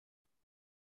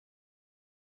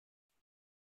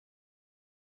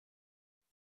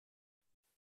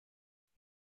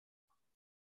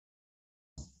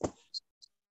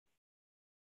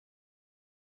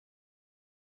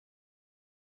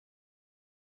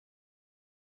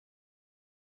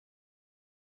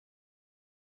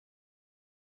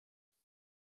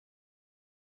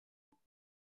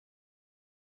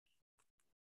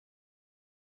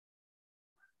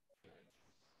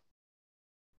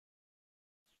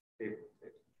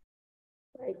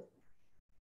Baik.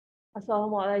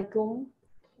 Assalamualaikum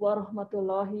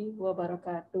warahmatullahi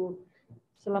wabarakatuh.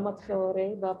 Selamat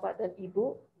sore Bapak dan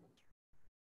Ibu.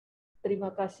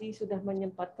 Terima kasih sudah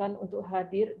menyempatkan untuk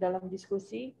hadir dalam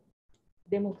diskusi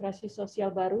Demokrasi Sosial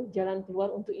Baru, Jalan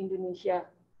Keluar untuk Indonesia.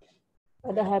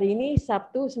 Pada hari ini,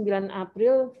 Sabtu 9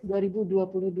 April 2022.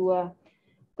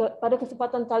 Pada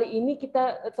kesempatan kali ini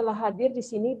kita telah hadir di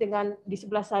sini dengan di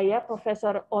sebelah saya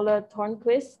Profesor Ole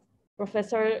Thornquist,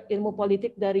 Profesor Ilmu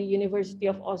Politik dari University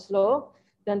of Oslo,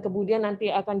 dan kemudian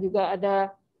nanti akan juga ada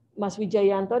Mas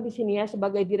Wijayanto di sini ya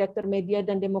sebagai Direktur Media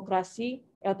dan Demokrasi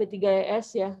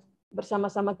LP3IS ya.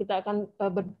 Bersama-sama kita akan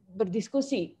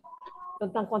berdiskusi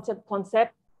tentang konsep-konsep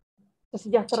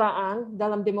kesejahteraan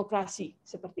dalam demokrasi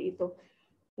seperti itu.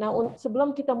 Nah,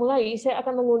 sebelum kita mulai, saya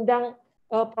akan mengundang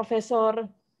Profesor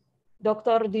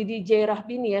Dr. Didi J.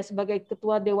 Rahbini ya sebagai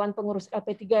Ketua Dewan Pengurus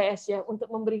LP3IS ya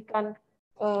untuk memberikan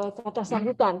kata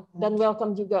sambutan dan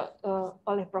welcome juga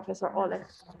oleh Profesor Ole.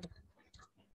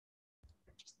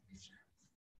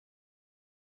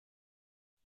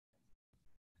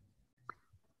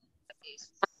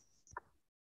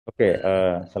 Oke,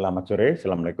 selamat sore.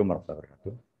 Assalamualaikum warahmatullahi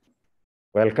wabarakatuh.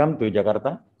 Welcome to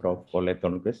Jakarta, Prof. Ole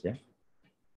Thornquist. Ya.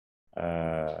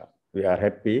 We are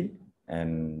happy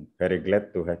and very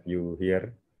glad to have you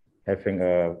here, having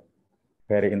a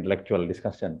very intellectual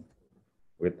discussion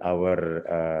with our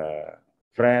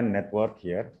friend network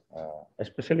here,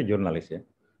 especially journalists. Yeah.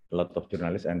 A lot of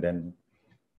journalists, and then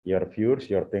your views,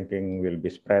 your thinking will be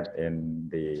spread in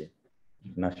the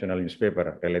national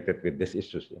newspaper related with these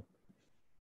issues. Yeah.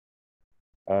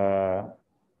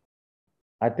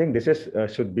 I think this is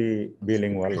should be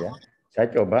bilingual ya. Saya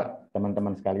coba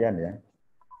teman-teman sekalian ya.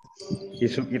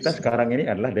 Isu kita sekarang ini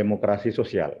adalah demokrasi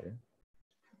sosial, ya.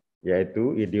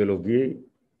 Yaitu ideologi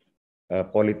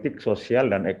politik,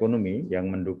 sosial, dan ekonomi yang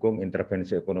mendukung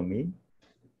intervensi ekonomi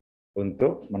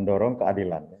untuk mendorong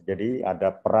keadilan. Jadi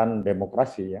ada peran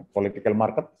demokrasi ya, political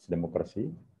market demokrasi,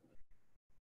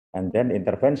 and then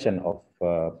intervention of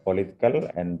political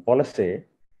and policy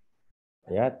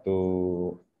ya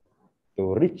to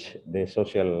reach the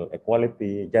social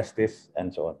equality, justice,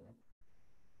 and so on.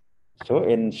 So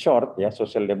in short, ya,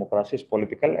 social democracy is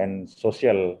political and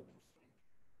social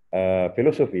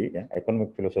philosophy, ya,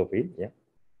 economic philosophy, ya,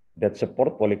 that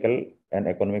support political and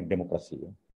economic democracy.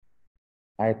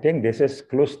 I think this is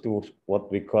close to what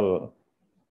we call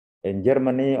in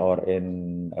Germany or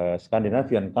in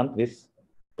Scandinavian countries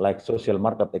like social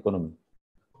market economy,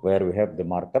 where we have the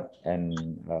market and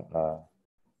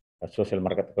a social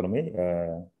market economy,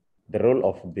 the role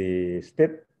of the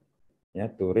state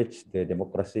to reach the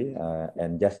democracy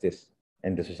and justice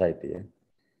in the society. Ya.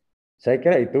 Saya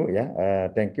kira itu ya.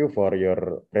 Thank you for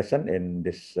your presence in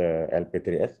this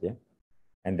LP3S ya.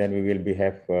 And then we will be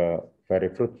have very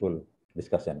fruitful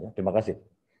discussion ya. Terima kasih.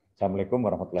 Assalamualaikum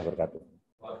warahmatullahi wabarakatuh.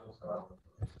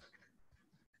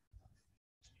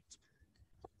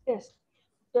 Yes,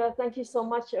 thank you so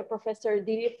much, Professor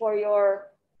Didi, for your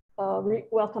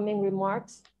welcoming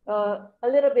remarks. A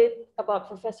little bit about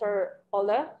Professor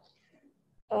Ole.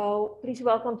 Please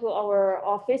welcome to our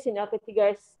office in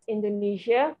LP3IS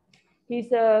Indonesia.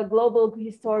 He's a global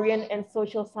historian and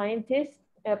social scientist,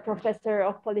 a professor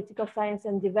of political science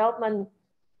and development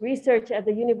research at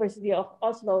the University of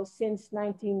Oslo since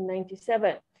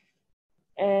 1997.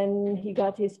 And he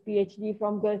got his PhD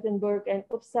from Gothenburg and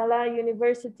Uppsala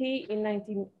University in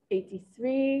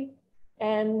 1983.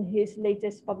 And his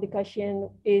latest publication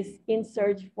is In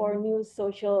Search for New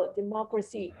Social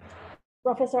Democracy.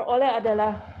 Profesor Ole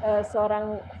adalah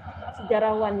seorang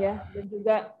sejarawan ya, dan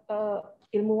juga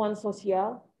ilmuwan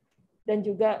sosial, dan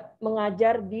juga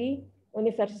mengajar di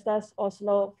Universitas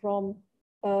Oslo from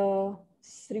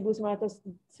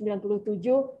 1997.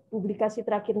 Publikasi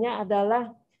terakhirnya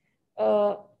adalah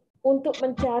Untuk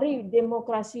Mencari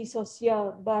Demokrasi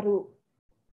Sosial Baru,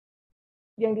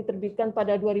 yang diterbitkan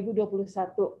pada 2021.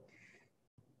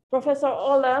 Profesor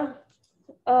Ole,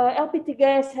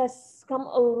 LP3IS has come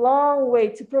a long way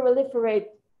to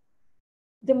proliferate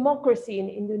democracy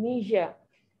in Indonesia.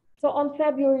 So on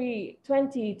February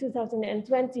 20, 2020,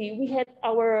 we had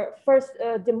our first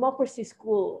democracy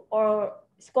school, or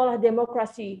Sekolah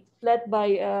Demokrasi, led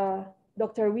by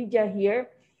Dr. Wija here,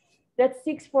 that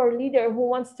seeks for a leader who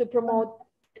wants to promote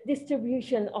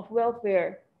distribution of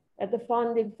welfare as the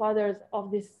founding fathers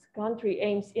of this country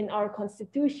aims in our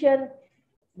constitution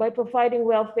by providing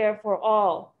welfare for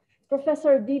all.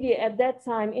 Professor Didi at that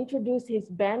time introduced his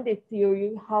bandit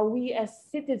theory, how we as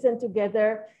citizens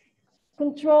together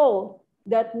control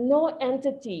that no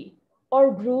entity or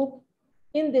group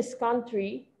in this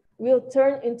country will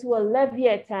turn into a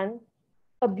leviathan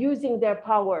abusing their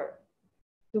power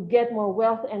to get more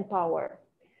wealth and power.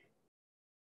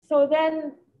 So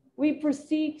then we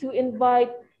proceed to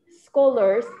invite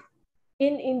scholars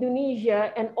in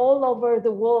Indonesia and all over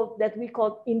the world that we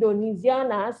call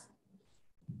Indonesianas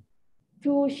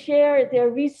to share their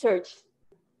research.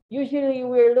 Usually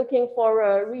we're looking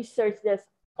for research that's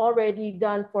already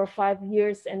done for 5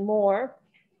 years and more,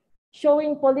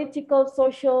 showing political,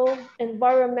 social,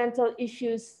 environmental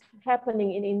issues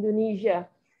happening in Indonesia.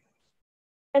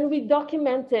 And we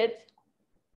documented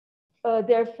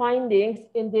their findings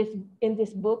in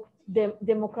this book,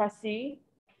 Demokrasi,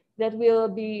 that will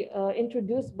be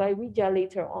introduced by Wija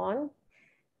later on,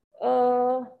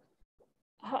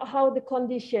 how the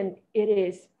condition it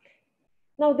is.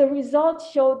 Now, the results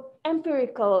showed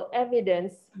empirical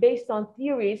evidence based on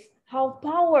theories how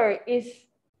power is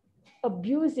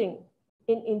abusing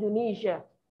in Indonesia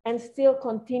and still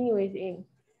continuing.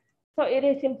 So it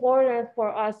is important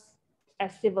for us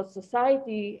as civil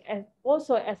society and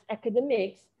also as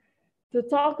academics to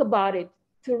talk about it,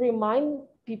 to remind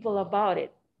people about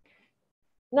it.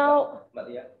 Now,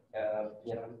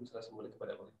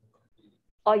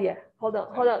 oh yeah, hold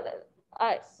on.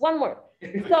 One more.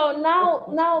 So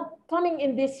now coming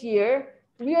in this year,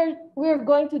 we're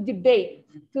going to debate,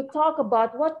 to talk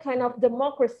about what kind of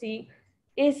democracy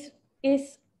is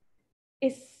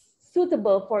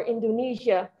suitable for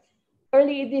Indonesia.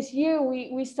 Early this year,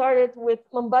 we started with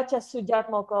Membaca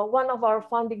Sujatmoko, one of our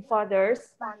founding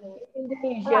fathers in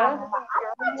Indonesia,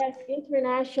 who has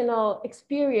international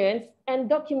experience and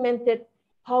documented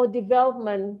how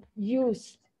development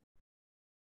used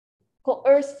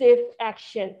coercive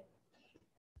action.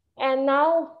 And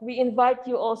now we invite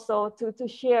you also to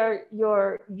share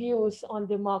your views on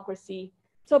democracy.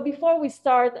 So before we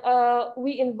start,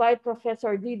 we invite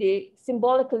Professor Didi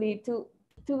symbolically to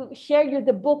share you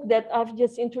the book that I've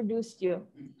just introduced you.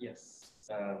 Yes.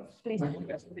 Please.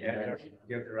 Yeah,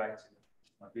 you have the right.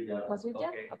 Mas Wija?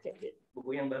 Okay.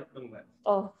 Buku yang baru belum, Mbak?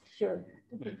 Oh, sure.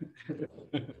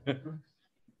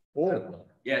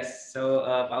 Yes. So,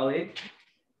 Pak Oli,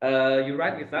 you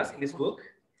write with us in this book,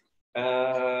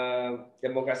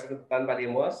 Demokrasi Tanpa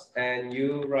Demos, and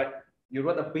you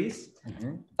wrote a piece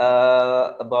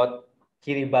about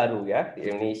Kiri Baru, ya,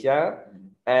 di Indonesia.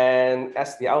 And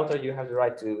as the author, you have the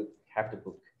right to have the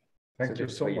book. Thank you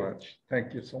so much.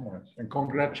 Thank you so much. And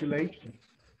congratulations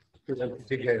to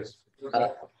the guys.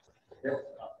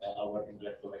 Our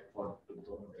intellectual effort untuk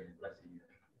demokrasi.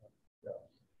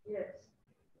 Yes.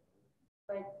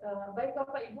 Baik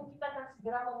Bapak Ibu, kita akan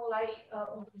segera memulai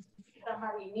untuk diskusi kita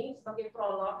hari ini sebagai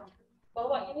prolog,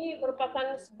 bahwa ini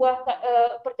merupakan sebuah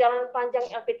perjalanan panjang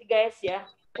LP3S ya,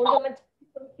 untuk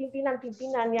mencari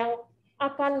pimpinan-pimpinan yang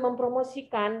akan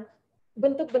mempromosikan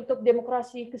bentuk-bentuk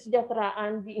demokrasi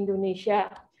kesejahteraan di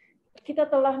Indonesia. Kita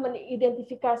telah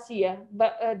mengidentifikasi ya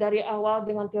dari awal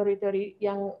dengan teori-teori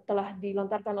yang telah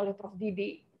dilontarkan oleh Prof.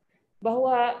 Didi,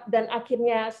 bahwa dan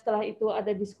akhirnya setelah itu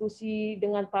ada diskusi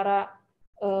dengan para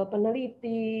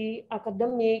peneliti,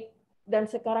 akademik, dan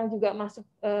sekarang juga masuk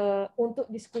untuk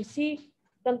diskusi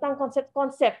tentang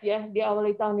konsep-konsep ya di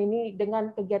awal tahun ini dengan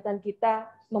kegiatan kita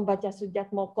membaca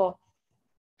Sujatmoko.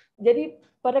 Jadi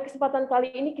pada kesempatan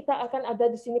kali ini kita akan ada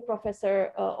di sini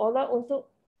Profesor Ola untuk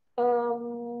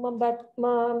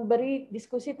memberi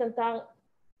diskusi tentang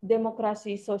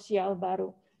demokrasi sosial baru.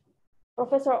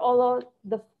 Professor Ola,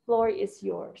 the floor is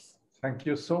yours. Thank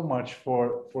you so much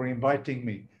for inviting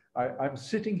me. I'm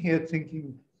sitting here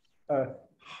thinking,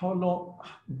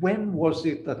 when was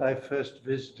it that I first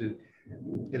visited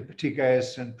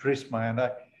LP3S and Prisma? And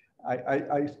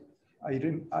I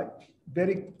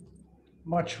very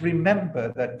much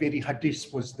remember that Veri Hadis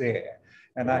was there.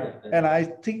 And I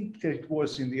think that it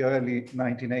was in the early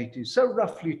 1980s, so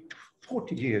roughly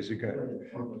 40 years ago.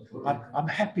 I'm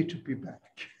happy to be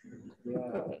back.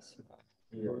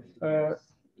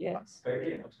 Yes.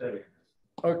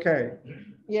 Okay.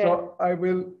 Yeah. So I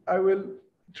will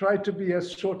try to be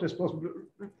as short as possible.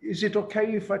 Is it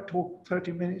okay if I talk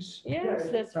 30 minutes? Yes,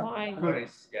 that's fine. Good.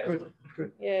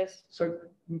 Yes. So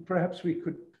perhaps we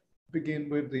could begin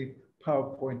with the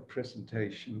PowerPoint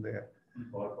presentation there.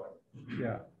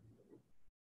 Yeah.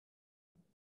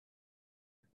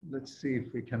 Let's see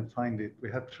if we can find it.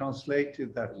 We have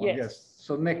translated that one. Yes.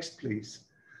 So next, please.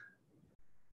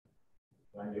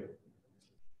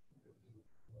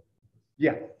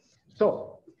 Yeah.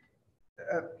 So,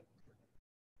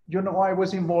 I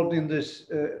was involved in this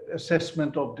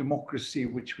assessment of democracy,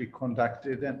 which we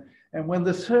conducted. And when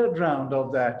the third round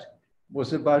of that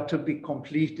was about to be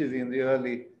completed in the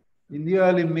early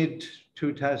mid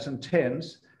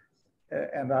 2010s,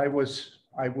 and I was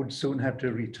I would soon have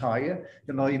to retire.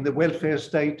 You know, in the welfare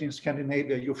state in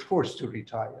Scandinavia, you're forced to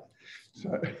retire.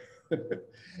 So,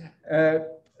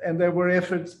 and there were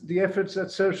the efforts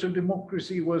that social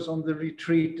democracy was on the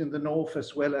retreat in the north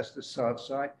as well as the south.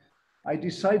 So I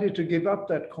decided to give up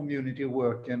that community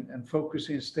work and focus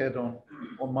instead on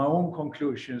my own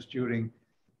conclusions during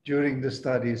the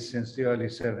studies since the early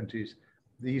 70s.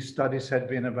 These studies had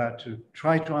been about to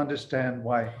try to understand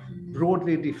why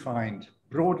broadly defined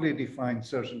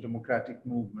social democratic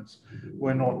movements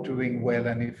were not doing well,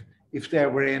 and if there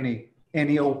were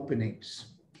any openings.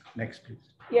 Next,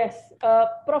 please. Yes,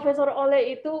 Profesor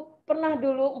Ole itu pernah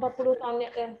dulu 40 tahun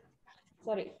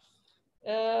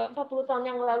 40 tahun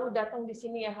yang lalu datang di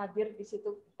sini ya, hadir di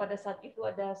situ. Pada saat itu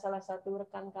ada salah satu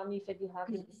rekan kami, Fedi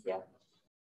Hafiz ya.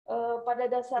 Pada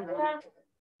dasarnya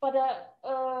pada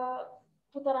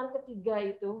putaran ketiga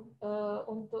itu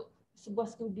untuk sebuah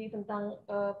studi tentang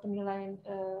penilaian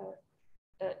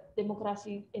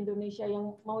demokrasi Indonesia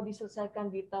yang mau diselesaikan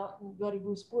di tahun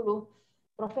 2010,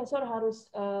 Profesor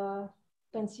harus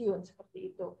pensiun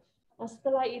seperti itu. Nah,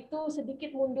 setelah itu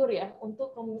sedikit mundur ya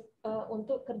untuk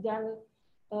kerjaan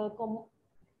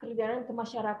ke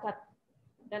masyarakat,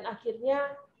 dan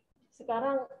akhirnya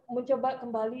sekarang mencoba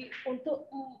kembali untuk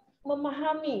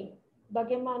memahami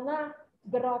bagaimana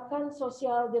gerakan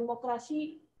sosial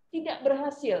demokrasi tidak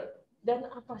berhasil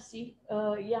dan apa sih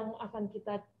yang akan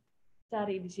kita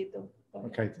cari di situ.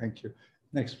 Okay, thank you.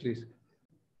 Next, please.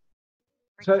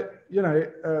 So, you know,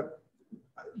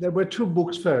 there were two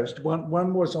books first.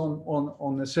 One was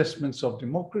on assessments of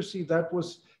democracy. That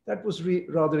was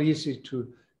rather easy to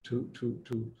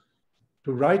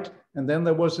write. And then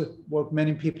there was what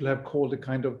many people have called a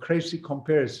kind of crazy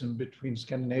comparison between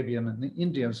Scandinavian and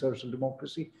Indian social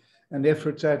democracy and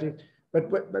efforts at it. But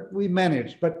we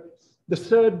managed. But the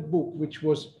third book, which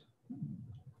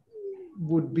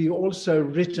would be also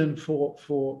written for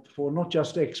not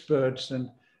just experts and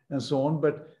so on,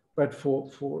 but for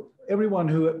everyone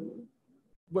who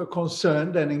were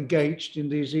concerned and engaged in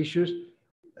these issues,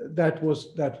 that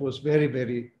was very,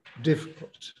 very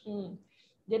difficult.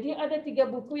 Jadi ada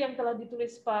 3 buku yang telah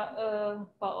ditulis Pak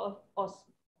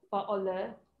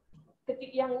Ole,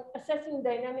 yang Assessing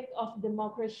Dynamic of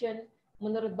Democracy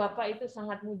menurut Bapak itu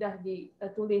sangat mudah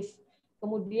ditulis.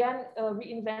 Kemudian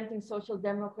Reinventing Social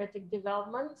Democratic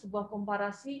Development, sebuah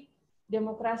komparasi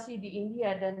demokrasi di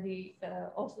India dan di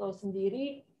Oslo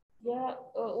sendiri ya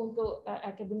untuk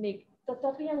akademik.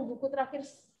 Tetapi yang buku terakhir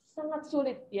sangat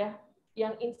sulit ya,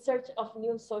 yang In Search of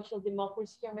New Social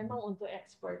Democracy yang memang untuk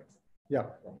experts. Yeah.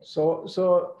 So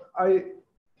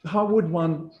how would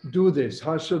one do this?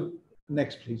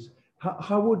 Next, please.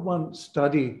 How would one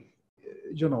study,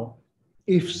 you know,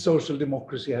 if social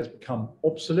democracy has become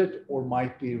obsolete or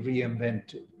might be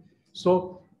reinvented?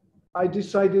 So I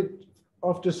decided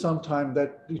after some time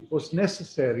that it was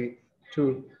necessary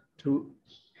to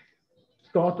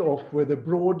start off with a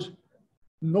broad,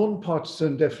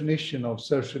 non-partisan definition of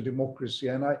social democracy.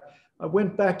 And I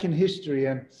went back in history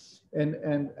and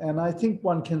I think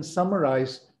one can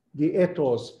summarize the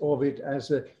ethos of it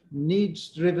as a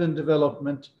needs-driven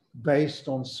development based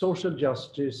on social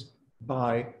justice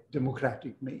by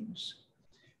democratic means.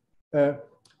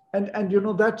 And you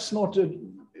know, that's not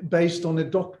based on a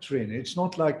doctrine. It's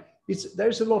not like,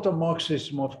 there's a lot of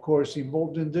Marxism, of course,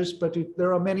 involved in this, but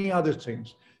there are many other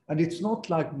things. And it's not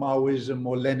like Maoism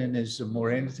or Leninism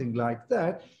or anything like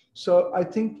that. So I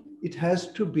think it has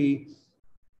to be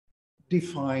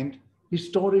defined,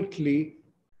 historically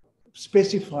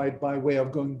specified by way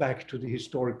of going back to the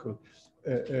historical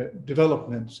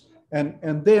developments.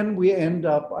 And then we end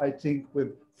up, I think,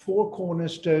 with 4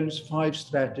 cornerstones, 5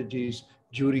 strategies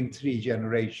during 3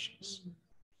 generations.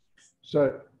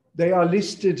 So they are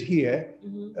listed here.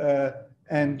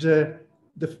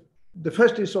 The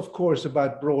first is, of course,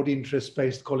 about broad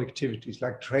interest-based collectivities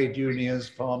like trade unions,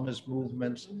 farmers'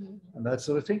 movements, and that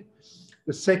sort of thing.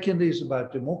 The second is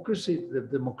about democracy, the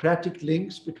democratic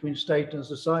links between state and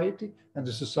society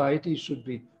the society should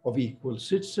be of equal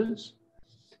citizens.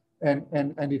 And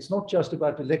it's not just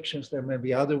about elections, there may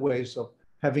be other ways of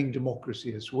having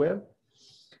democracy as well.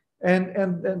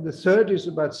 And the third is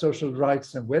about social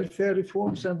rights and welfare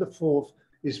reforms, and the fourth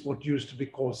is what used to be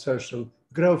called social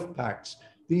growth pacts,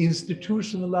 the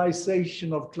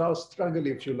institutionalization of class struggle,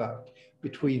 if you like,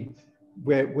 between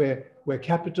where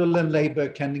capital and labor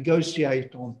can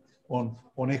negotiate on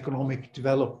economic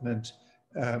development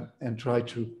and try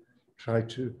to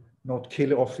not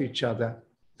kill off each other.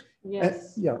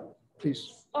 Yes. Yeah,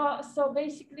 please. So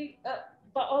basically,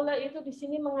 Pak Ole itu di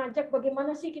sini mengajak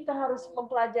bagaimana sih kita harus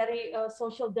mempelajari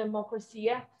social democracy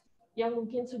ya, yang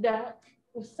mungkin sudah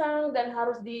usang dan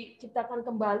harus diciptakan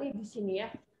kembali di sini ya.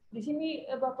 Di sini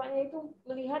Bapaknya itu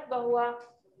melihat bahwa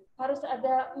harus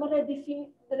ada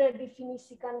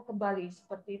meredefinisikan kembali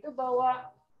seperti itu,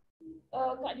 bahwa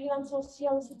keadilan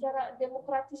sosial secara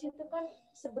demokratis itu kan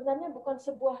sebenarnya bukan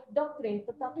sebuah doktrin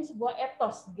tetapi sebuah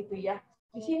etos gitu ya.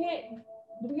 Di sini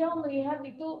beliau melihat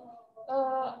itu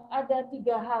ada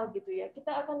 3 hal gitu ya.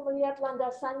 Kita akan melihat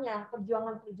landasannya,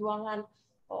 perjuangan-perjuangan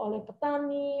oleh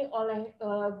petani, oleh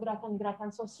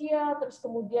gerakan-gerakan sosial, terus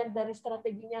kemudian dari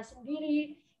strateginya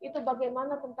sendiri, itu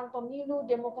bagaimana tentang pemilu,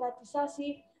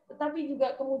 demokratisasi, tetapi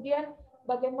juga kemudian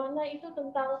bagaimana itu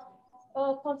tentang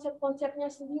konsep-konsepnya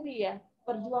sendiri ya,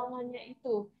 perjuangannya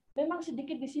itu. Memang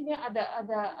sedikit di sini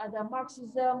ada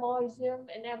Marxism, Maoism,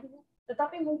 and everything,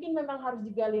 tetapi mungkin memang harus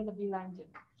digali lebih lanjut.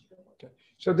 Okay.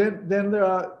 So then there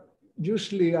are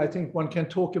usually, I think one can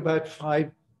talk about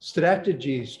 5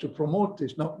 strategies to promote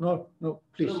this. No,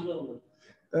 please.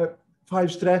 5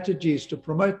 strategies to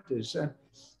promote this, and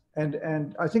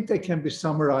I think they can be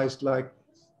summarized like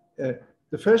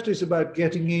the first is about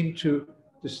getting into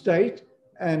the state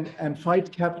and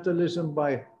fight capitalism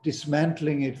by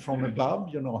dismantling it from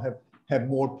above. You know, have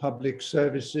more public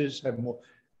services, have more.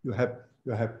 You have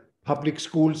public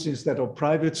schools instead of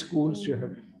private schools. You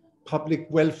have public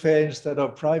welfare instead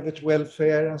of private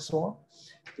welfare, and so on.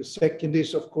 The second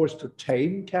is, of course, to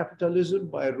tame capitalism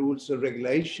by rules and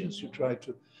regulations. You try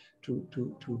to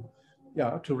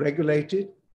regulate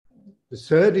it. The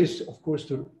third is, of course,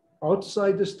 to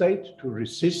outside the state, to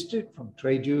resist it from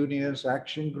trade unions,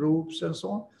 action groups, and so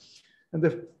on. And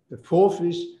the fourth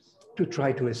is to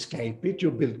try to escape it. You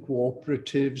build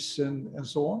cooperatives and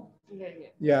so on.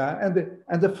 Yeah, and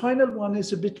the final one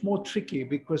is a bit more tricky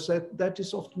because that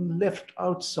is often left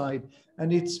outside,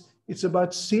 and it's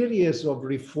about series of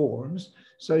reforms.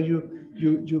 So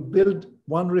you build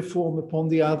one reform upon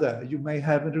the other. You may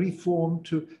have a reform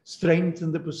to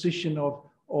strengthen the position of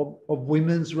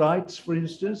women's rights, for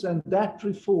instance, and that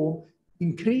reform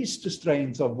increased the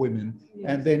strength of women,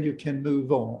 and then you can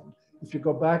move on. If you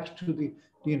go back to the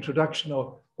introduction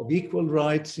of equal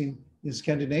rights in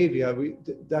Scandinavia,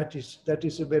 that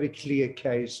is a very clear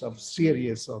case of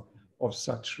series of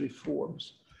such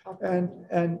reforms. Okay.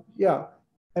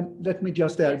 And let me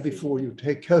just add before you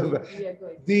take over,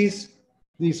 these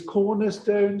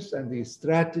cornerstones and these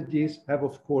strategies have,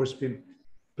 of course, been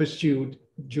pursued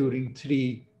during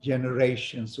 3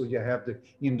 generations. So you have the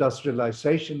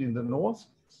industrialization in the north,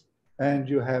 and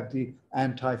you have the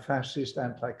anti-fascist,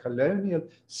 anti-colonial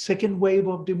second wave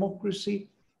of democracy,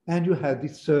 and you have the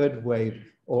third wave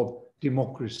of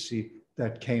democracy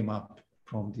that came up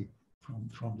from the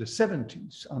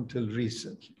 70s until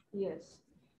recently. Yes.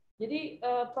 Jadi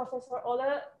Profesor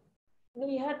Ole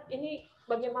melihat ini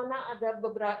bagaimana ada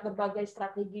berbagai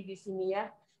strategi di sini ya.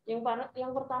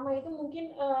 Yang pertama itu mungkin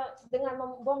dengan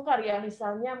membongkar ya,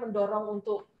 misalnya mendorong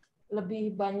untuk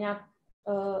lebih banyak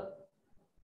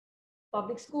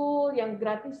public school yang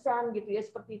gratisan gitu ya,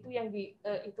 seperti itu yang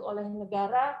itu oleh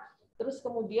negara. Terus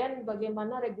kemudian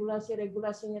bagaimana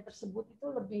regulasi-regulasinya tersebut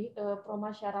itu lebih pro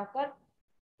masyarakat.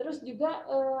 Terus juga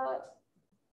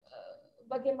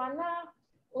bagaimana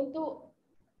untuk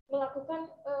melakukan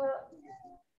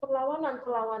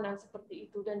perlawanan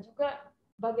seperti itu, dan juga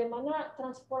bagaimana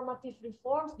transformative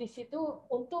reforms di situ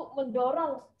untuk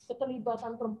mendorong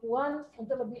keterlibatan perempuan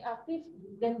untuk lebih aktif,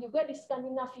 dan juga di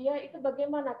Skandinavia itu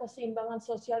bagaimana keseimbangan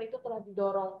sosial itu telah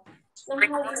didorong. Nah,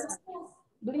 hal ini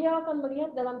beliau akan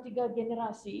melihat dalam 3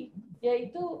 generasi,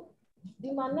 yaitu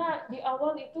di mana di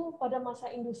awal itu pada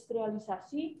masa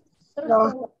industrialisasi,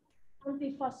 terus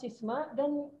antifasisme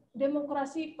dan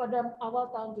demokrasi pada awal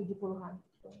tahun 70-an.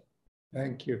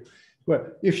 Thank you.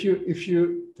 Well, if you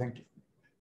thank you.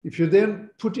 If you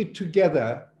then put it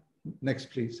together,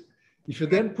 next please. If you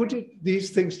then put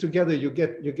these things together, you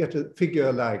get a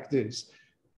figure like this.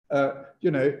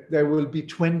 There will be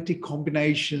 20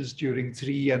 combinations during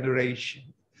 3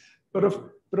 generations. But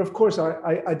of course,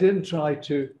 I didn't try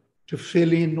to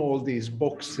fill in all these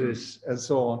boxes and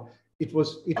so on. It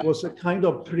was a kind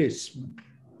of prism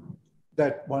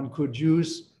that one could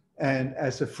use and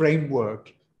as a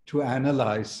framework to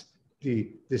analyze the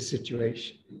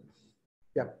situation.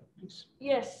 Yeah, please.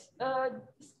 Yes,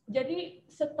 jadi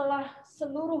setelah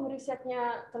seluruh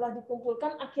risetnya telah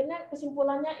dikumpulkan, akhirnya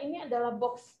kesimpulannya ini adalah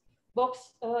box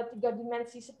 3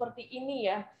 dimensi seperti ini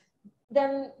ya.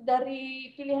 Dan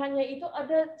dari pilihannya itu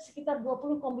ada sekitar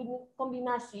 20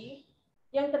 kombinasi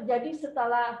yang terjadi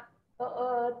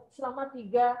selama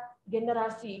 3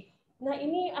 generasi. Nah,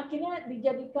 ini akhirnya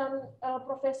dijadikan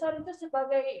profesor itu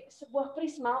sebagai sebuah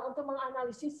prisma untuk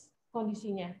menganalisis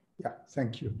kondisinya. Yeah,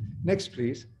 thank you. Next,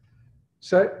 please.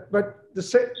 So, but the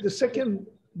second,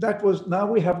 that was, now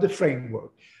we have the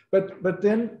framework. But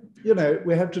then, you know,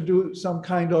 we have to do some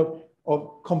kind of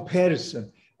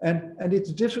comparison. And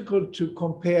it's difficult to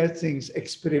compare things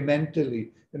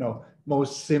experimentally, you know,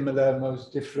 most similar,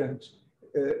 most different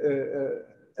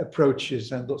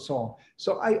approaches and so on.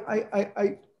 So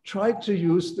I tried to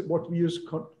use what we use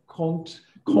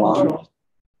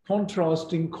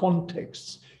contrasting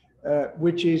contexts,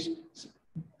 which is,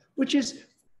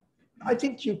 I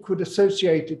think you could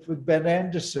associate it with Ben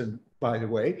Anderson, by the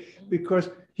way,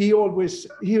 because he always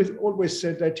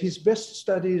said that his best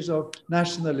studies of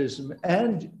nationalism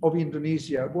and of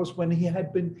Indonesia was when he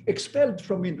had been expelled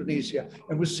from Indonesia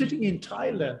and was sitting in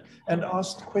Thailand and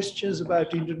asked questions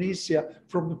about Indonesia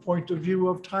from the point of view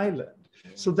of Thailand.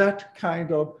 So that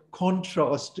kind of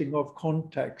contrasting of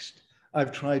context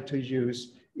I've tried to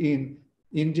use in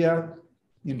India,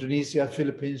 Indonesia,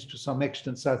 Philippines, to some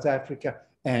extent South Africa,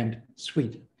 and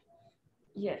Sweden.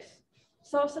 Yes.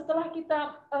 So setelah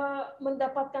kita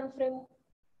mendapatkan frame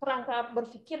kerangka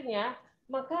berpikirnya,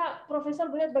 maka Profesor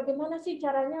melihat bagaimana sih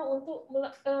caranya untuk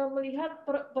melihat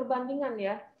perbandingan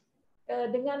ya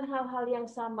dengan hal-hal yang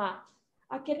sama.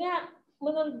 Akhirnya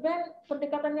menurut Ben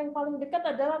pendekatan yang paling dekat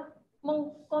adalah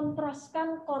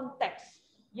mengkontraskan konteks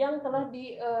yang telah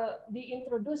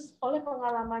diintroduce oleh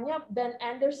pengalamannya Ben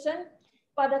Anderson.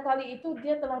 Pada kali itu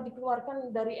dia telah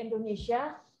dikeluarkan dari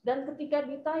Indonesia dan ketika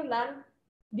di Thailand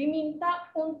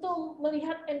diminta untuk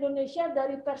melihat Indonesia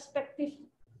dari perspektif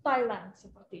Thailand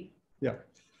seperti. Yeah.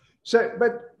 So,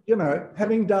 but you know,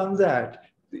 having done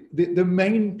that, the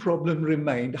main problem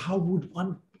remained: how would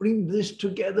one bring this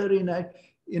together in a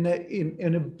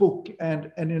book and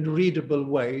in a readable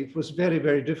way? It was very,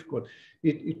 very difficult.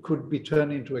 It could be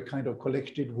turned into a kind of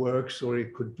collected works, or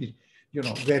it could be, you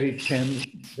know, very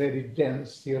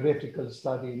dense theoretical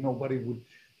study. Nobody would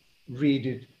read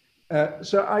it.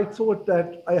 So I thought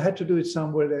that I had to do it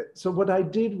somewhere. So what I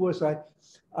did was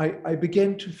I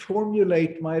began to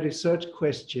formulate my research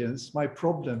questions, my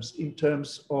problems, in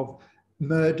terms of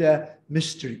murder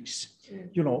mysteries.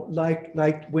 You know, like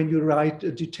when you write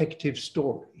a detective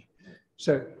story.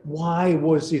 So why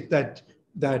was it that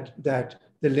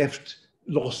the left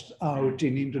lost out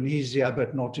in Indonesia,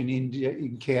 but not in India,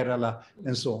 in Kerala,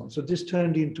 and so on? So this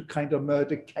turned into kind of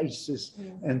murder cases,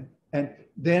 and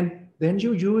then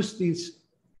you use this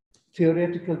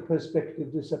theoretical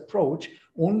perspective, this approach,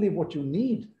 only what you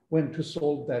need when to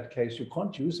solve that case. You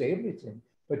can't use everything,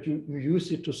 but you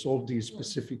use it to solve these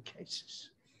specific cases.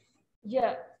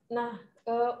 Ya, nah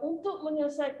untuk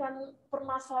menyelesaikan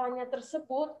permasalahannya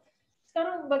tersebut,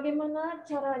 sekarang bagaimana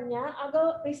caranya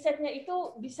agar risetnya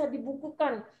itu bisa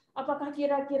dibukukan? Apakah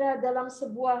kira-kira dalam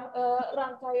sebuah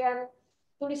rangkaian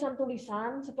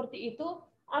tulisan-tulisan seperti itu,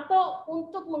 atau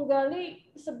untuk menggali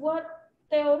sebuah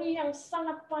teori yang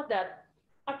sangat padat?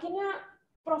 Akhirnya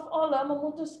Prof. Ola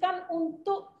memutuskan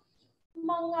untuk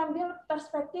mengambil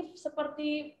perspektif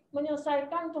seperti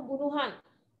menyelesaikan pembunuhan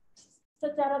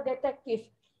secara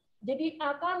detektif. Jadi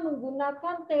akan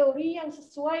menggunakan teori yang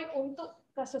sesuai untuk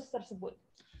kasus tersebut.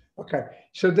 Okay,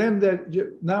 so then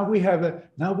now we have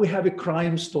a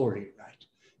crime story, right?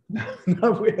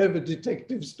 Now we have a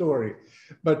detective story,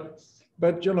 but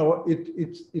you know it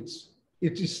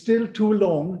is still too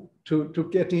long to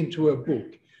get into a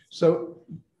book. So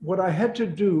what I had to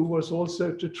do was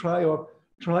also to try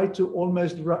to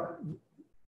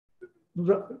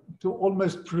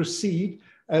almost proceed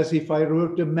as if I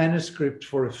wrote a manuscript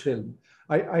for a film.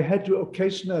 I had to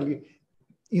occasionally,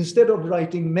 instead of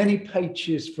writing many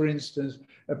pages, for instance,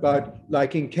 about,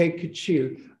 like in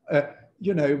Kekachil,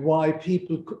 you know, why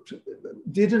people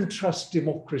didn't trust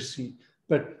democracy,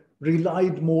 but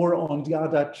relied more on the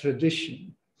other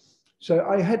tradition. So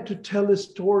I had to tell a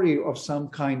story of some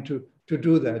kind to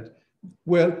do that.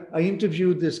 Well, I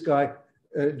interviewed this guy,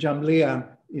 Jamlian,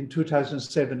 in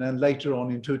 2007 and later on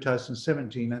in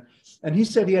 2017. And he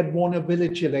said he had won a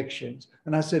village elections.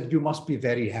 And I said, you must be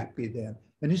very happy then.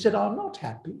 And he said, I'm not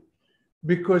happy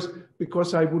because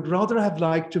I would rather have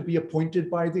liked to be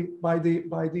appointed by the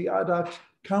Adat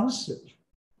Council.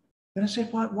 And I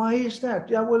said, why is that?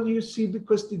 Yeah, well, you see,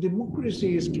 because the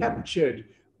democracy is captured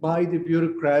by the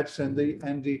bureaucrats and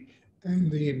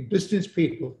the business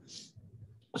people.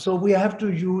 So we have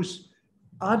to use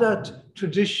Adat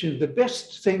tradition, the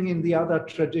best thing in the Adat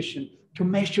tradition, to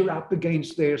measure up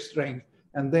against their strength.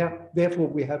 And therefore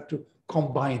we have to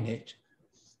combine it.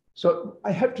 So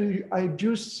I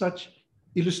used such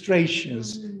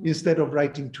illustrations instead of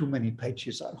writing too many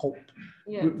pages, I hope.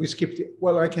 Yeah. We skipped it.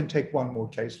 Well, I can take one more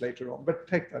case later on, but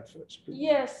take that first, please.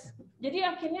 Yes. Jadi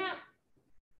akhirnya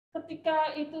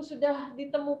ketika itu sudah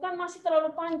ditemukan masih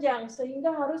terlalu panjang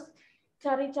sehingga harus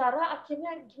cari cara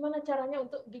akhirnya gimana caranya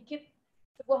untuk bikin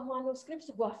sebuah manuskrip,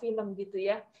 sebuah film gitu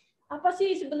ya. Apa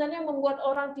sih sebenarnya membuat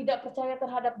orang tidak percaya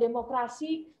terhadap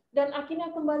demokrasi dan akhirnya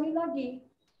kembali lagi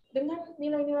dengan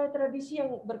nilai-nilai tradisi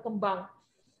yang berkembang.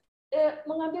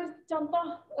 Mengambil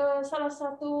contoh salah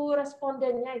satu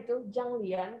respondennya itu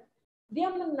Jalan, dia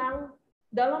menang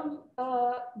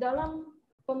dalam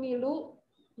pemilu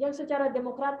yang secara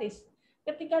demokratis.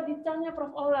 Ketika ditanya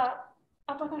Prof. Ola,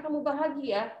 apakah kamu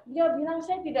bahagia? Dia bilang,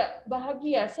 saya tidak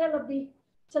bahagia, saya lebih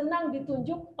senang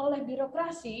ditunjuk oleh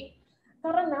birokrasi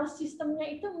karena sistemnya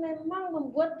itu memang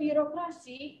membuat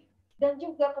birokrasi dan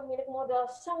juga pemilik modal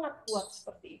sangat kuat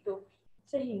seperti itu.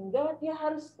 Sehingga dia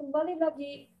harus kembali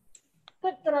lagi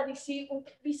ke tradisi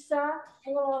untuk bisa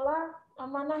mengelola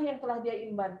amanah yang telah dia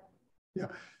imban.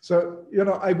 Yeah. So,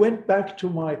 I went back to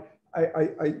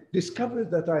I discovered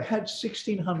that I had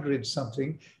 1,600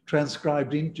 something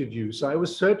transcribed interviews. I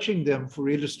was searching them for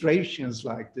illustrations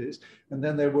like this. And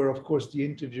then there were, of course, the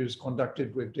interviews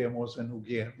conducted with Demos and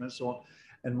Ugyen and so on,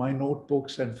 and my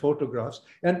notebooks and photographs.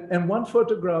 And one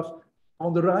photograph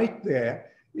on the right there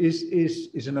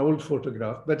is an old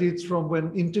photograph, but it's from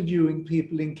when interviewing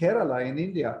people in Kerala in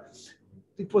India.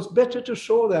 It was better to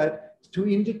show that to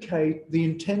indicate the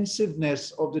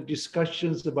intensiveness of the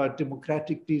discussions about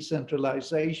democratic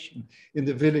decentralization in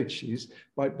the villages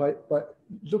by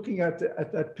looking at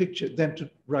that picture than to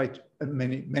write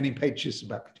many pages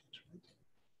about it.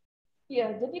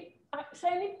 Ya, jadi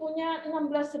saya ini punya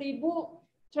 16.000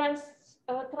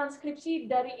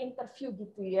 transkripsi dari interview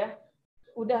gitu ya.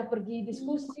 Udah pergi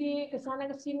diskusi ke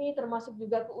sana ke sini, termasuk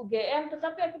juga ke UGM,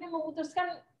 tetapi akhirnya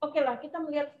memutuskan, oke lah kita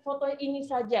melihat foto ini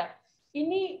saja.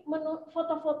 Ini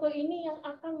foto-foto ini yang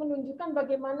akan menunjukkan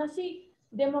bagaimana sih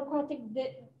democratic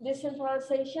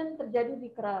decentralization terjadi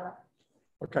di Kerala.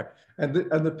 Okay, and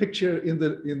the picture in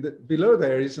the below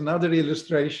there is another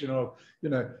illustration of,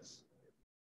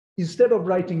 instead of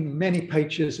writing many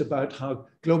pages about how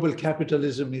global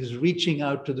capitalism is reaching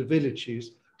out to the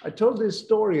villages, I told this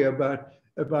story about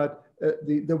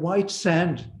the white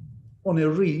sand on a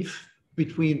reef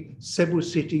between Cebu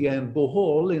City and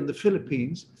Bohol in the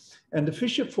Philippines. And the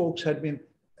fisher folks had been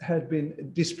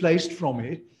displaced from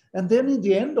it. And then in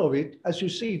the end of it, as you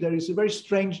see, there is a very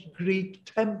strange Greek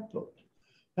temple.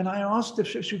 And I asked the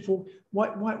fisher folk,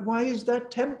 why is that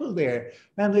temple there?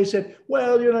 And they said,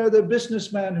 well, the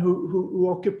businessman who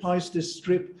occupies this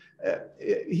strip,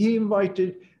 he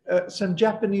invited some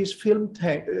Japanese film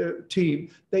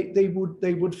team. They would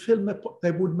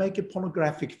make a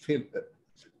pornographic film,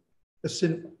 a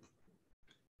cinema.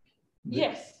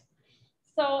 Yes.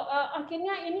 So,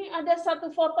 akhirnya ini ada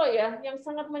satu foto ya yang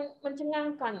sangat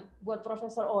mencengangkan buat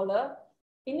Profesor Ola.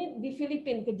 Ini di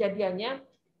Filipina kejadiannya,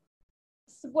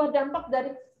 sebuah dampak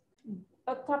dari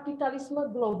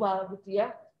kapitalisme global gitu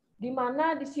ya, di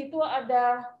mana di situ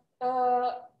ada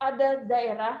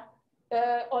daerah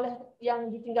yang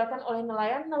ditinggalkan oleh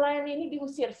nelayan. Nelayan ini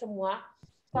diusir semua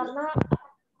karena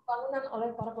bangunan oleh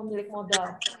para pemilik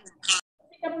modal.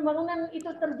 Ketika pembangunan itu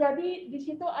terjadi, di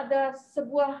situ ada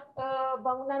sebuah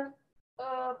bangunan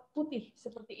putih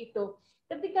seperti itu.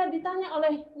 Ketika ditanya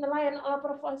oleh nelayan, oleh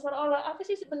Profesor Ola, apa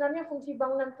sih sebenarnya fungsi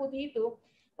bangunan putih itu?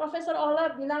 Profesor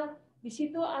Ola bilang di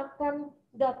situ akan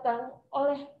datang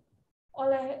oleh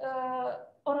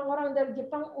orang-orang dari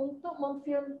Jepang untuk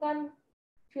memfilmkan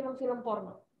film-film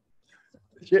porno.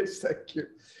 Yes, thank you.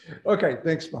 Okay,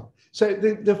 thanks, Mark. So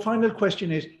the final question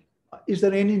is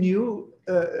there any new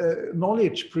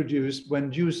knowledge produced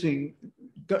when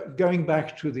going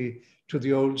back to the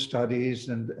old studies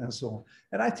and so on?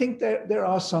 And I think there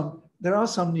are some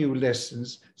new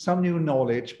lessons, some new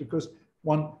knowledge, because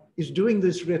one is doing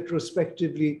this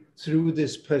retrospectively through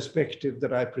this perspective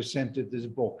that I presented this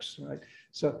box, right?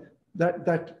 So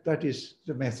that is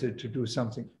the method to do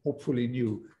something hopefully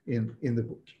new in the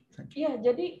book. Thank you. Ya,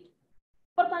 jadi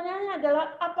pertanyaannya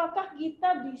adalah apakah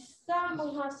kita bisa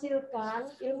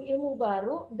menghasilkan ilmu-ilmu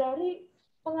baru dari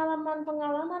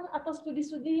pengalaman-pengalaman atau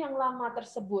studi-studi yang lama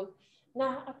tersebut.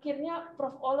 Nah, akhirnya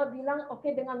Prof. Ola bilang,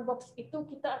 oke, dengan box itu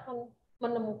kita akan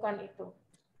menemukan itu.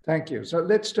 Thank you. So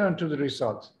let's turn to the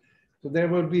results. So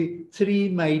there will be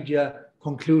 3 major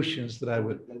conclusions that I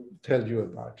will tell you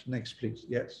about. Next, please.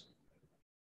 Yes.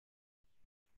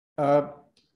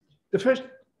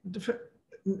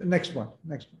 Next one.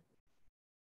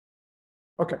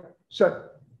 Okay, so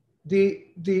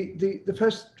the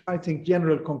first, I think,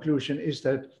 general conclusion is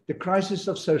that the crisis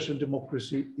of social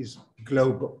democracy is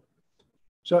global.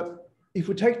 So if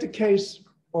we take the case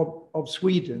of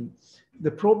Sweden,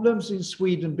 the problems in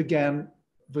Sweden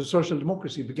for social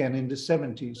democracy began in the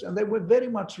 70s, and they were very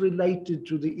much related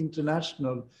to the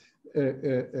international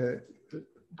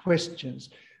questions.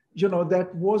 You know,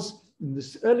 that was in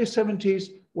the early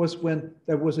 70s was when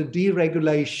there was a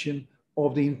deregulation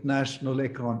of the international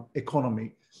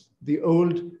economy. The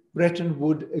old Bretton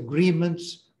Woods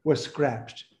agreements were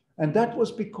scrapped. And that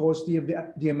was because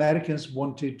the Americans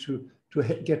wanted to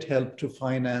get help to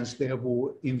finance their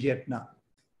war in Vietnam.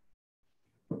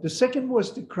 The second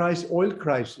was the oil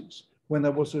crisis, when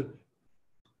there was a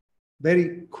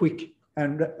very quick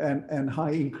and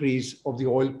high increase of the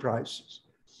oil prices.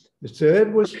 The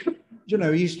third was, you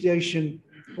know, East Asian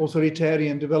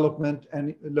authoritarian development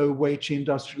and low-wage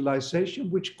industrialization,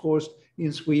 which caused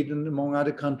in Sweden, among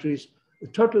other countries, a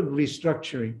total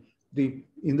restructuring.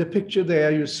 In the picture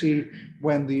there, you see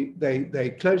when they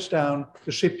closed down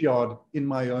the shipyard in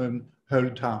my own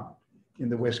hometown in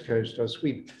the west coast of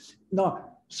Sweden.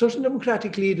 Now, social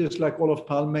democratic leaders like Olof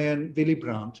Palme and Willy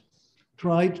Brandt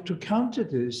tried to counter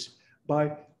this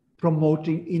by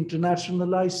promoting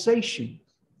internationalization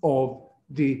of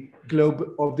the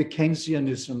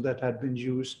Keynesianism that had been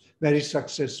used very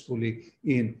successfully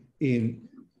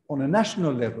on a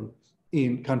national level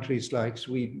in countries like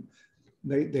Sweden.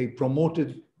 They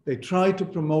tried to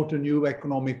promote a new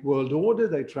economic world order.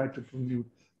 They tried to promote,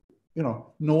 you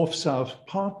know, North-South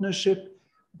partnership,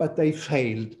 but they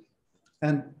failed.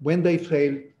 And when they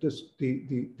failed,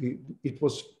 it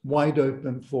was wide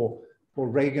open for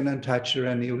Reagan and Thatcher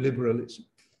and neoliberalism.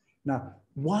 Now,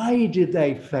 why did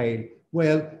they fail?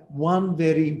 Well, one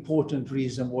very important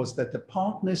reason was that the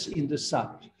partners in the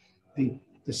South, the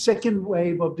second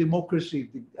wave of democracy,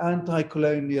 the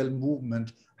anti-colonial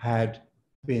movement had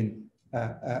been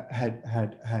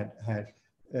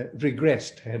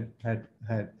regressed,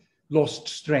 had lost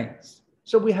strength.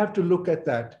 So we have to look at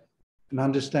that and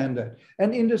understand that.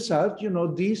 And in the South, you know,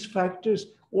 these factors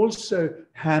also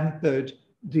hampered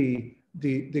the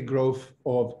growth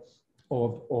of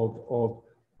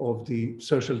the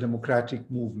social democratic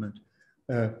movement.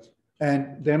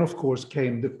 And then, of course,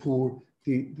 came the poor,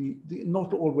 the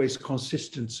not always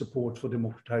consistent support for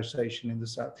democratization in the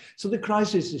South. So the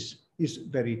crisis is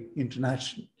very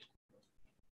international.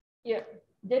 Ya,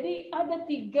 jadi ada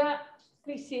 3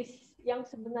 krisis yang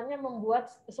sebenarnya membuat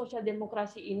sosial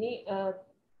demokrasi ini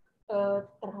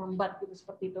terhambat gitu,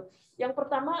 seperti itu. Yang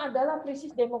pertama adalah krisis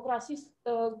demokrasi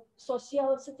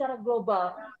sosial secara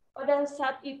global. Pada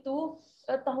saat itu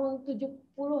tahun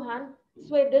 70-an,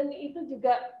 Sweden itu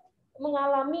juga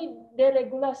mengalami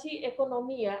deregulasi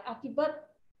ekonomi ya akibat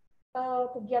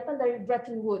kegiatan dari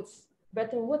Bretton Woods.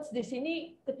 Bretton Woods di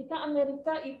sini ketika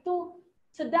Amerika itu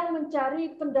sedang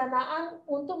mencari pendanaan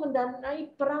untuk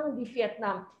mendanai perang di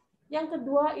Vietnam. Yang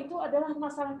kedua itu adalah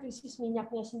masalah krisis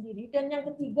minyaknya sendiri, dan yang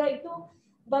ketiga itu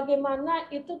bagaimana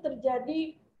itu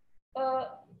terjadi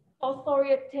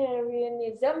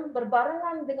authoritarianism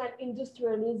berbarengan dengan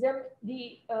industrialism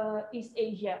di East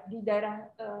Asia, di daerah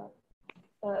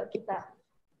kita.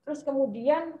 Terus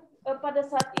kemudian pada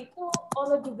saat itu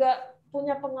Ono juga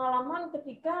punya pengalaman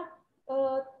ketika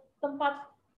tempat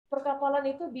perkapalan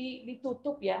itu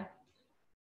ditutup ya.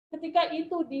 Ketika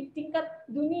itu di tingkat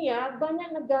dunia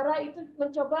banyak negara itu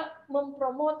mencoba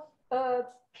mempromot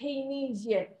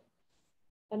Keynesian,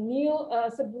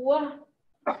 sebuah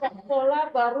pola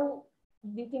baru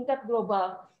di tingkat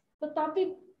global,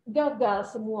 tetapi gagal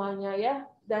semuanya ya.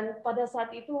 Dan pada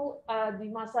saat itu di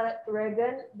masa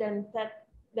Reagan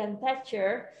dan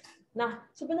Thatcher, nah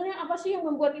sebenarnya apa sih yang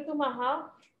membuat itu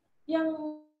mahal?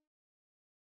 Yang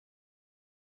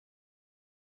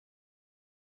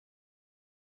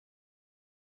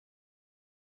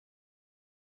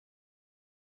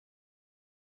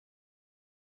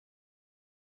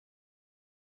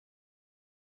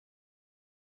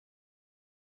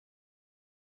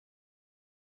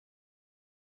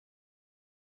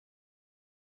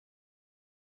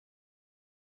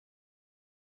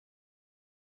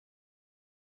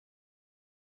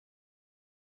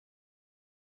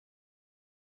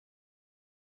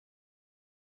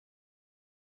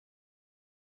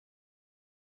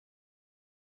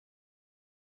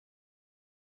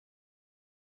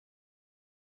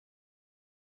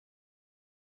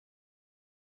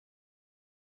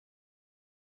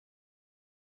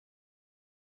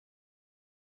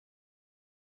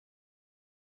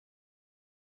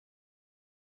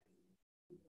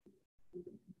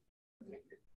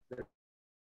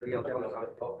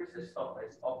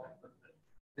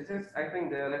This is, I think,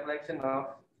 the reflection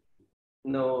of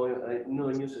no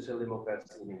new social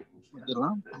democracy.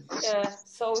 yeah,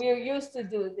 so we're used to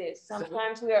do this.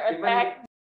 Sometimes we are attacked.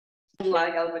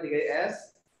 Like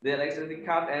LPDS, the electricity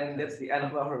cut, and that's the end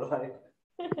of our life.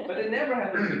 But it never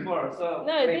happened before, so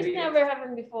No, this never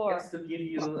happened before. It's to give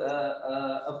you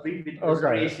a brief Okay,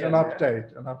 illustration. an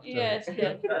update, an update. Yes,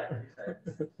 yes.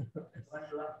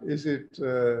 Is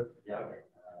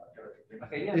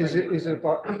it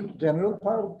about general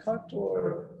power cut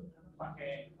or?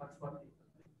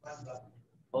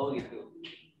 Oh gitu.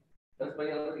 Terus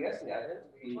banyak lagi guys nggak ada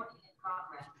di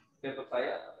laptop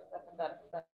saya. Bentar,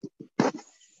 bentar.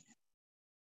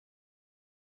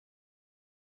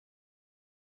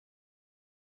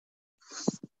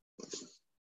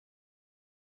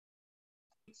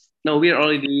 No, we are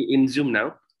already in Zoom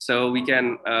now, so we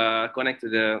can connect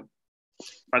to the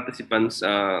participants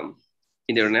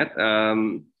internet.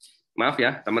 Maaf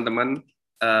ya, teman-teman,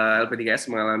 LP3S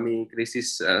mengalami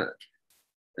krisis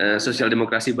sosial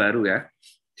demokrasi baru ya.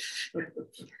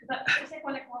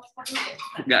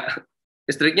 Enggak,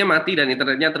 listriknya mati dan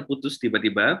internetnya terputus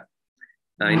tiba-tiba.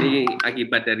 Nah, ini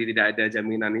akibat dari tidak ada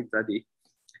jaminan itu tadi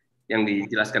yang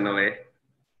dijelaskan oleh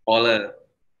Ole.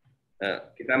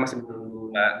 Kita masih menunggu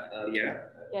Mbak Lia.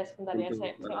 Ya, sebentar ya,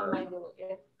 saya online dulu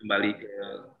ya. Kembali ke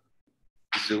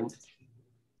Zoom.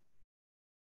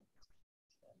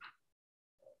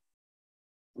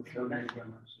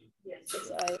 Yes,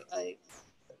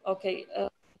 okay.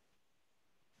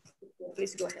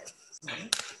 Please go ahead.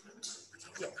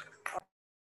 Yeah.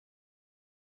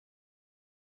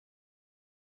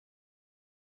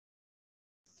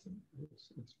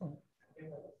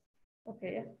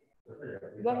 Okay, yeah.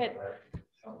 Go ahead.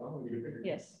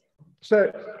 Yes. So,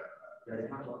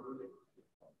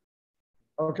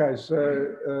 okay,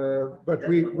 so, but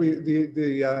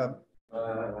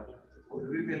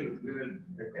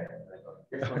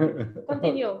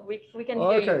continue. We can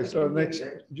hear you. Okay, so next,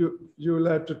 you will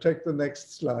have to take the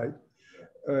next slide.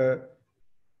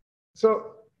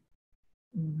 So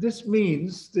this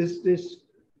means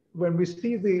when we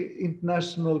see the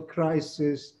international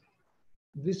crisis,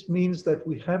 this means that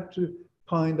we have to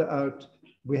find out,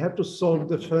 we have to solve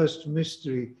the first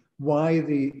mystery, why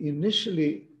the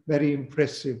initially very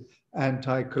impressive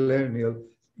anti-colonial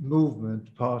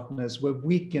movement partners were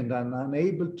weakened and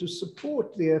unable to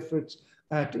support the efforts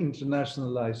at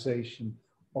internationalization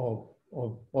of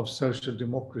social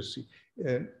democracy.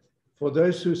 For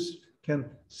those who can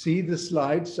see the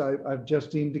slides, I've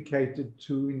just indicated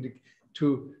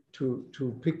two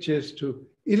pictures to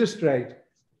illustrate,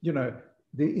 you know,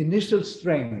 the initial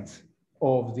strength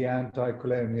of the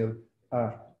anti-colonial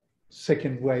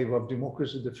second wave of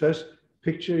democracy. The first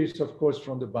picture is, of course,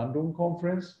 from the Bandung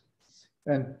Conference,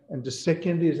 and the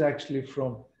second is actually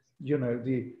from, you know,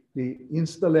 the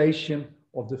installation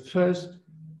of the first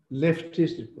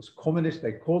leftist. It was communist.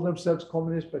 They called themselves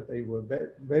communists, but they were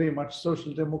very much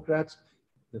social democrats.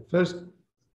 The first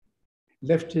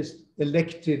leftist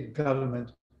elected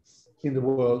government in the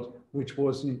world, which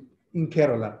was in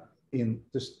Kerala, in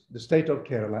the state of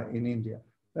Kerala in India.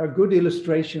 There are good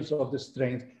illustrations of the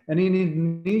strength. And in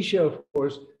Indonesia, of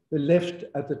course, the left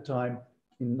at the time,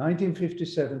 in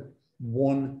 1957,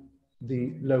 won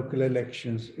the local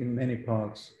elections in many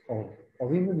parts of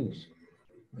Indonesia.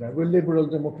 There were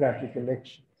liberal democratic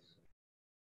elections.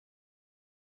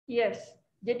 Yes,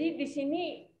 jadi di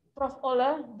sini Prof.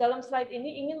 Ola dalam slide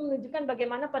ini ingin menunjukkan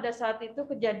bagaimana pada saat itu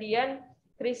kejadian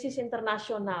krisis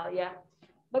internasional ya.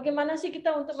 Bagaimana sih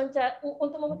kita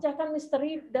untuk memecahkan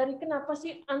misteri dari kenapa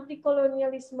sih anti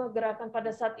kolonialisme gerakan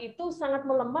pada saat itu sangat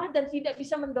melemah dan tidak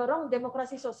bisa mendorong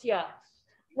demokrasi sosial.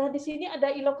 Nah, di sini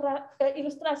ada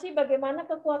ilustrasi bagaimana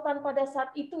kekuatan pada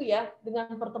saat itu ya,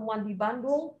 dengan pertemuan di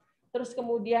Bandung, terus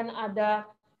kemudian ada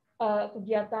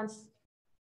kegiatan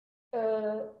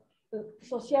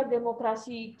sosial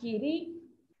demokrasi kiri,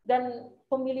 dan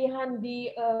pemilihan di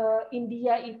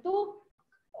India itu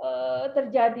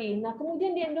terjadi. Nah,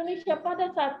 kemudian di Indonesia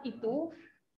pada saat itu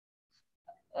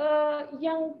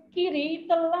yang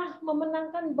kiri telah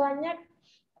memenangkan banyak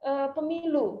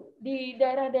pemilu di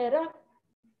daerah-daerah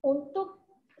untuk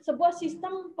sebuah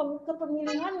sistem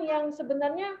kepemilihan yang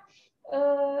sebenarnya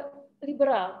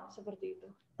liberal seperti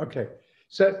itu. Okay,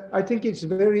 so I think it's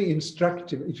very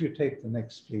instructive. If you take the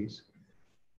next, please.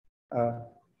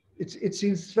 It's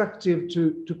instructive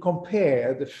to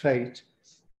compare the fate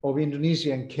of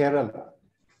Indonesia and Kerala.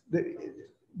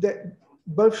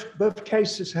 Both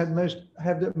cases have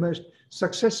the most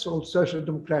successful social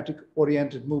democratic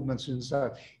oriented movements in the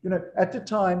South. You know, at the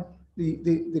time,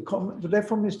 the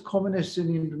reformist communists in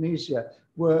Indonesia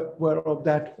were of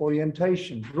that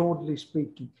orientation, broadly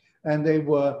speaking, and they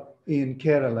were in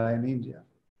Kerala in India.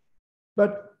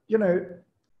 But, you know,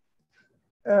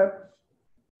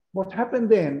 what happened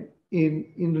then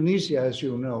in Indonesia, as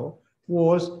you know,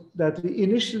 was that the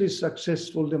initially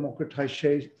successful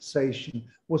democratization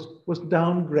was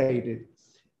downgraded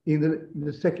in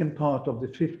the second part of the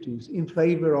 50s in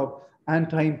favor of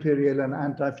anti-imperial and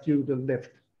anti-feudal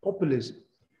left populism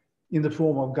in the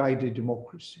form of guided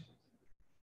democracy.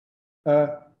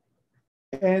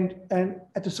 And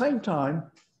at the same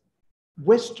time,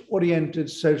 West-oriented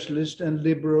socialists and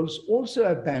liberals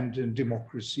also abandoned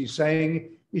democracy,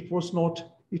 saying it was not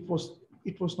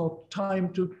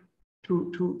time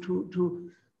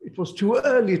it was too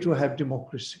early to have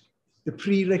democracy. The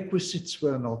prerequisites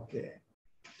were not there.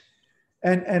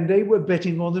 And they were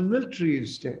betting on the military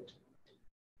instead.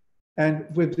 And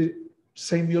with the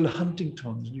Samuel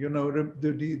Huntington, you know,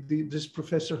 this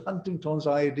Professor Huntington's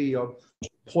idea of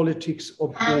politics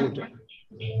of order.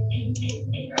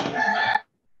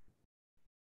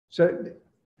 So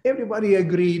everybody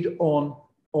agreed on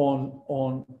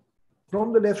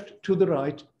from the left to the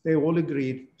right, they all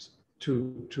agreed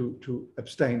to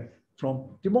abstain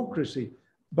from democracy.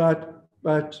 But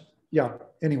yeah,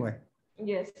 anyway.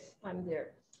 Yes, I'm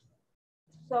there.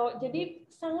 So, jadi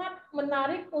sangat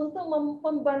menarik untuk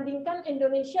membandingkan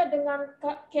Indonesia dengan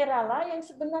Kerala yang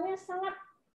sebenarnya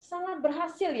sangat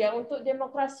berhasil ya untuk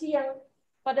demokrasi yang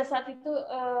pada saat itu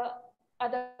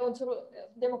ada unsur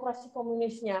demokrasi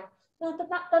komunisnya. Nah,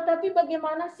 tetapi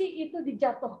bagaimana sih itu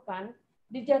dijatuhkan?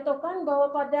 Dijatuhkan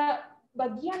bahwa pada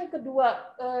bagian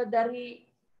kedua dari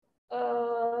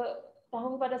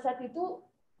tahun pada saat itu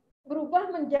berubah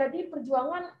menjadi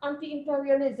perjuangan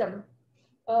anti-imperialism,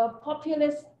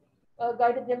 populist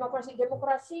guided democracy,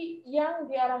 demokrasi yang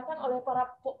diarahkan oleh para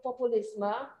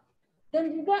populisme, dan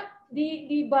juga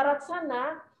di barat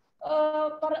sana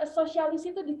para sosialis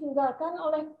itu ditinggalkan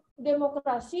oleh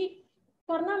demokrasi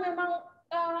karena memang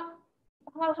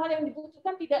hal-hal yang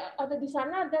dibutuhkan tidak ada di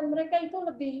sana dan mereka itu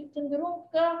lebih cenderung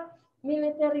ke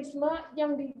militerisme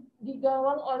yang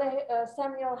digawang oleh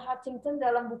Samuel Huntington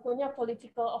dalam bukunya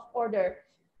Political of Order.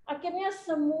 Akhirnya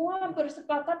semua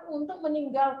bersepakat untuk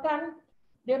meninggalkan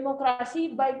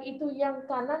demokrasi baik itu yang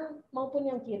kanan maupun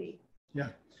yang kiri.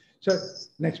 Yeah. So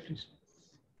next please.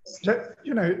 So,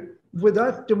 you know,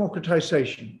 without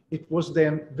democratization, it was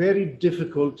then very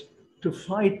difficult to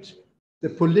fight the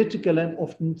political and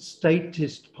often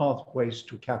statist pathways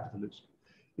to capitalism.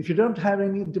 If you don't have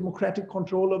any democratic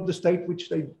control of the state, which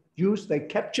they use, they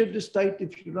captured the state.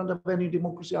 If you don't have any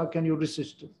democracy, how can you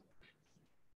resist it?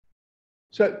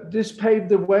 So this paved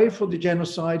the way for the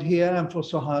genocide here and for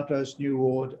Suharto's new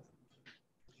order.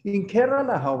 In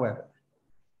Kerala, however,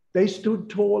 they stood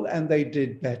tall and they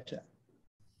did better.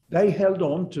 They held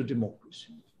on to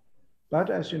democracy. But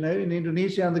as you know, in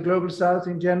Indonesia and the global south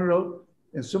in general,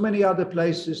 and so many other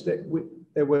places, that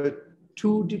there were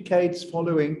 2 decades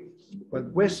following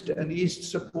when West and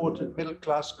East supported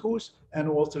middle-class coups and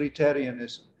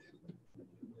authoritarianism.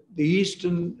 The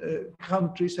Eastern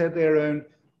countries had their own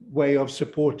way of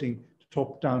supporting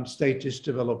top-down statist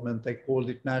development. They called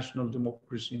it national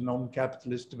democracy,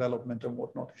 non-capitalist development and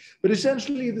whatnot. But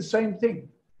essentially the same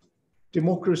thing.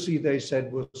 Democracy, they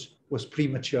said, was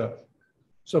premature.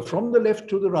 So from the left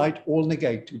to the right, all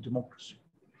negated democracy.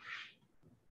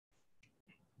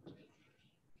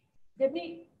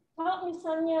 Jadi kalau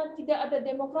misalnya tidak ada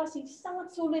demokrasi,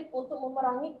 sangat sulit untuk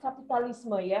memerangi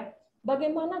kapitalisme ya.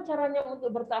 Bagaimana caranya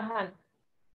untuk bertahan?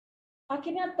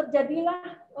 Akhirnya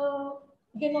terjadilah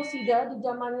genosida di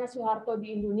zamannya Soeharto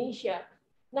di Indonesia.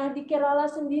 Nah, di Kerala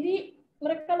sendiri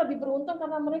mereka lebih beruntung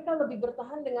karena mereka lebih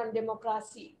bertahan dengan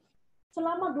demokrasi.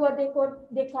 Selama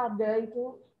 2 dekade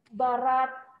itu,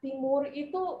 Barat, Timur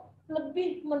itu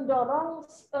lebih mendorong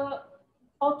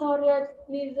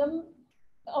authoritarianism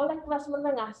oleh kelas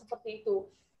menengah seperti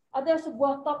itu. Ada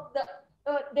sebuah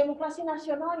demokrasi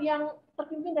nasional yang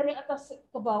terpimpin dari atas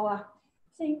ke bawah.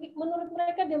 Sehingga menurut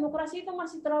mereka demokrasi itu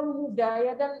masih terlalu muda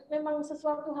ya, dan memang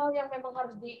sesuatu hal yang memang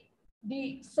harus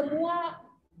di semua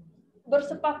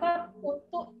bersepakat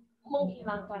untuk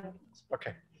menghilangkan.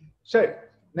 Okay. So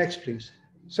next please.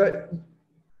 So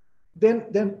then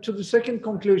to the second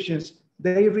conclusions,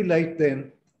 they relate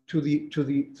then to the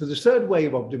third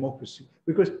wave of democracy,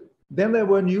 because then there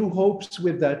were new hopes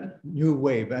with that new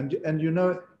wave, and you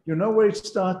know where it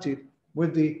started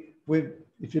with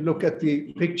if you look at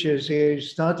the pictures here, it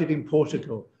started in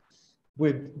Portugal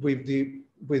when the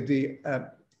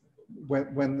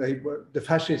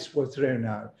fascists were thrown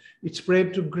out. It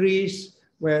spread to Greece,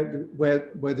 where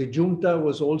the junta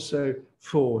was also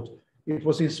fought. It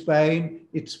was in Spain.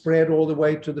 It spread all the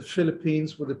way to the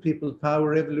Philippines with the People Power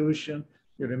Revolution.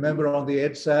 You remember on the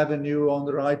Edsa Avenue on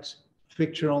the right,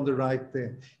 picture on the right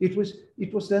there. It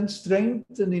was then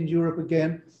strengthened in Europe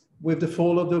again with the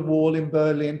fall of the wall in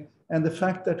Berlin and the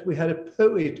fact that we had a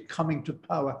poet coming to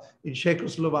power in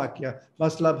Czechoslovakia,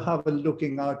 Václav Havel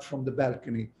looking out from the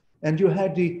balcony. And you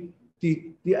had the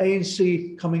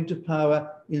ANC coming to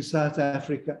power in South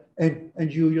Africa,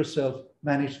 and you yourself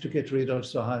managed to get rid of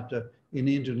Suharto in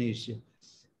Indonesia.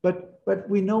 But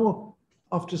we know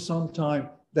after some time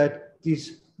that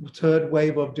this third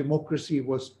wave of democracy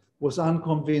was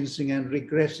unconvincing and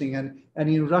regressing, and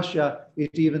in Russia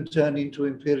it even turned into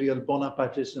imperial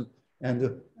Bonapartism and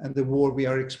the war we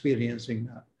are experiencing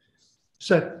now.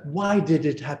 So why did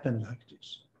it happen like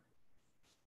this?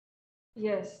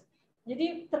 Yes.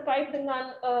 Jadi terkait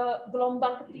dengan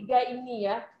gelombang ketiga ini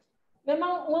ya,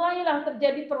 memang mulailah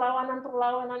terjadi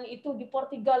perlawanan-perlawanan itu di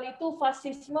Portugal, itu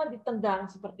fasisme ditendang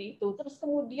seperti itu. Terus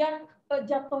kemudian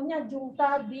jatuhnya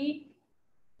junta di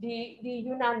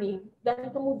Yunani, dan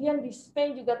kemudian di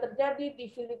Spain juga terjadi, di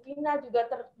Filipina juga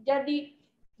terjadi,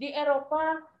 di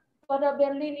Eropa pada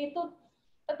Berlin itu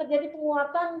terjadi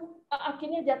penguatan,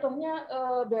 akhirnya jatuhnya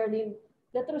Berlin.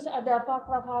 Dan terus ada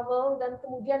Václav Havel, dan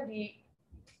kemudian di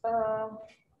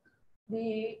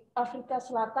Afrika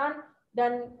Selatan,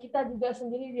 dan kita juga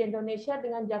sendiri di Indonesia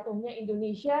dengan jatuhnya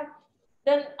Indonesia.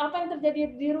 Dan apa yang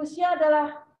terjadi di Rusia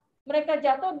adalah mereka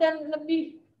jatuh dan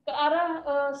lebih ke arah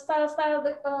style-style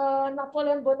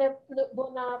Napoleon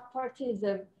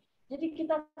Bonapartism. Jadi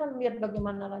kita akan lihat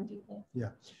bagaimana lanjutnya.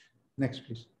 Yeah, next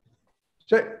please.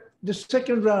 So the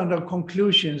second round of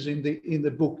conclusions in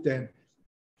the book then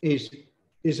is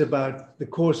about the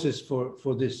causes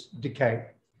for this decay.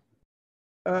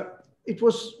 It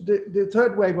was the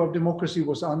third wave of democracy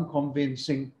was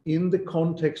unconvincing in the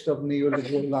context of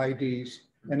neoliberal ideas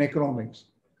and economics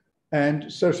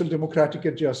and social democratic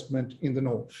adjustment in the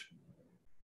North.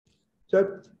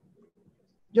 So,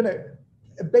 you know,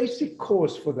 a basic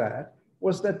cause for that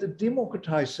was that the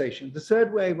democratization, the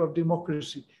third wave of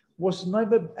democracy, was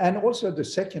never, and also the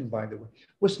second, by the way,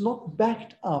 was not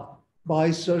backed up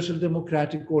by social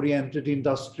democratic oriented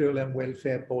industrial and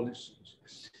welfare policies,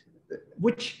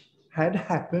 which had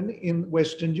happened in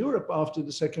Western Europe after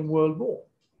the Second World War.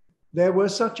 There were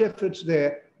such efforts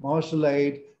there, Marshall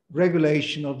Aid,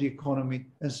 regulation of the economy,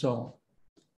 and so on.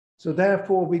 So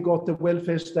therefore, we got the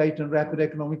welfare state and rapid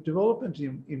economic development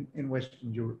in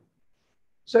Western Europe.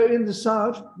 So in the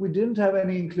South, we didn't have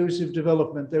any inclusive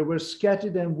development. There were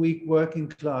scattered and weak working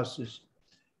classes.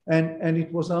 And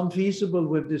it was unfeasible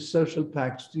with these social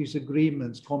pacts, these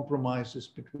agreements, compromises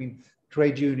between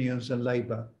trade unions and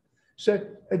labor. So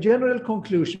a general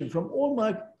conclusion from all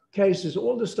my cases,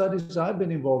 all the studies I've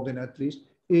been involved in at least,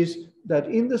 is that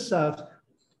in the South,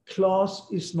 class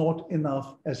is not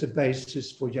enough as a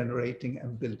basis for generating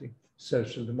and building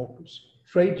social democracy.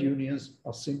 Trade unions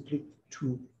are simply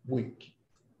too weak.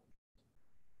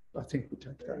 I think we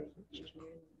take that.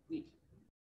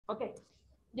 Oke.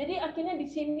 Jadi akhirnya di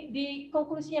sini, di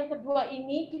konklusi yang kedua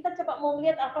ini, kita coba mau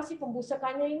melihat apa sih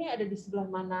pembusukannya ini ada di sebelah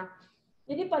mana.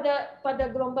 Jadi pada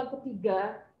gelombang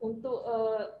ketiga untuk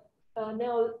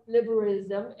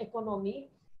neoliberalism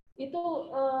ekonomi itu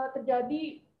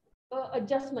terjadi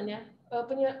adjustment ya,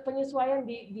 penyesuaian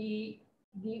di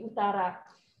utara.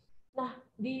 Nah,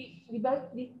 di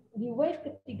wave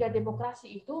ketiga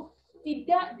demokrasi itu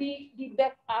tidak di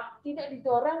backup, tidak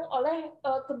didorong oleh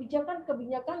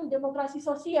kebijakan-kebijakan demokrasi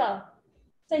sosial,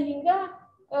 sehingga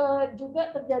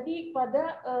juga terjadi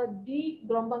pada di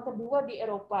gelombang kedua di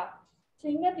Eropa,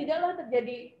 sehingga tidaklah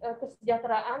terjadi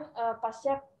kesejahteraan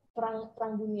pasca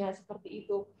perang dunia seperti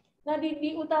itu. Nah,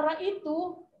 di utara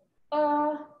itu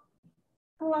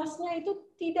kelasnya itu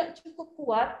tidak cukup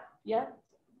kuat ya,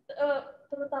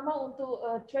 terutama untuk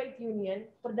trade union,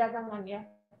 perdagangan ya.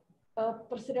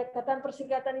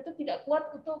 Perserikatan itu tidak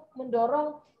kuat untuk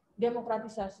mendorong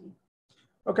demokratisasi.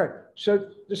 Okay,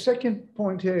 so the second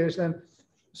point here is then,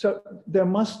 so there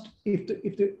must, if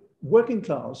the working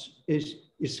class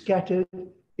is scattered,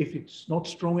 if it's not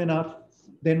strong enough,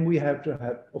 then we have to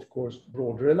have, of course,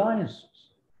 broader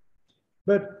alliances.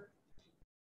 But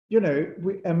you know,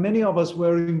 many of us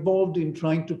were involved in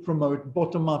trying to promote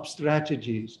bottom-up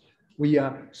strategies. We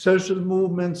are social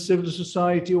movements, civil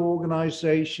society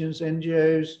organizations,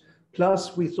 NGOs,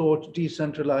 plus we thought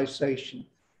decentralization.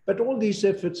 But all these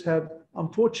efforts have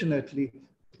unfortunately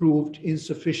proved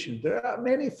insufficient. There are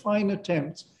many fine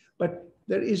attempts, but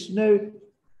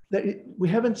we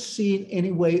haven't seen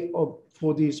any way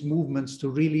for these movements to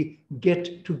really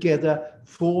get together,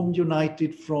 form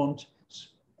united front,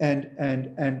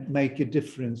 and make a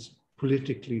difference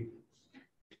politically.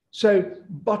 So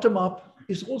bottom up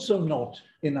is also not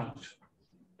enough.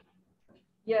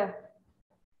 Ya,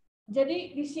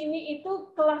 jadi di sini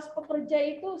itu kelas pekerja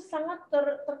itu sangat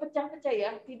terpecah-pecah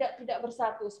ya, tidak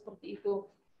bersatu seperti itu.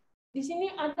 di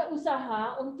sini ada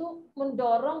usaha untuk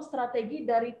mendorong strategi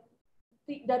dari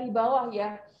bawah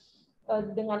ya,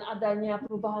 dengan adanya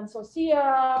perubahan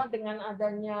sosial, dengan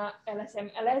adanya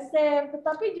LSM,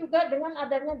 tetapi juga dengan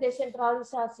adanya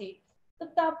desentralisasi.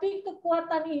 Tetapi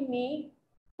kekuatan ini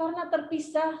karena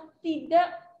terpisah tidak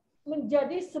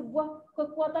menjadi sebuah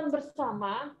kekuatan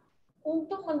bersama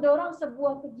untuk mendorong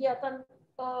sebuah kegiatan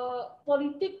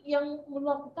politik yang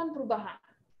melakukan perubahan.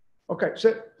 Okay,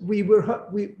 so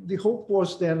the hope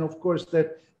was then, of course,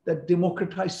 that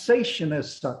democratization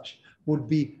as such would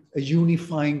be a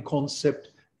unifying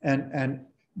concept and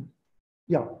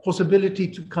yeah, possibility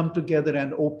to come together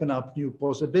and open up new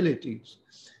possibilities.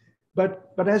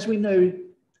 But as we know,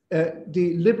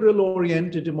 the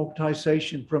liberal-oriented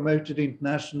democratization promoted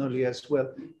internationally as well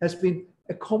has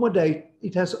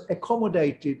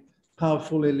accommodated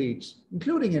powerful elites,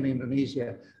 including in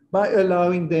Indonesia, by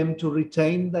allowing them to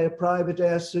retain their private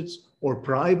assets or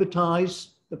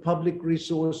privatize the public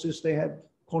resources they had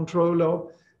control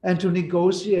of, and to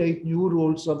negotiate new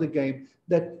rules of the game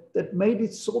that made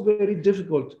it so very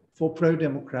difficult for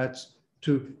pro-democrats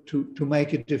to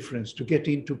make a difference, to get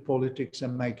into politics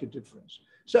and make a difference.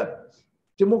 So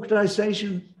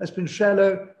democratization has been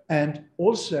shallow and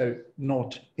also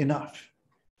not enough.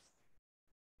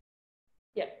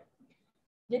 Ya,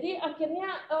 jadi akhirnya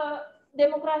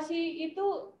demokrasi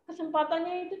itu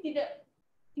kesempatannya itu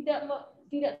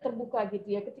tidak terbuka gitu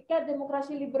ya. Ketika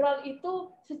demokrasi liberal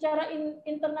itu secara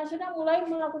internasional mulai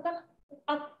melakukan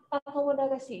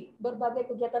akomodasi, berbagai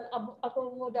kegiatan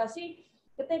akomodasi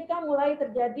ketika mulai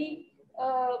terjadi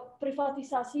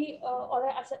privatisasi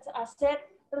oleh aset-aset,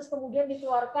 terus kemudian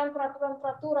dikeluarkan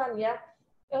peraturan-peraturan ya,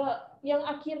 yang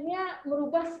akhirnya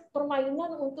merubah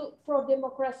permainan untuk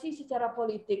pro-demokrasi secara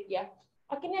politik ya.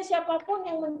 Akhirnya siapapun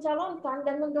yang mencalonkan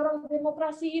dan mendorong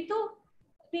demokrasi itu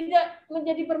tidak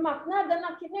menjadi bermakna dan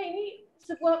akhirnya ini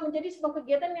menjadi sebuah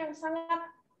kegiatan yang sangat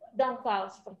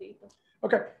dangkal seperti itu.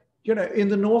 Okay, you know, in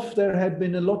the North there had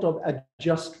been a lot of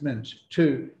adjustment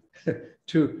to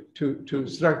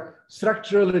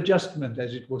structural adjustment,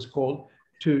 as it was called,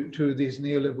 to this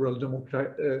neoliberal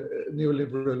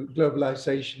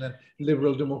globalization and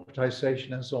liberal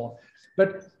democratization and so on.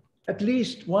 But at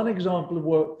least one example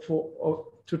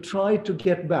to try to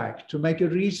get back, to make a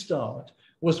restart,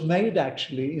 was made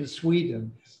actually in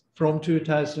Sweden from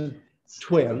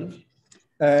 2012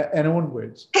 and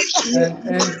onwards.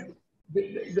 And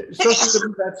the Social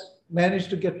Democrats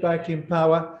managed to get back in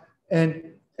power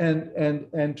and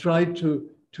tried to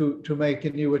make a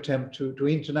new attempt to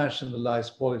internationalize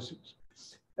policies.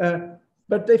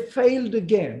 But they failed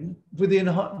again within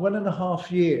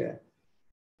 1.5 years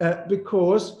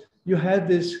because you had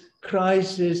this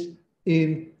crisis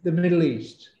in the Middle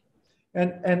East.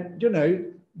 And you know,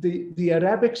 the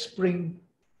Arabic Spring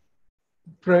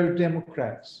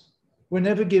pro-democrats were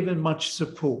never given much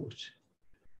support.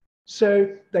 So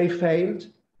they failed,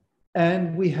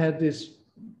 and we had this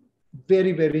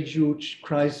very, very huge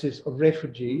crisis of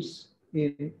refugees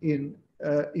in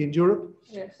Europe.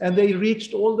 Yes. And they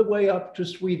reached all the way up to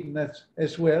Sweden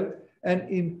as well.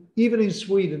 And even in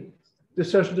Sweden, the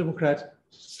Social Democrats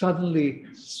suddenly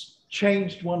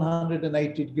changed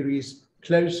 180 degrees,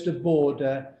 closed the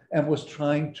border, and was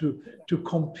trying to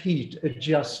compete,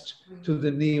 adjust to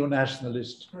the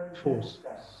neo-nationalist forces.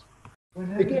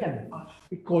 Again,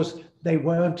 because they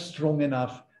weren't strong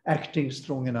enough, acting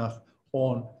strong enough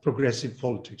on progressive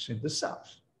politics in the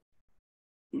South.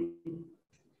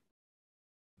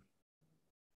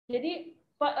 Jadi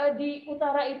di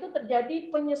utara itu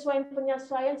terjadi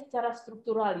penyesuaian secara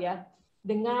struktural ya,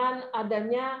 dengan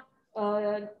adanya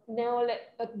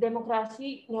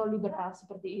demokrasi neoliberal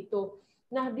seperti itu.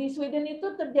 Nah, di Sweden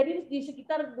itu terjadi di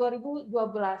sekitar 2012,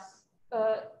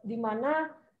 di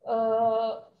mana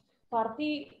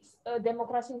Parti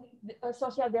Demokrasi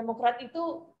Sosial Demokrat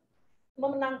itu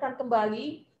memenangkan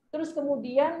kembali, terus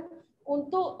kemudian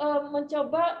untuk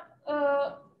mencoba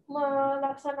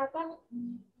melaksanakan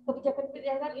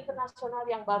kebijakan-kebijakan internasional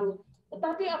yang baru.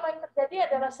 Tetapi apa yang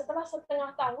terjadi adalah setelah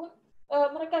setengah tahun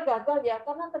mereka gagal ya,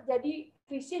 karena terjadi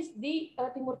krisis di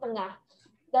Timur Tengah.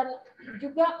 Dan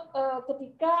juga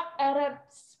ketika Arab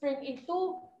Spring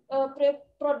itu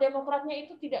pro-demokratnya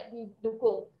itu tidak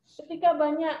didukung. Ketika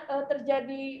banyak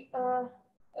terjadi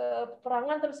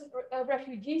perangan terus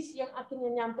refugees yang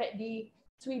akhirnya nyampe di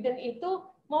Sweden itu,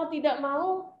 mau tidak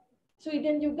mau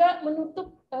Sweden juga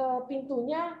menutup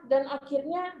pintunya dan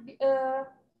akhirnya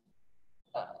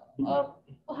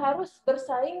harus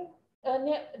bersaing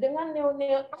dengan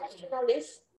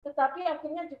neo-nasionalis, tetapi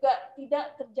akhirnya juga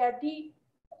tidak terjadi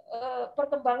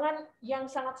perkembangan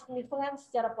yang sangat signifikan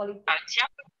secara politik.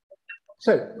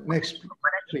 So, next,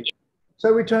 please.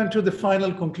 So we turn to the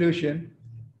final conclusion.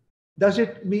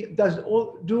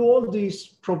 Do all these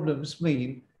problems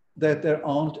mean that there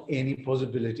aren't any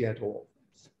possibility at all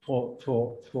for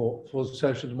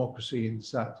social democracy in the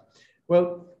South?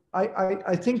 Well,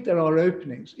 I think there are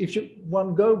openings. If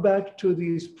one go back to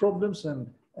these problems and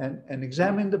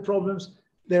examine the problems,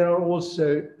 there are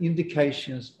also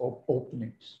indications of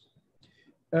openings.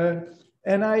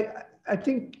 And I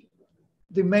think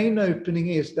the main opening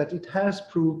is that it has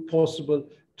proved possible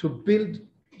to build,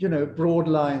 broad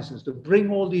alliances, to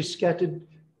bring all these scattered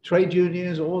trade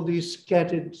unions, all these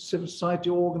scattered civil society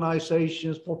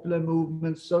organizations, popular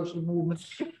movements, social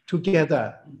movements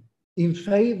together in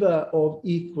favor of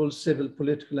equal civil,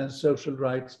 political, and social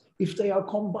rights if they are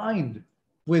combined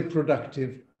with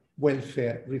productive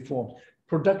welfare reforms.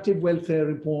 Productive welfare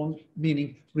reforms,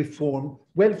 meaning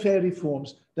welfare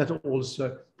reforms that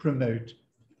also promote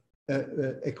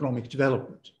economic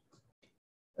development.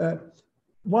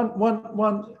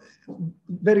 One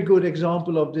very good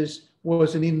example of this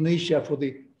was in Indonesia for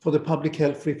the public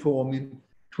health reform in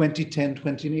 2010,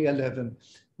 2011,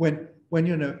 when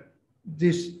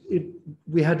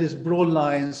we had this broad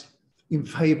lines in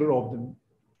favor of them.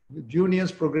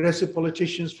 Unions, progressive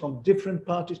politicians from different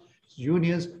parties,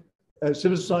 unions,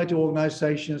 civil society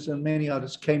organizations, and many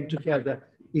others came together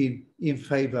in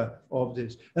favor of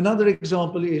this. Another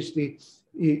example is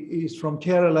from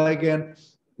Kerala again,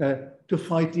 to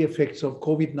fight the effects of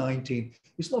COVID-19.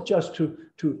 It's not just to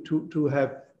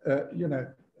have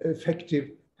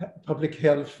effective public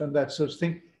health and that sort of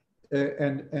thing,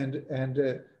 and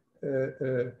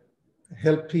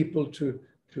help people to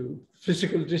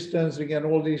physical distancing and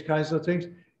all these kinds of things.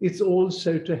 It's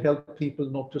also to help people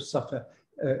not to suffer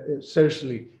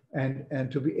socially and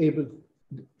to be able,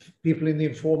 people in the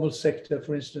informal sector,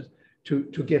 for instance,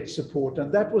 to get support.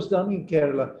 And that was done in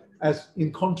Kerala as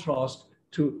in contrast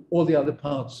to all the other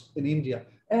parts in India.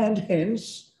 And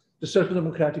hence, the social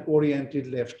democratic oriented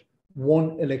left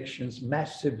won elections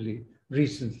massively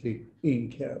recently in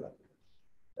Kerala.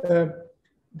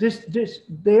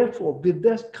 Therefore, with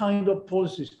that kind of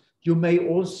policies, there may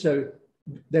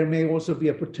also be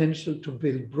a potential to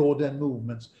build broader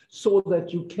movements so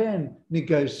that you can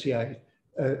negotiate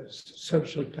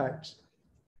social pacts.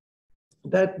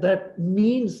 That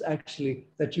means actually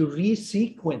that you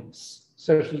resequence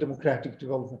social democratic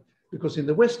development, because in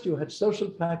the West you had social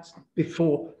pacts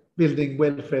before building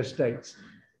welfare states.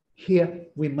 Here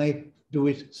we may do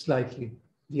it slightly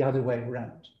the other way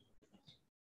around.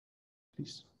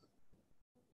 Please.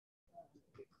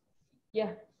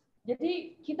 Ya,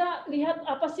 jadi kita lihat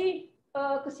apa sih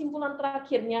kesimpulan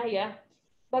terakhirnya ya.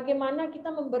 Bagaimana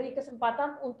kita memberi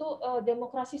kesempatan untuk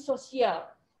demokrasi sosial.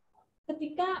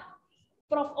 Ketika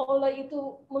Prof. Ole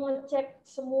itu mengecek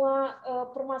semua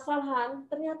permasalahan,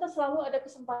 ternyata selalu ada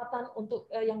kesempatan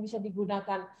untuk yang bisa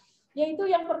digunakan.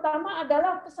 Yaitu yang pertama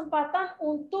adalah kesempatan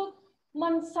untuk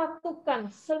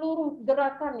mensatukan seluruh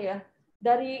gerakan ya,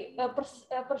 dari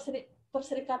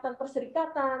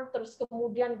perserikatan-perserikatan, terus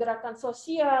kemudian gerakan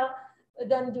sosial,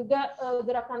 dan juga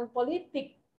gerakan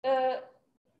politik.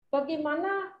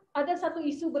 Bagaimana ada satu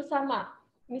isu bersama,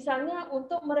 misalnya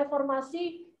untuk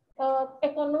mereformasi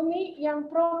ekonomi yang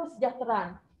pro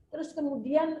kesejahteraan, terus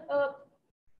kemudian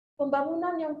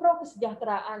pembangunan yang pro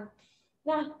kesejahteraan.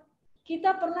 Nah,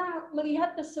 kita pernah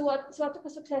melihat suatu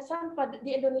kesuksesan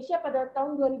di Indonesia pada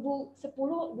tahun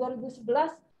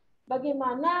 2010-2011,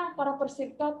 bagaimana para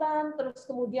perserikatan, terus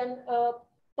kemudian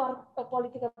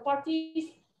political parties,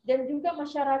 dan juga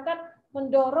masyarakat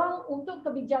mendorong untuk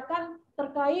kebijakan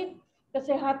terkait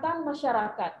kesehatan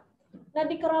masyarakat. Nah,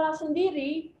 di Kerala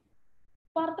sendiri,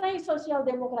 Partai Sosial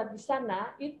Demokrat di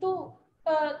sana itu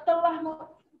telah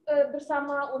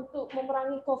bersama untuk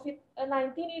memerangi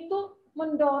COVID-19 itu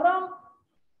mendorong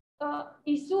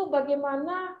isu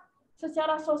bagaimana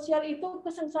secara sosial itu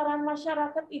kesengsaraan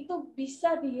masyarakat itu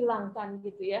bisa dihilangkan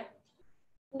gitu ya.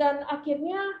 Dan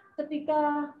akhirnya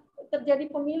ketika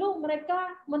terjadi pemilu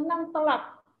mereka menang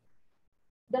telak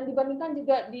dan dibandingkan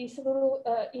juga di seluruh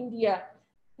India.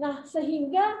 Nah,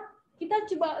 sehingga kita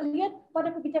coba lihat pada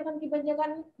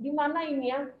kebijakan-kebijakan di mana ini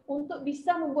ya, untuk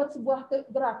bisa membuat sebuah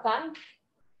gerakan,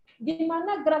 di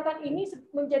mana gerakan ini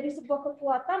menjadi sebuah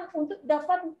kekuatan untuk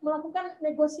dapat melakukan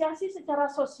negosiasi secara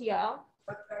sosial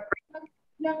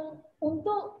yang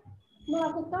untuk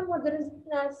melakukan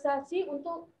modernisasi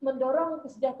untuk mendorong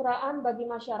kesejahteraan bagi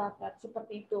masyarakat,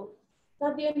 seperti itu.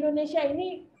 Nah, di Indonesia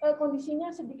ini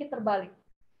kondisinya sedikit terbalik.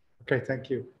 Okay,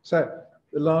 thank you. So,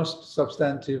 the last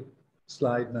substantive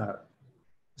slide now.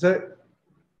 So,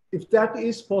 if that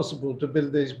is possible to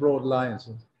build these broad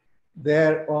alliances,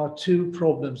 there are two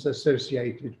problems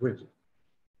associated with it.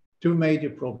 two major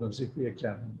problems if we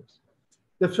examine this.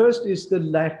 The first is the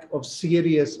lack of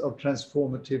series of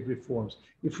transformative reforms.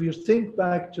 If you think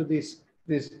back to this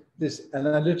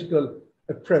analytical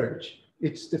approach,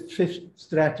 it's the fifth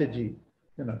strategy,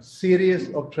 series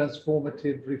of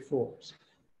transformative reforms.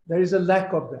 There is a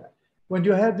lack of that. When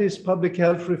you had this public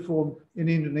health reform in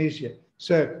Indonesia,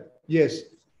 so yes,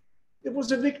 it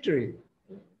was a victory,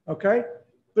 okay?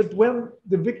 But when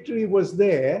the victory was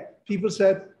there, people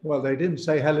said, well, they didn't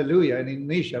say hallelujah in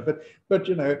Indonesia, but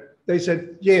they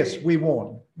said, yes, we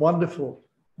won, wonderful.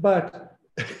 But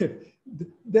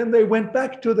then they went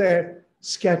back to their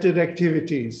scattered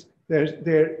activities,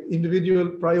 their individual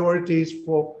priorities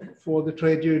for the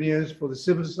trade unions, for the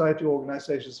civil society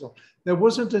organizations. So there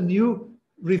wasn't a new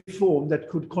reform that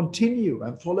could continue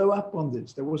and follow up on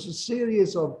this. There was a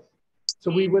series of,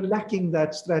 so we were lacking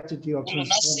that strategy of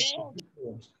transformative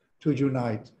reforms to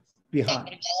unite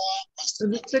behind.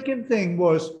 And the second thing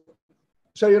was,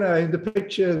 so, in the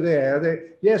picture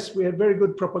there, yes, we had very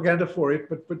good propaganda for it,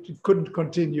 but it couldn't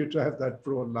continue to have that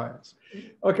broad lines.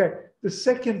 Okay, the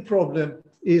second problem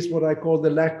is what I call the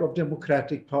lack of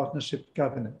democratic partnership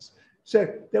governance. So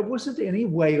there wasn't any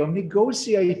way of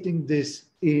negotiating this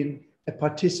in a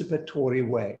participatory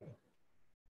way.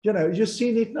 You've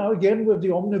seen it now again with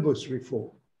the omnibus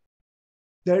reform.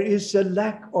 There is a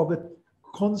lack of a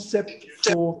concept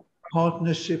for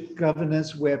partnership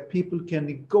governance where people can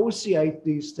negotiate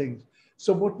these things.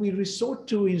 So what we resort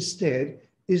to instead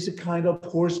is a kind of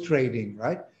horse trading,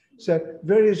 right? So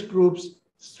various groups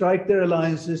strike their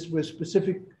alliances with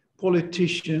specific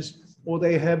politicians, or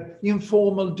they have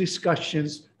informal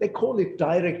discussions. They call it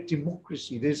direct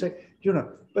democracy. They say,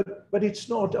 but it's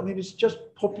not. I mean, it's just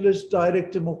populist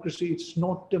direct democracy. It's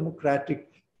not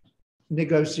democratic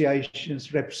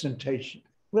negotiations, representation.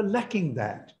 We're lacking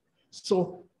that.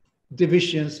 So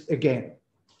divisions again.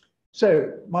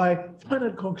 So my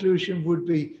final conclusion would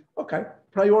be, okay,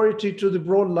 priority to the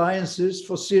broad alliances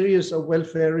for series of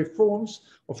welfare reforms,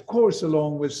 of course,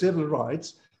 along with civil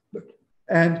rights,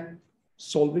 and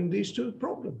solving these two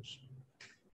problems.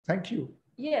 Thank you.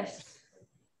 Yes.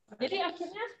 Jadi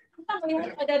akhirnya kita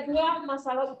melihat ada dua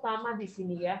masalah utama di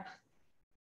sini ya.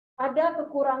 Ada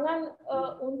kekurangan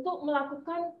untuk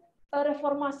melakukan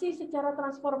reformasi secara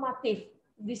transformatif.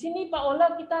 Di sini Pak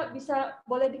Ola kita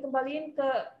boleh dikembaliin ke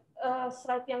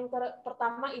slide yang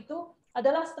pertama, itu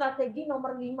adalah strategi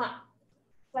nomor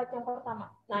 5. Slide yang pertama.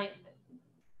 Nah,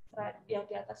 slide yang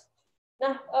di atas.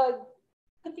 Nah,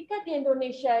 ketika di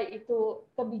Indonesia itu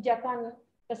kebijakan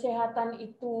kesehatan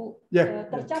itu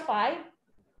tercapai,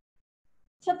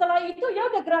 setelah itu ya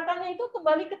udah gerakannya itu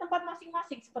kembali ke tempat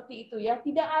masing-masing seperti itu ya.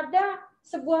 Tidak ada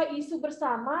sebuah isu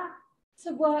bersama,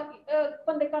 sebuah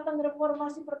pendekatan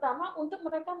reformasi pertama untuk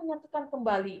mereka menyatukan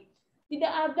kembali. Tidak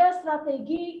ada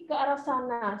strategi ke arah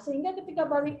sana, sehingga ketika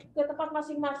balik ke tempat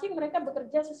masing-masing mereka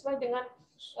bekerja sesuai dengan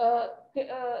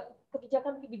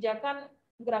kebijakan-kebijakan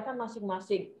gerakan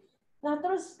masing-masing. Nah,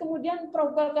 terus kemudian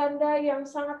propaganda yang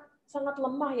sangat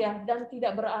lemah ya dan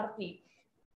tidak berarti.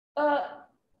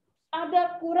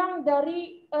 Ada kurang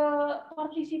dari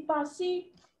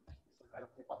partisipasi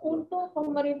untuk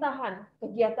pemerintahan,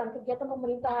 kegiatan-kegiatan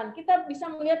pemerintahan. Kita bisa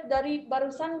melihat dari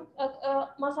barusan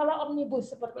masalah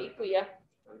omnibus seperti itu ya.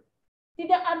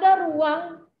 Tidak ada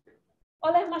ruang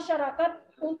oleh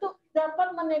masyarakat untuk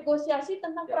dapat menegosiasi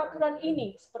tentang peraturan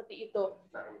ini seperti itu.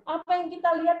 Apa yang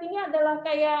kita lihat ini adalah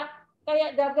kayak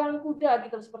dagang kuda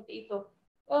gitu seperti itu.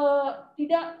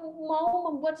 Tidak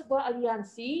mau membuat sebuah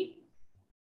aliansi.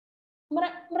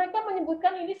 Mereka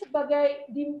menyebutkan ini sebagai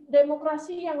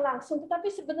demokrasi yang langsung, tetapi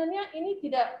sebenarnya ini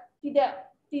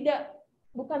tidak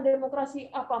bukan demokrasi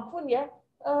apapun ya,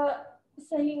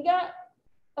 sehingga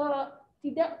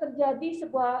tidak terjadi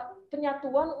sebuah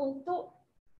penyatuan untuk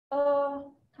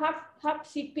hak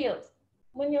sipil,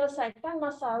 menyelesaikan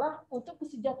masalah untuk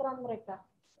kesejahteraan mereka.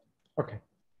 Okay,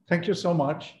 thank you so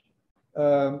much.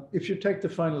 If you take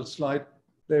the final slide.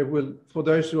 There will, for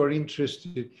those who are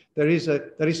interested, there is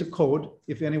a code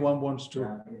if anyone wants to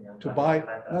buy.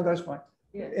 No, that's fine.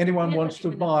 Anyone wants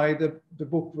to buy the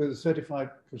book with a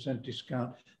 35%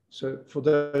 discount. So for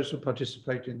those who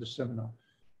participate in the seminar,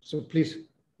 so please,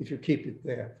 if you keep it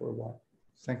there for a while.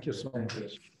 Thank you so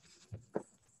much.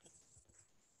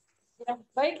 Ya,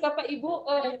 baik Bapak Ibu,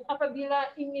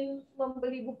 apabila ingin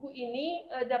membeli buku ini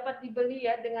dapat dibeli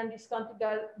ya dengan diskon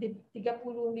 35%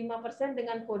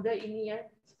 dengan kode ini ya,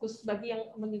 khusus bagi yang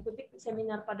mengikuti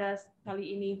seminar pada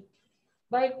kali ini.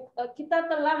 Baik, kita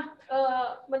telah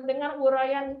mendengar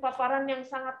uraian paparan yang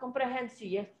sangat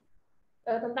komprehensi ya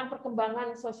tentang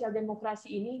perkembangan sosial demokrasi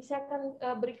ini. Saya akan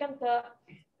berikan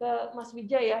ke Mas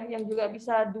Wijaya yang juga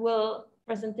bisa dual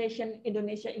presentation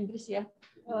Indonesia Inggris ya,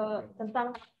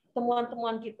 tentang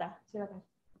temuan-temuan kita. Silakan.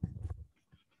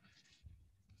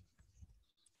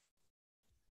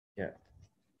 Ya.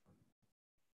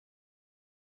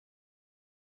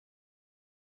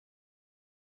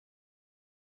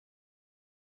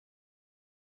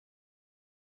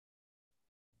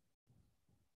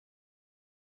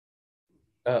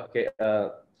 Oke,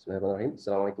 Bismillahirrahmanirrahim.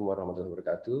 Assalamualaikum warahmatullahi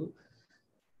wabarakatuh.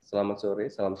 Selamat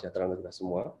sore, salam sejahtera untuk kita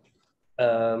semua.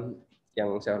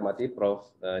 Yang saya hormati Prof.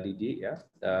 Didi, ya,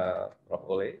 Prof.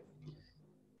 Ole,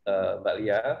 Mbak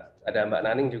Lia, ada Mbak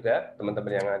Naning juga,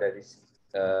 teman-teman yang ada di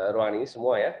ruangan ini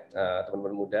semua ya,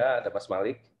 teman-teman muda, ada Mas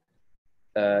Malik,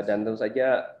 dan tentu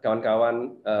saja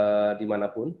kawan-kawan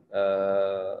dimanapun,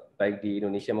 baik di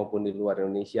Indonesia maupun di luar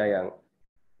Indonesia yang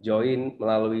join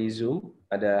melalui Zoom,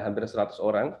 ada hampir 100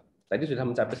 orang. Tadi sudah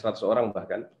mencapai 100 orang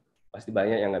bahkan. Pasti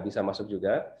banyak yang nggak bisa masuk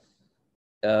juga.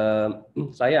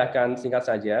 Saya akan singkat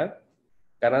saja,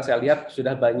 karena saya lihat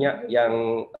sudah banyak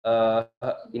yang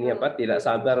tidak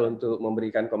sabar untuk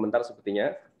memberikan komentar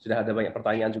sepertinya. Sudah ada banyak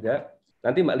pertanyaan juga.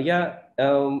 Nanti Mbak Lia,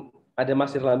 ada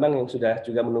Masir Lambang yang sudah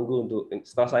juga menunggu untuk,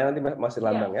 setelah saya nanti Masir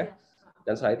Lambang ya.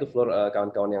 Dan setelah itu floor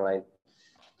kawan-kawan yang lain.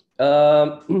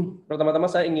 Pertama-tama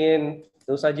saya ingin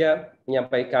tentu saja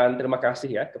menyampaikan terima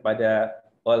kasih ya kepada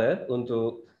Ole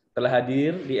untuk telah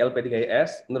hadir di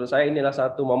LP3IS. Menurut saya ini adalah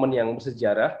satu momen yang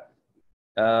bersejarah.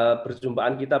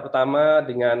 Perjumpaan kita pertama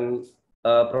dengan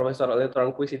Profesor Ole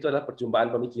Tronquist itu adalah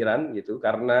perjumpaan pemikiran gitu,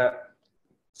 karena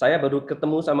saya baru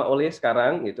ketemu sama Ole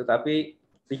sekarang gitu, tapi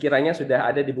pikirannya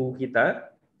sudah ada di buku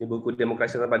kita, di buku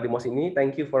Demokrasi Tanpa Demos ini.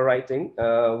 Thank you for writing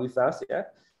with us ya.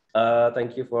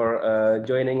 Thank you for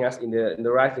joining us in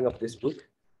the writing of this book.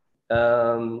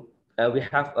 We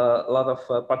have a lot of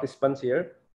participants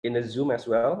here in the Zoom as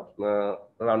well,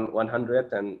 around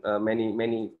 100, and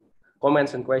many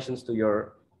comments and questions to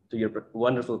your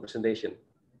wonderful presentation.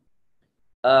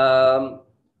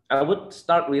 I would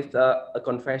start with a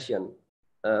confession.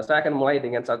 Saya akan mulai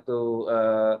dengan satu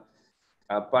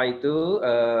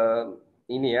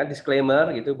ini ya,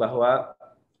 disclaimer gitu, bahwa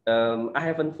I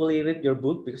haven't fully read your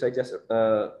book because I just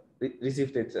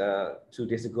received it 2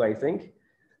 days ago, I think.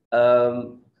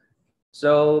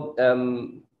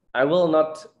 I will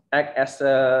not act as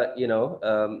a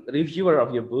reviewer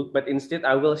of your book, but instead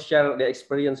I will share the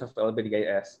experience of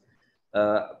LP3IS,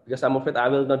 because I'm afraid I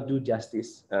will not do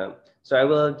justice. So I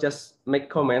will just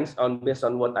make comments based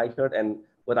on what I heard and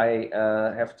what I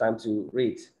have time to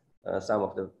read some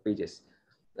of the pages.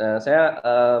 Saya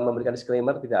memberikan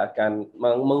disclaimer, tidak akan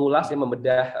mengulas ya,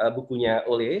 membedah bukunya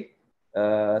Ole.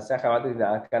 Saya khawatir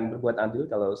tidak akan berbuat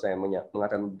adil kalau saya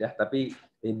mengatakan membedah, tapi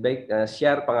lebih baik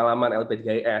share pengalaman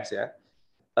LP3IS ya.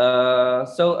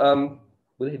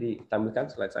 Boleh ditampilkan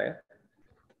slide saya.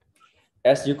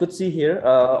 As you could see here,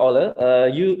 Ole,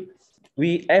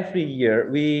 every year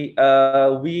we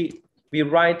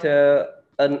write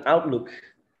an outlook.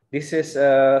 This is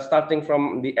starting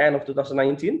from the end of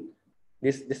 2019.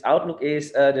 This outlook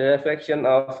is the reflection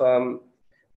of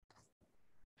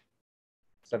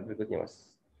slide berikutnya,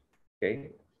 Mas.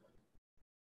 Okay.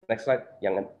 Next slide.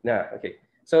 Okay.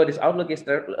 So this outlook is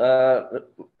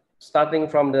starting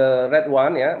from the red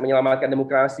one, ya, menyelamatkan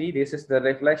demokrasi. This is the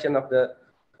reflection of the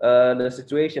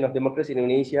situation of democracy in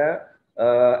Indonesia,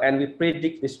 and we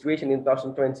predict the situation in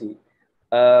 2020.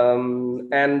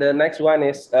 And the next one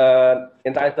is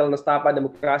entitled Nestapa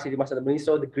Demokrasi di Masa Pandemi,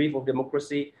 so the grief of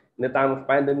democracy in the time of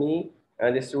pandemic.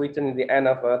 This is written in the end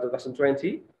of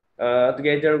 2020,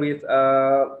 together with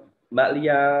Mbak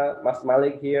Lia, Mas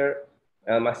Malik here,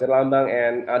 Mas Lambang,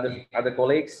 and other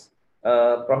colleagues,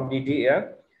 Prof. Didi, yeah.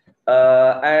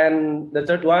 And the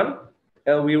third one,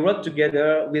 we wrote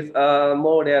together with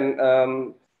more than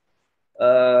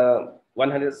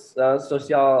 100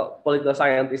 social political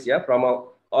scientists, yeah, from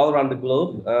all around the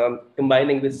globe,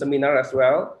 combining with seminar as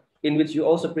well, in which you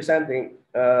also presenting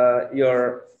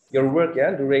your work,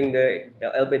 yeah, during the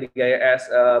LP3IS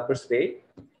birthday,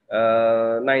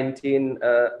 19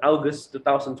 August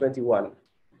 2021.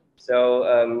 So,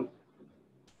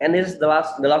 and this is the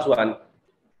last one.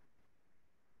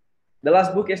 The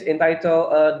last book is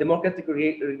entitled Democratic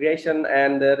Regression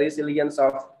and the Resilience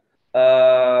of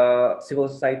Civil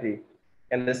Society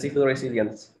and the Civil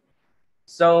Resilience.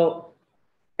 So,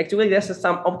 actually, there's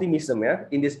some optimism, yeah,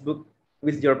 in this book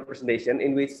with your presentation,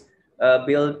 in which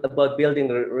about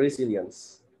building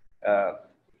resilience.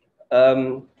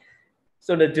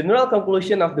 So the general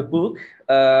conclusion of the book,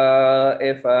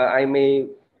 if I may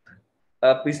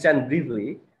present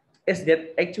briefly, is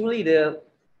that actually the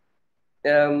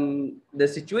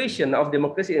situation of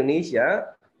democracy in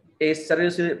Indonesia is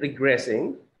seriously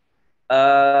regressing,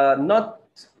 not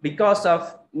because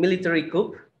of military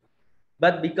coup,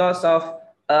 but because of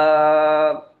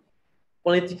a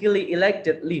politically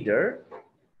elected leader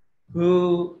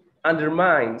who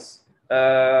undermines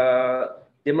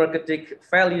democratic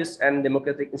values and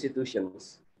democratic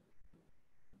institutions.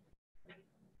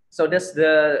 So that's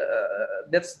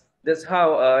that's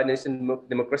how Indonesian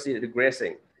democracy is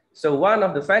regressing. So one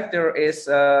of the factor is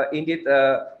indeed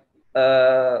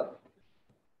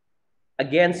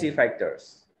agency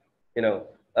factors. You know,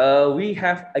 we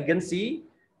have agency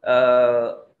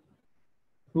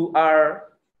who are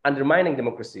undermining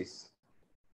democracies.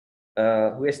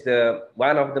 Who is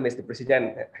one of them is the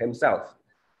president himself.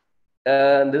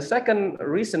 The second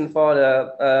reason for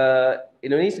the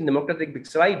Indonesian democratic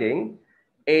backsliding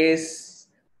is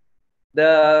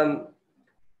the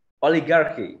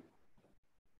oligarchy,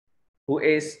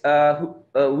 which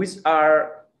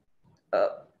are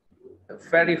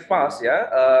very fast,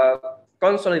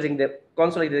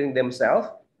 consolidating themselves,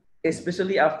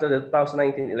 especially after the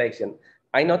 2019 election.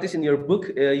 I noticed in your book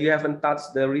you haven't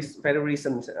touched the very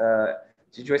recent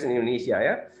situation in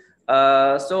Indonesia,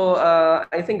 so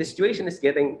I think the situation is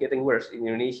getting worse in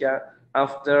Indonesia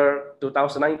after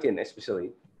 2019,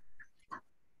 especially.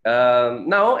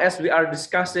 Now, as we are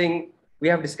discussing, we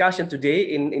have discussion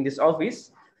today in this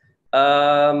office.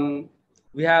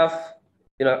 We have,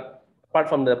 you know, apart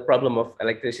from the problem of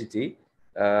electricity,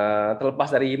 terlepas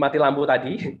dari mati lampu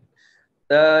tadi,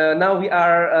 now we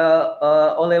are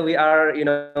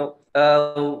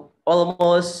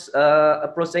almost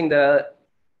approaching the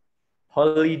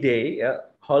holiday,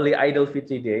 Holy Idul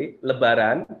Fitri Day,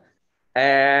 Lebaran.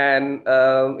 And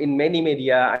in many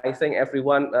media, I think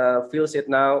everyone feels it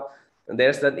now.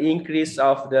 There's an increase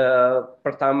of the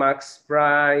Pertamax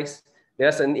price.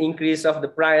 There's an increase of the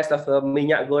price of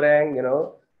minyak goreng, you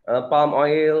know, palm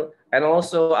oil, and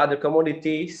also other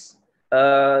commodities.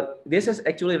 This is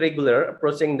actually regular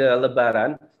approaching the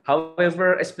Lebaran.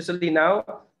 However, especially now,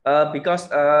 because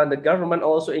the government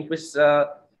also increased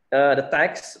the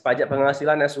tax, pajak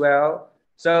penghasilan as well.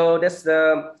 So that's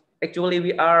the actually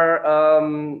we are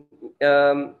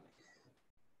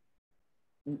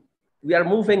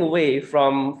moving away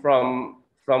from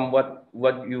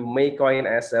what you may coin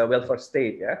as a welfare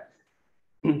state,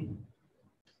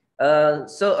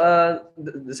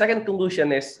 the second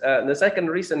conclusion is the second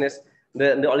reason is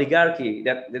the oligarchy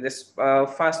that is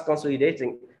fast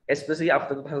consolidating, especially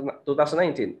after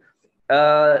 2019.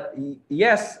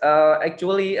 Yes,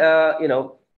 actually, you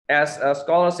know, as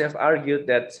scholars have argued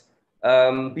that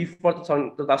before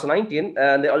 2019,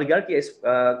 the oligarchy is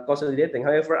consolidating.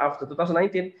 However, after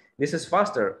 2019, this is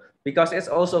faster because it's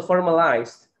also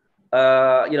formalized.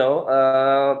 You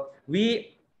know,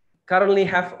 we currently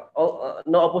have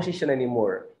no opposition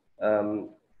anymore,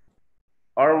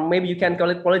 or maybe you can call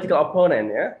it political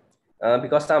opponent,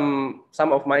 because some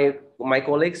of my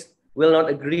colleagues will not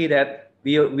agree that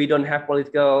we don't have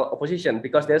political opposition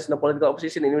because there's no political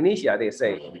opposition in Indonesia, they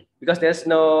say, because there's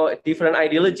no different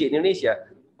ideology in Indonesia.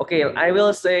 Okay, I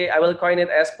will coin it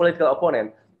as political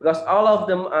opponent because all of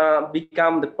them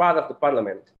become the part of the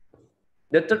parliament.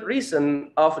 The third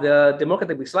reason of the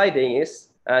democratic backsliding is,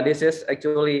 this is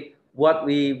actually what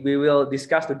we will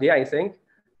discuss today, I think,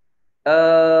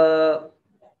 the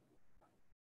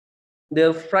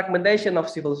fragmentation of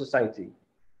civil society.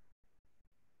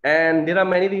 And there are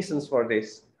many reasons for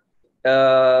this.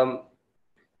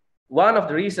 One of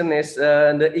the reasons is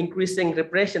the increasing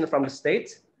repression from the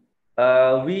state.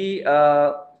 And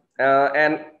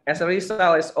as a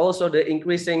result, is also the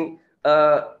increasing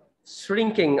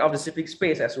shrinking of the civic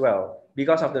space as well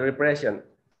because of the repression.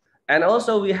 And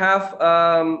also we have,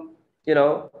 you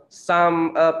know,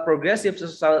 some progressive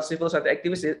civil society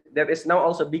activists that is now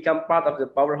also become part of the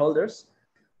power holders.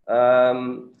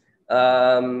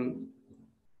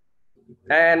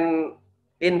 And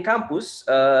in campus,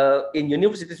 in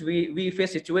universities, we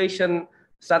face situation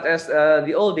such as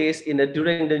the old days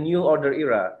during the New Order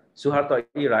era, Suharto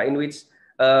era, in which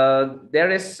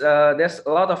there's a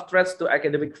lot of threats to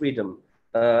academic freedom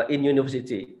in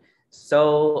university.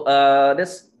 So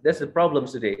that's the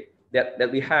problems today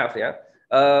that we have.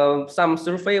 Some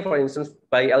survey, for instance,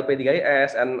 by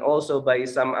LP3S and also by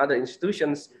some other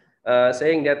institutions,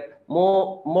 saying that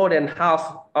more than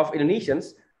half of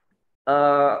Indonesians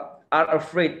are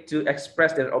afraid to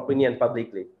express their opinion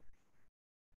publicly.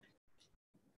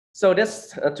 So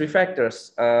that's three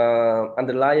factors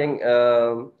underlying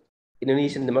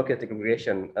Indonesian democratic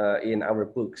regression in our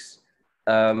books.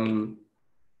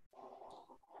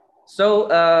 So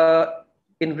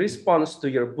in response to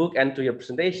your book and to your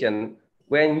presentation,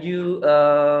 when you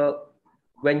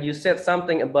said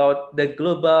something about the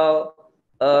global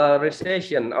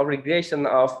recession or regression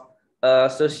of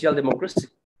social democracy.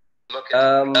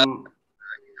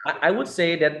 I would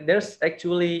say that there's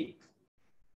actually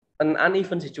an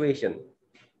uneven situation,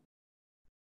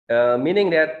 meaning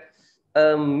that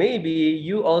maybe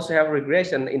you also have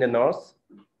regression in the north,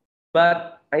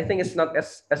 but I think it's not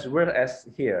as worse as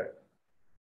here.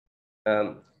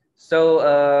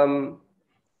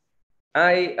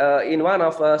 I in one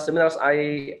of seminars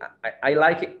I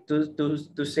like it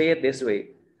to say it this way,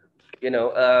 you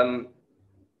know,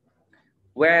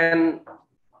 when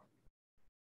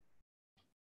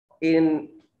in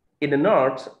the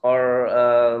north or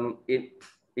in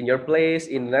your place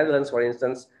in the Netherlands, for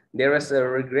instance, there is a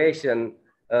regression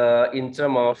in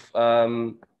terms of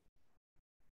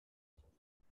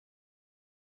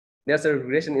there's a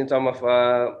regression in terms of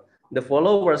the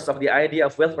followers of the idea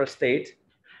of welfare state.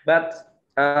 But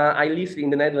I lived in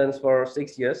the Netherlands for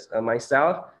 6 years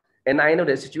myself, and I know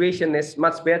the situation is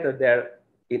much better there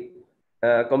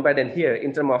compared than here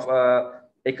in terms of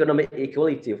economic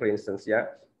equality, for instance. Yeah,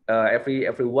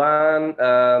 everyone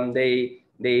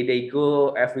they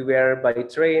go everywhere by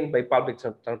train, by public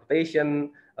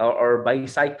transportation, or by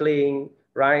cycling,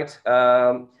 right?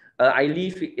 I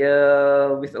live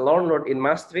with a landlord in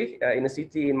Maastricht, in a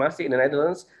city in Maastricht, in the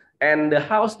Netherlands, and the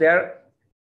house there,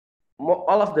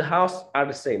 all of the houses are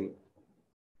the same.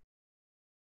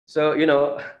 So, you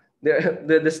know,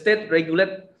 the state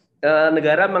regulate,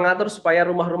 negara mengatur supaya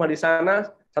rumah-rumah di sana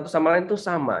satu sama lain itu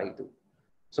sama itu.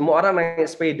 Semua orang naik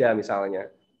sepeda misalnya,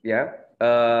 ya,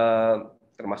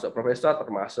 termasuk profesor,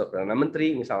 termasuk perdana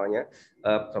menteri misalnya,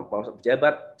 termasuk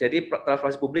pejabat. Jadi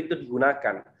transportasi publik itu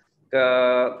digunakan.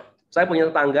 Saya punya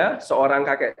tetangga, seorang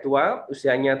kakek tua,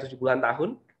 usianya 70-an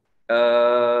tahun.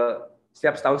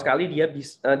 Setiap setahun sekali dia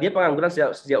pengangguran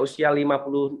sejak usia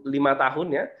 55 tahun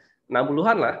ya,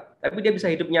 60-an lah. Tapi dia bisa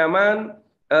hidup nyaman,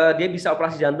 dia bisa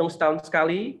operasi jantung setahun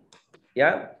sekali,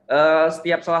 ya.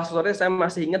 Setiap salah sore saya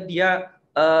masih ingat dia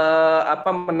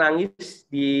menangis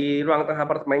di ruang tengah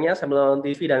apartemennya sambil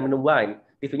nonton TV dan minum wine.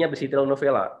 TV-nya berisi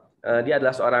telenovela. Dia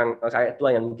adalah seorang kakek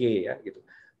tua yang gay ya, gitu.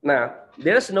 Nah,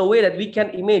 there's no way that we can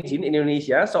imagine in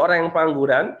Indonesia seorang yang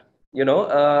pengangguran, you know,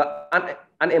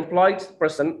 unemployed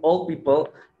person, old people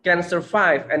can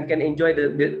survive and can enjoy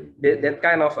that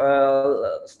kind of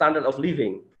standard of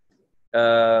living.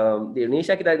 Di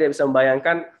Indonesia kita tidak bisa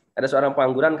membayangkan ada seorang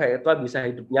pengangguran kayak tua bisa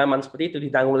hidup nyaman seperti itu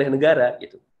ditanggung oleh negara,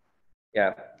 gitu.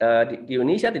 Ya, di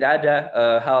Indonesia tidak ada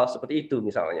hal seperti itu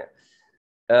misalnya.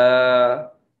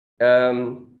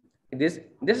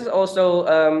 This is also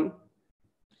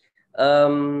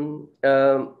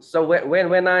so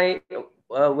when I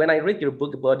read your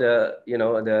book about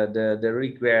the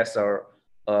regress or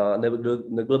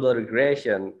the global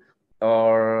regression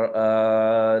or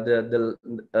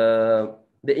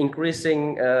the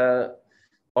increasing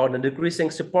or the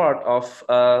decreasing support of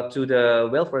to the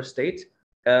welfare state,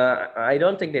 I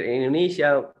don't think that in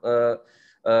Indonesia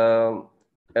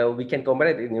we can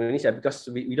compare it in Indonesia because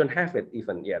we don't have it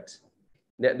even yet.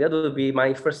 That will be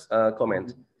my first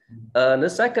comment. The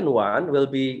second one will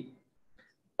be,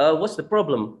 what's the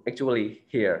problem actually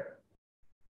here?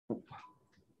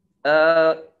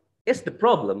 It's the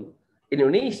problem in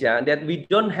Indonesia that we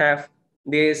don't have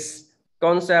this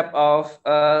concept of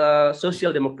social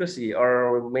democracy,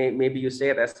 or maybe you say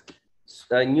it as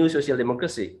a new social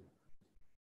democracy.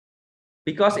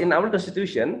 Because in our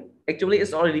constitution, actually it's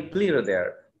already clear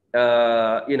there.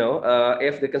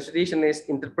 If the constitution is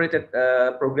interpreted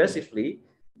progressively,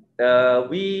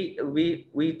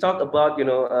 we talk about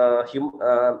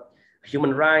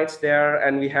human rights there,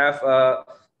 and we have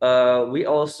we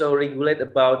also regulate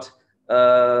about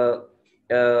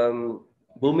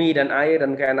bumi dan air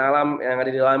dan kekayaan alam yang ada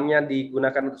di dalamnya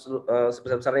digunakan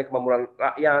sebesar-besarnya kemampuan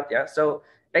rakyat ya. So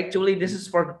actually this is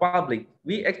for the public.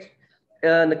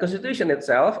 The constitution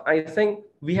itself, I think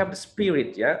we have the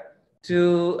spirit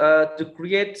to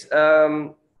create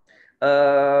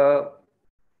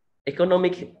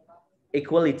economic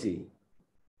equality.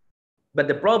 But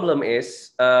the problem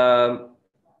is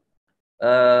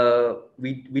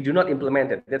we do not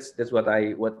implement it. That's what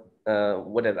my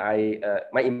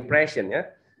impression.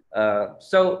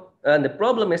 So the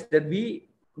problem is that we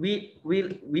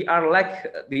are lack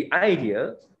the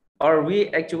idea, or we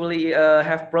actually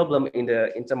have problem in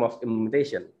terms of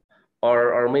implementation,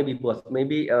 or maybe both.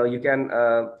 Maybe you can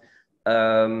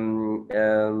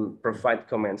provide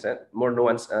comments, more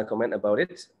nuanced comment about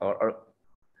it, or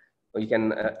you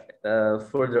can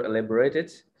further elaborate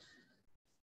it.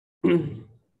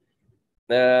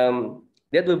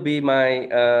 That would be my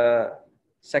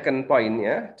second point,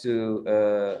 to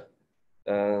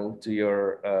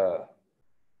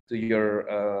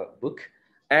your book.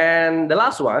 And the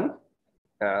last one,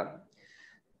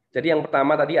 jadi yang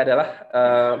pertama tadi adalah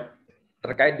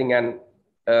terkait dengan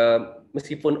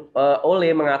meskipun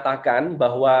Ole mengatakan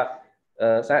bahwa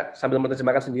saya sambil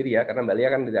menerjemahkan sendiri ya, karena Mbak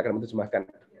Lia kan tidak akan menerjemahkan.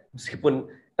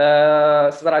 Meskipun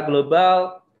secara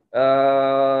global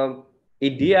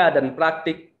idea dan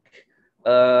praktik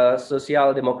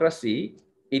sosial demokrasi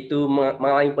itu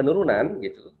mengalami penurunan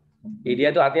gitu. Idea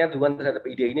itu artinya dukungan terhadap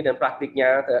ide ini dan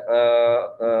praktiknya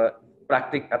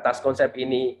praktik atas konsep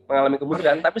ini mengalami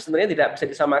kemunduran, tapi sebenarnya tidak bisa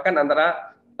disamakan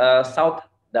antara South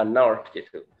dan North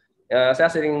gitu.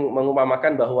 Saya sering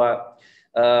mengumpamakan bahwa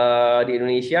di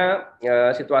Indonesia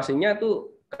situasinya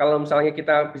tuh kalau misalnya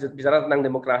kita bicara tentang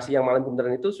demokrasi yang mengalami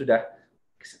kemunduran itu sudah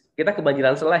kita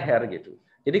kebanjiran seleher gitu.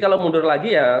 Jadi kalau mundur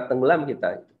lagi ya tenggelam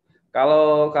kita.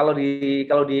 Kalau di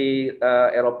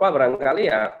Eropa barangkali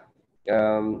ya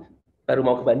baru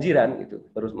mau kebanjiran gitu,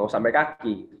 baru mau sampai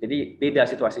kaki. Jadi beda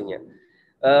situasinya.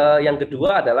 Yang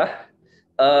kedua adalah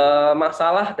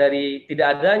masalah dari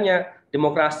tidak adanya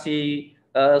demokrasi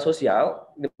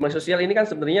sosial. Demokrasi sosial ini kan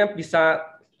sebenarnya bisa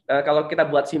kalau kita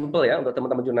buat simple ya untuk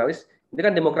teman-teman jurnalis, ini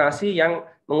kan demokrasi yang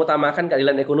mengutamakan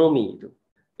keadilan ekonomi gitu.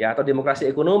 Ya, atau demokrasi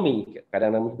ekonomi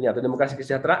kadang-kadang atau demokrasi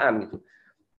kesejahteraan gitu.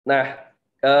 Nah,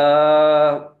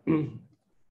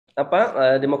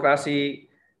 demokrasi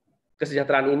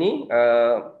kesejahteraan ini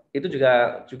itu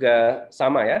juga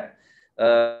sama ya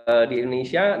di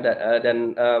Indonesia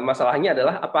dan masalahnya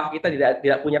adalah apa kita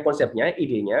tidak punya konsepnya,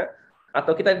 idenya,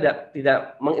 atau kita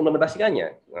tidak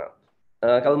mengimplementasikannya. Nah,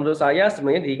 kalau menurut saya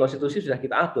sebenarnya di konstitusi sudah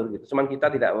kita atur gitu, cuman kita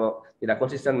tidak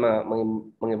konsisten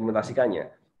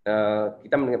mengimplementasikannya.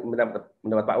 Kita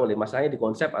mendapat Pak Ole, masalahnya di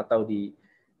konsep atau di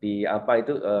apa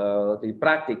itu di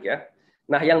praktik ya.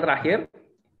 Nah, yang terakhir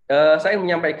saya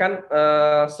menyampaikan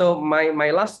so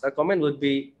my last comment would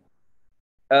be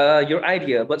your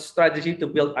idea about strategy to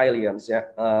build alliance ya.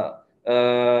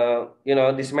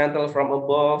 Dismantle from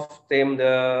above, tame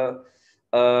the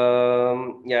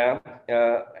 5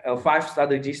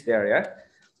 strategies there ya.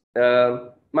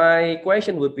 My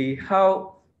question would be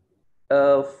how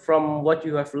from what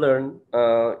you have learned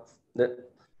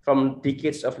from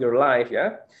decades of your life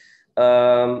ya.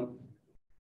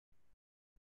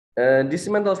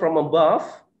 Dismantle from above.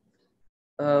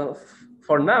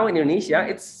 For now in Indonesia,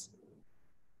 it's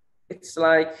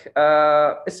like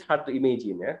it's hard to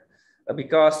imagine, yeah,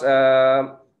 because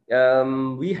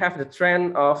we have the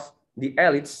trend of the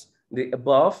elites, the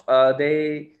above.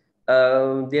 They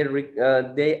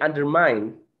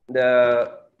undermine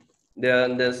the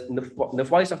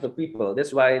voice of the people.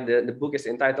 That's why the book is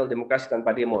entitled Demokrasi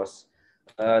Tanpa Demos.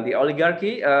 The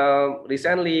oligarchy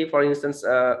recently, for instance.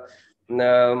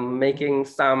 Making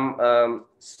some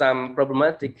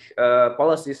problematic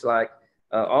policies like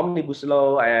omnibus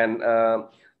law and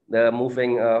the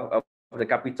moving of the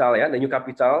capital, yeah, the new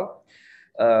capital.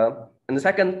 And the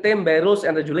second, theme by rules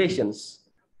and regulations.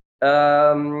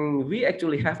 We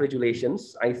actually have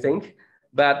regulations, I think,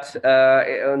 but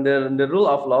the rule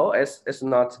of law is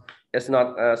not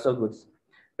so good.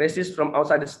 Resist from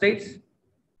outside the state.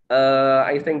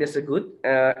 I think that's a good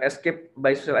escape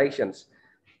by social actions.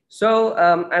 So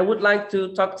I would like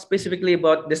to talk specifically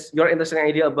about this, your interesting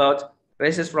idea about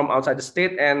resist from outside the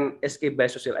state and escape by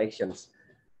social actions.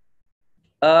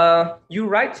 You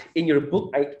write in your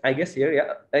book, I guess here,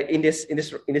 yeah, in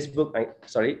this book,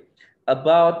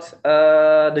 about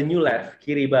the new left,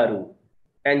 Kiri Baru,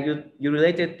 and you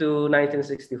related to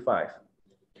 1965.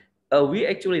 We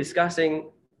actually discussing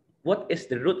what is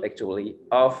the root actually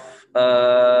of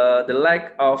the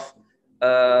lack of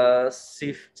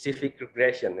civic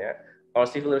regression, yeah, or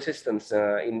civil resistance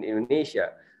in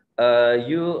Indonesia.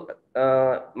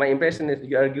 My impression is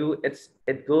you argue it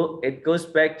goes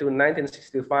back to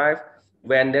 1965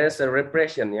 when there's a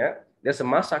repression, yeah, there's a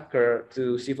massacre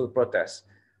to civil protests.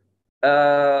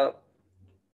 How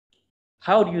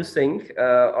do you think,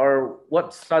 or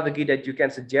what strategy that you can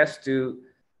suggest to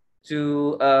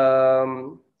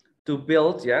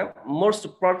build, yeah, more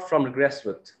support from the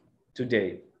grassroots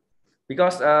today?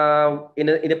 Because in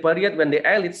a period when the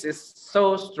elites is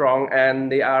so strong and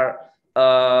they are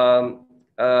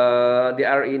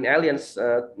in alliance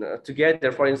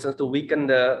together, for instance, to weaken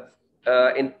the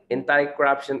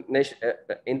anti-corruption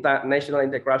national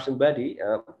anti-corruption body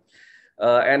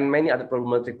and many other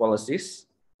problematic policies.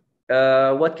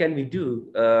 What can we do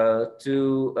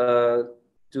to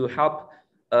help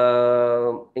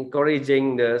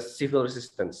encouraging the civil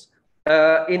resistance?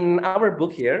 In our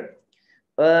book here.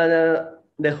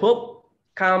 The hope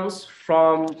comes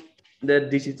from the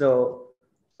digital,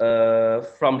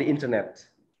 from the internet.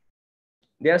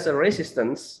 There's a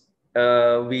resistance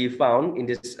we found in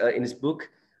this book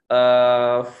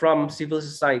from civil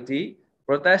society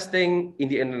protesting in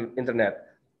the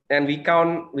internet, and we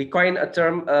coin a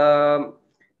term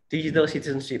digital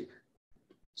citizenship.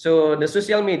 So the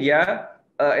social media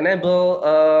enable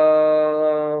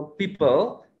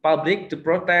public to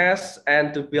protest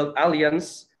and to build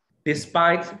alliance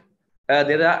despite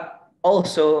there are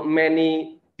also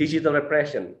many digital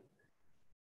repression.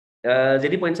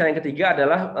 Jadi poin saya yang ketiga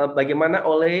adalah bagaimana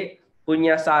Ole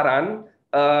punya saran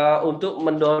untuk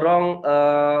mendorong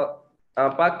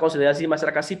konsolidasi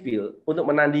masyarakat sipil untuk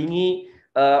menandingi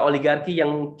oligarki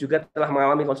yang juga telah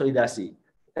mengalami konsolidasi.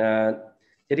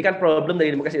 Jadi kan problem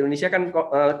dari demokrasi Indonesia kan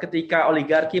ketika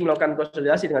oligarki melakukan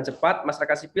konsolidasi dengan cepat,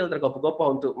 masyarakat sipil tergopoh-gopoh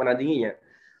untuk menandinginya.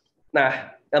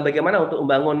 Nah, bagaimana untuk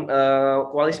membangun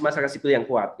koalisi masyarakat sipil yang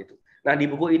kuat gitu. Nah, di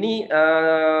buku ini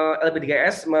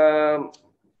LP3S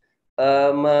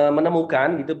menemukan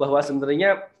gitu bahwa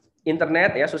sebenarnya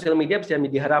internet ya, sosial media bisa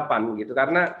menjadi harapan gitu,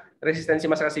 karena resistensi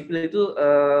masyarakat sipil itu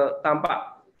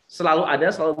tampak selalu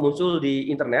muncul di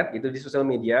internet gitu, di sosial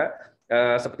media,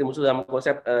 seperti muncul dalam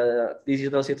konsep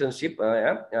digital citizenship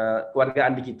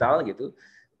kewargaan digital gitu.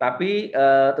 Tapi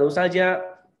tentu saja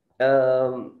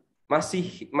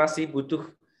masih butuh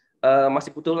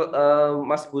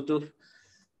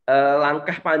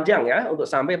langkah panjang ya untuk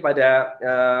sampai pada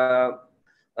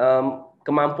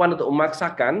kemampuan untuk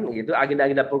memaksakan gitu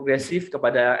agenda-agenda progresif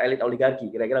kepada elit oligarki,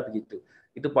 kira-kira begitu.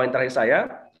 Itu poin terakhir saya.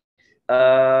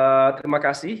 Terima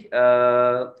kasih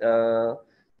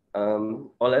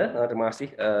terima kasih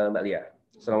Mbak Lia.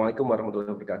 Assalamualaikum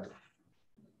warahmatullahi wabarakatuh.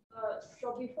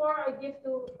 So before I give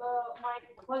to my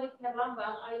colleague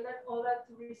Herlambang, I let Ola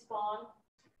to respond.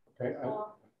 Okay,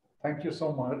 thank you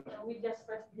so much. We just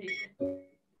presentation.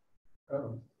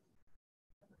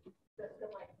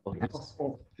 The mic. Oh, yes.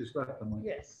 Oh, is that the mic?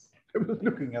 Yes. I was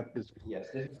looking at this. Yes,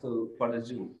 this is for the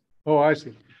Zoom. Oh, I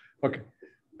see. Okay.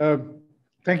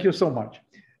 Thank you so much.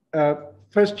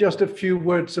 First, just a few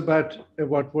words about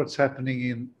what's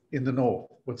happening in the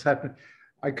north. What's happening?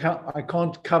 I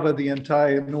can't cover the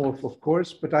entire north, of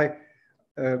course, but I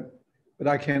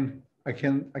can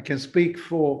speak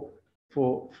for.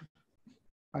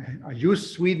 I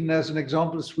use Sweden as an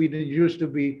example. Sweden used to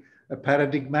be a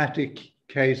paradigmatic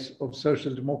case of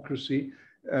social democracy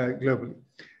globally,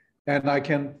 and I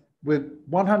can, with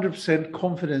 100%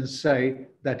 confidence, say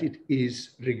that it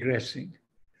is regressing.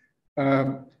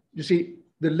 You see,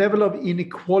 the level of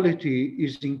inequality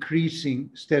is increasing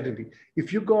steadily.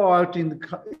 If you go out in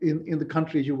the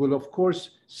country, you will of course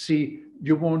see,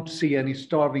 you won't see any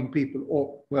starving people,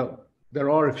 or well, there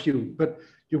are a few, but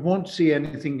you won't see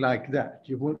anything like that.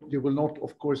 You will not,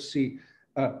 of course, see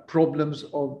problems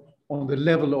on the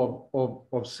level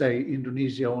of say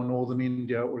Indonesia or northern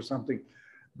India or something,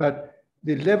 but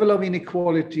the level of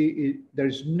inequality, there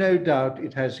is no doubt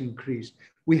it has increased.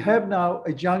 We have now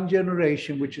a young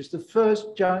generation, which is the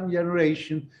first young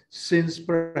generation since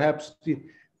perhaps the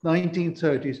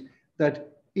 1930s, that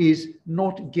is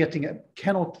not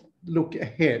cannot look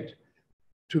ahead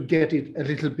to get it a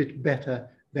little bit better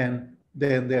than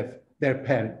their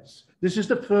parents. This is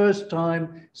the first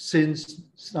time since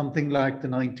something like the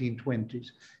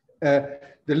 1920s.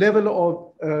 The level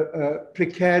of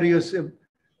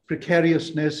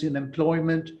precariousness in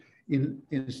employment, in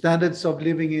standards of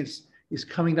living is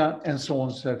coming down, and so on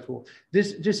and so forth.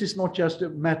 This is not just a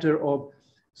matter of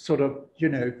sort of,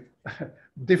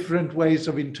 different ways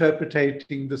of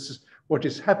interpreting this, what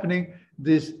is happening.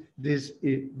 These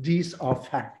are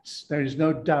facts. There is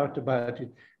no doubt about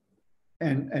it.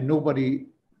 And nobody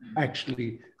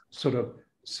actually sort of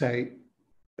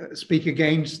speak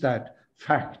against that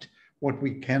fact. What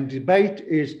we can debate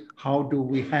is how do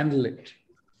we handle it?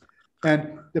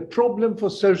 And the problem for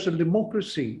social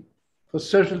democracy, for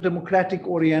social democratic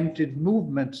oriented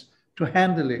movements to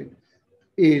handle it,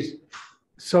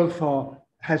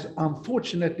 has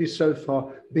unfortunately so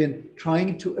far been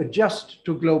trying to adjust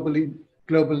to global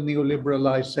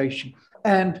neoliberalization,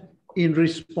 and in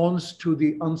response to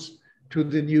the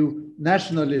new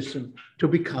nationalism to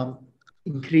become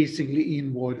increasingly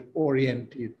inward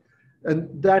oriented.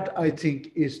 And that, I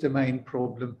think, is the main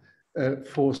problem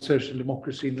for social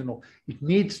democracy in the North. It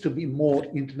needs to be more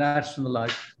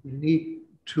internationalized. We need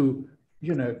to,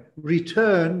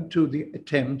 return to the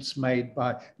attempts made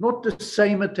by, not the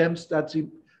same attempts that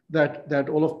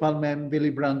Olof Palme and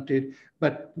Willy Brandt did,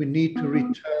 but we need to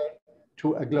return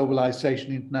to a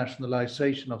globalization,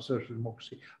 internationalization of social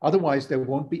democracy. Otherwise, there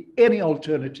won't be any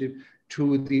alternative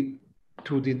to the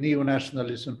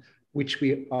neo-nationalism, which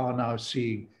we are now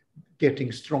seeing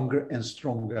getting stronger and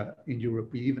stronger in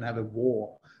Europe. We even have a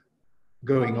war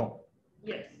going on.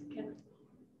 Yes.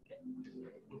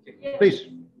 Please.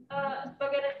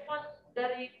 Sebagai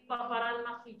dari paparan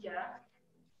Mas Fija,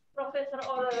 Profesor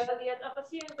Ole lihat apa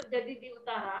sih yang terjadi di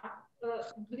utara.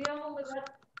 Beliau melihat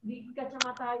di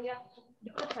kacamata yang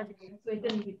dekat saja,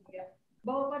 Sweden gitu ya,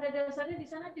 bahwa pada dasarnya di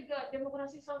sana juga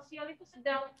demokrasi sosial itu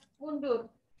sedang mundur.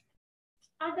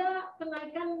 Ada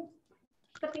kenaikan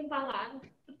ketimpangan,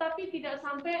 tetapi tidak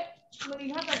sampai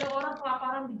melihat ada orang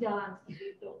kelaparan di jalan seperti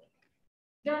itu.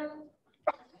 Dan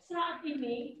saat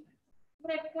ini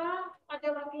mereka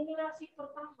adalah generasi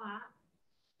pertama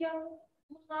yang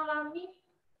mengalami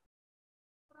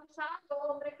perasaan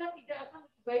bahwa mereka tidak akan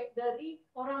lebih baik dari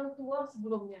orang tua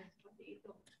sebelumnya seperti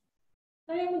itu.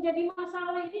 Nah, yang menjadi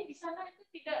masalah ini di sana itu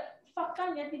tidak,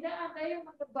 faktanya tidak ada yang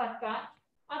mendebatkan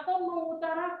atau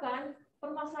mengutarakan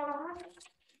permasalahan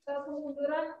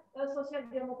kemunduran sosial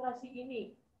demokrasi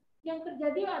ini. Yang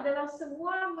terjadi adalah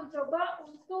semua mencoba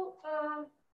untuk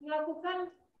melakukan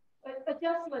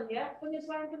adjustment ya,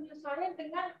 penyesuaian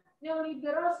dengan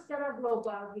neoliberal secara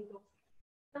global gitu.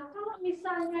 Nah, kalau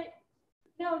misalnya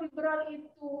neoliberal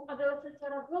itu adalah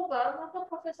secara global, maka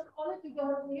Profesor Ole juga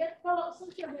harus melihat kalau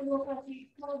sosial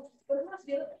demokrasi mau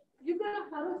berhasil juga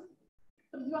harus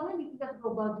perjuangan di tingkat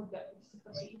global juga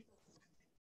seperti itu.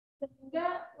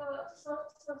 Sehingga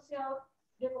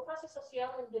demokrasi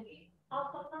sosial menjadi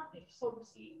alternatif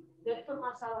solusi dari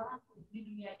permasalahan di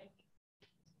dunia ini.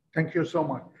 Thank you so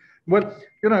much. Well,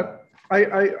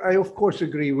 I of course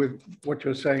agree with what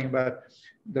you're saying about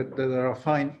that there are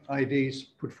fine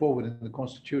ideas put forward in the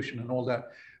Constitution and all that,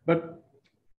 but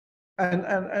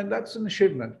and that's an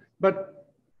achievement. But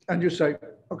and you say,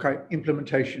 okay,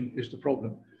 implementation is the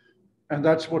problem, and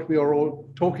that's what we are all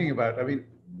talking about. I mean,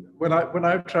 when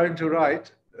I'm trying to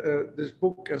write this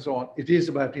book and so on, it is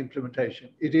about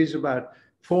implementation. It is about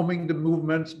forming the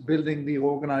movements, building the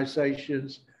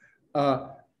organizations,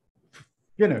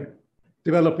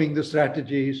 developing the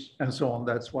strategies and so on.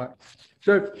 That's why.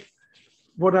 So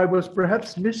what I was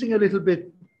perhaps missing a little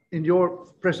bit in your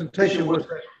presentation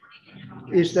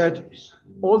is that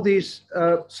all these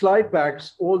slide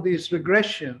backs, all these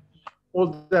regression,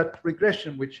 all that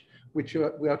regression which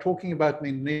we are talking about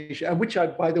in Indonesia, and which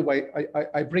by the way,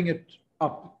 I bring it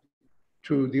up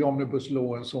to the omnibus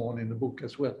law and so on in the book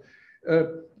as well.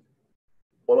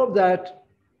 All of that,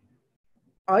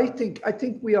 I think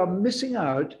we are missing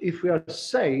out if we are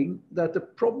saying that the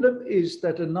problem is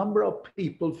that a number of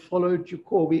people followed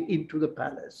Jokowi into the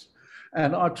palace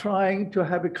and are trying to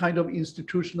have a kind of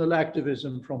institutional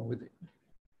activism from within,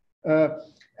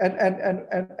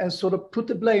 and sort of put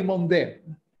the blame on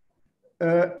them.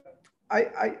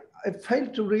 I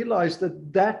failed to realize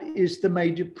that that is the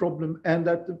major problem, and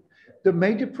that the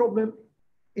major problem,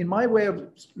 in my way of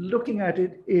looking at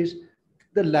it, is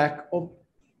the lack of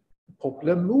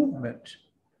popular movement,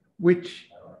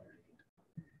 which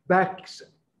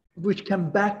can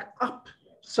back up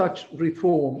such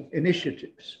reform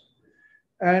initiatives.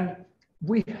 And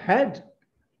we had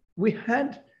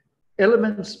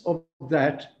elements of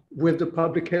that with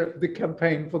the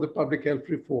campaign for the public health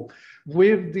reform,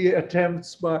 with the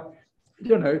attempts by,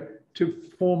 to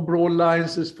form broad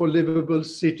alliances for livable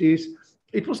cities.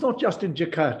 It was not just in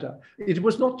Jakarta. It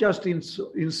was not just in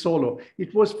Solo.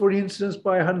 It was, for instance,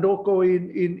 by Handoko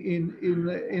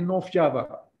in North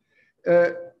Java.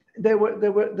 There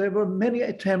were many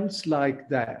attempts like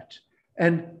that,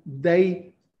 and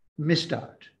they missed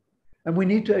out. And we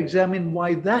need to examine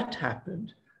why that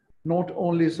happened, not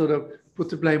only sort of put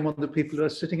the blame on the people who are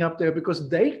sitting up there because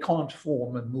they can't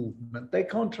form a movement, they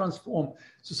can't transform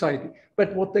society.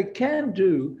 But what they can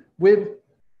do with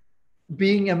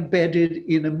being embedded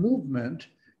in a movement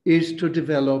is to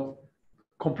develop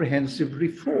comprehensive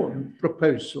reform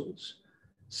proposals,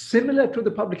 similar to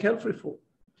the public health reform,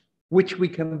 which we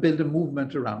can build a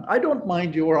movement around. I don't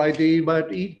mind your idea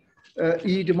about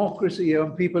e-democracy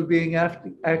and people being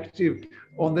active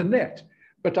on the net,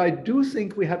 but I do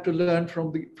think we have to learn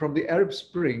from the Arab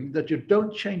Spring that you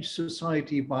don't change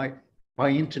society by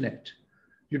internet.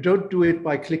 You don't do it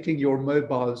by clicking your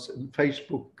mobiles and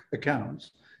Facebook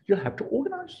accounts. You have to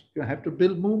organize. You have to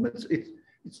build movements. It's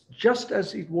just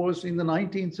as it was in the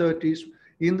 1930s,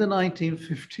 in the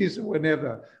 1950s,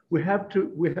 whenever. We have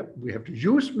to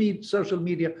use social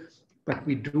media, but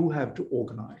we do have to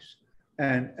organize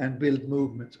and build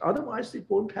movements. Otherwise, it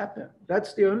won't happen.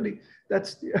 That's the only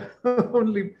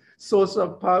source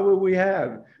of power we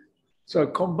have. So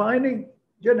combining,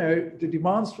 the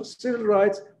demands for civil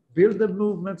rights, build the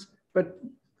movements, but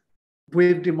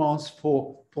with demands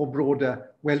for broader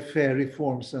welfare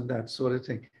reforms and that sort of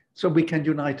thing. So we can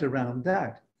unite around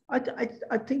that. I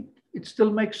think it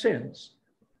still makes sense.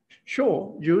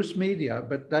 Sure, use media,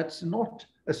 but that's not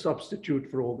a substitute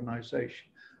for organization.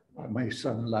 I may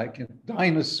sound like a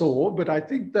dinosaur, but I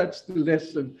think that's the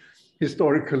lesson,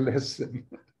 historical lesson.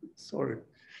 Sorry.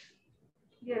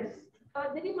 Yes.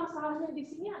 Jadi masalahnya di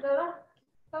sini adalah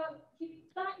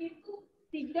kita itu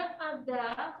tidak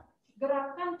ada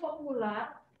gerakan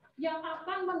populer yang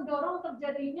akan mendorong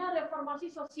terjadinya reformasi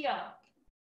sosial.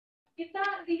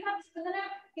 Kita lihat sebenarnya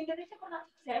Indonesia pernah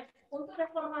sukses untuk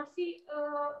reformasi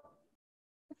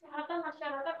kesehatan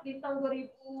masyarakat di tahun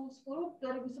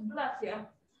 2010-2011 ya.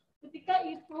 Ketika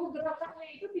itu gerakannya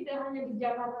itu tidak hanya di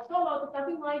Jakarta Solo,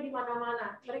 tetapi mulai di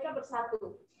mana-mana. Mereka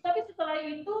bersatu. Tapi setelah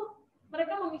itu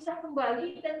mereka memisah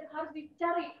kembali dan harus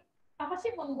dicari apa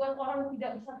sih membuat orang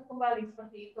tidak bersatu kembali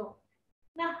seperti itu.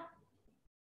 Nah,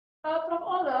 Prof.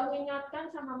 Ola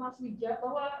mengingatkan sama Mas Wija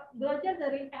bahwa belajar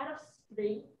dari Arab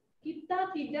Spring,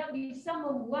 kita tidak bisa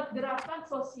membuat gerakan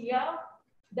sosial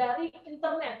dari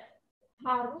internet.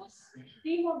 Harus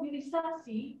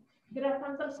dimobilisasi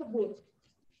gerakan tersebut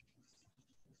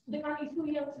dengan isu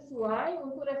yang sesuai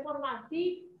untuk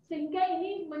reformasi, sehingga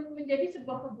ini menjadi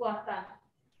sebuah perbuatan.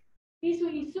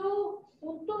 Isu-isu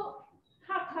untuk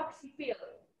hak-hak sipil,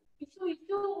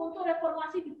 isu-isu untuk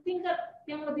reformasi di tingkat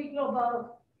yang lebih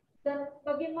global, dan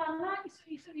bagaimana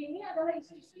isu-isu ini adalah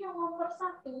isu-isu yang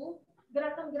mempersatu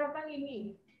gerakan-gerakan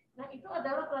ini. Nah, itu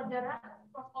adalah pelajaran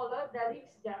Prof. Ola dari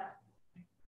sejarah.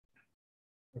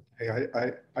 Okay,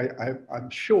 I'm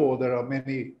sure there are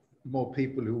many more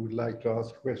people who would like to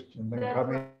ask questions than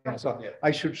come in. So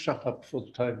I should shut up for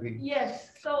the time being.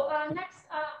 Yes. So next,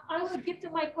 I will give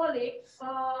to my colleague,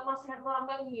 Mas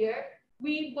Herlambang here.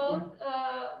 We both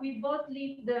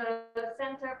lead the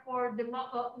Center for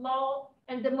Law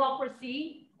and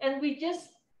Democracy, and we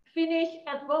just finished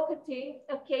advocating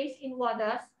a case in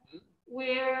Wadas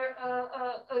where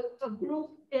a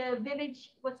group,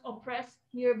 village was oppressed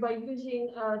here by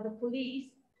using the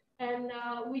police, and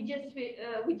we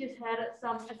just had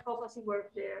some advocacy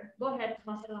work there. Go ahead,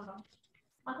 Mas Herlambang.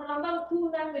 Mas Herlambang,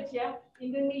 two language ya,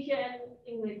 Indonesia and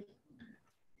English.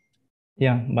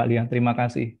 Ya, Mbak Lia, terima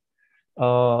kasih.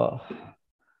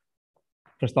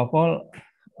 First of all,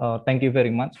 thank you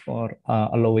very much for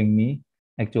allowing me.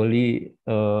 Actually,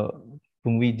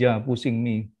 Bung Wija pushing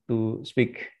me to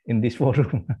speak in this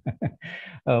forum.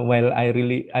 While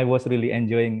I was really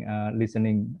enjoying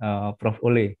listening Prof.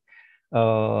 Ole.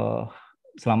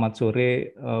 Selamat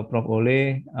sore Prof.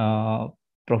 Ole,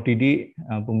 Prof. Didi,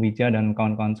 Bung Wija dan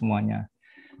kawan-kawan semuanya.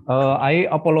 I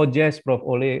apologize, Prof.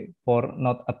 Ole, for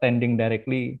not attending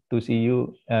directly to see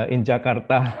you in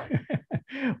Jakarta.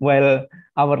 While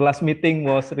our last meeting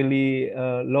was really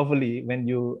lovely when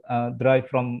you drive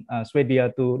from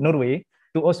Sweden to Norway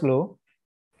to Oslo,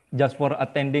 just for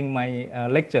attending my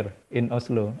lecture in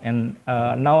Oslo. And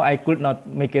now I could not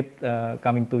make it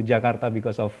coming to Jakarta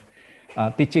because of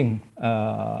teaching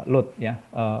load. Yeah,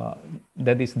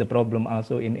 that is the problem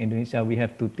also in Indonesia. We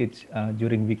have to teach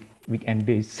during weekend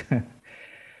days.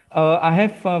 I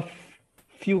have a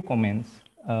few comments,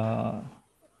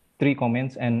 3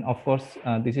 comments, and of course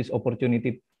this is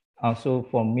opportunity also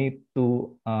for me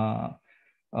to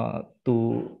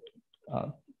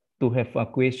have a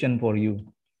question for you.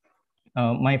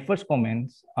 My first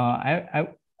comments,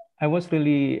 I was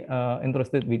really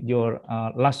interested with your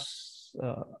last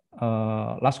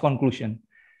conclusion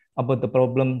about the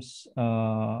problems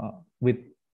with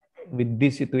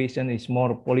this situation is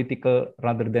more political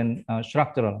rather than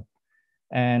structural,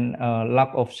 and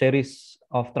lack of series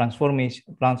of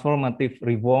transformative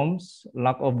reforms,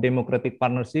 lack of democratic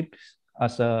partnerships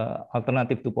as an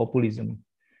alternative to populism.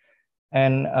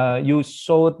 And you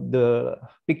showed the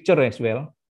picture as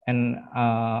well, and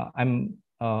I'm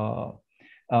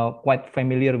quite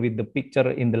familiar with the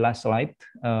picture in the last slide,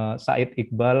 Said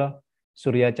Iqbal,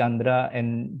 Surya Chandra,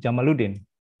 and Jamaluddin.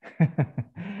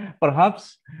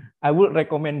 Perhaps I would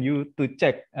recommend you to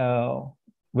check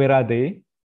where are they,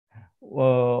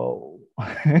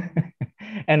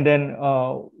 and then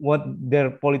what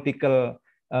their political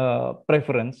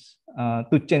preference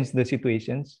to change the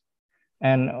situations,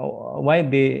 and why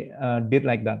they did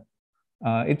like that.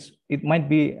 It might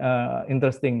be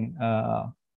interesting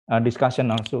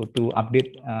discussion also to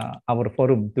update our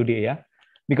forum today, yeah,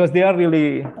 because they are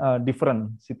really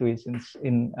different situations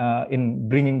in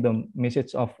bringing the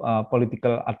message of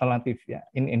political alternative, yeah,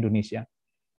 in Indonesia.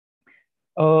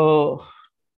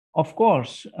 Of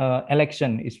course,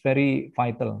 election is very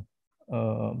vital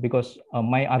because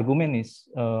my argument is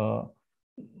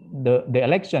the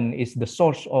election is the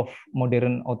source of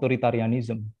modern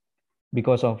authoritarianism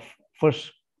because of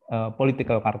first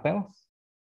political cartels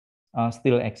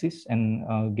still exist and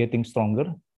getting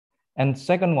stronger, and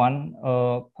second one,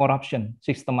 corruption,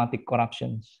 systematic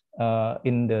corruptions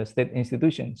in the state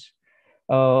institutions.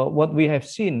 what we have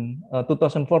seen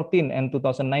 2014 and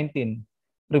 2019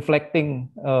 reflecting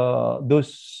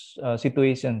those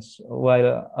situations,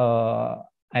 while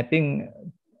I think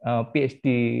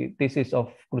PhD thesis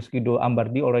of Kruskido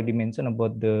Ambardi already mentioned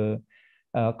about the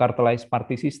cartelized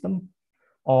party system,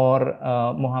 or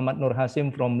Muhammad Nur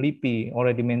Hasim from LIPI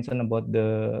already mentioned about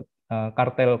the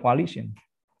cartel coalition.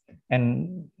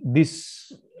 And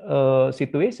this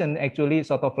situation actually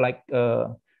sort of like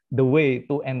the way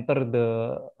to enter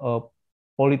the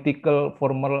political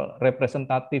formal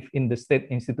representative in the state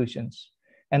institutions,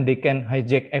 and they can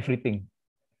hijack everything.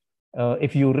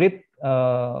 If you read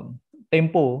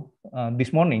Tempo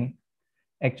this morning,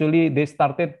 actually they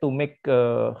started to make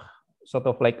sort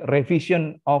of like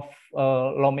revision of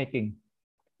lawmaking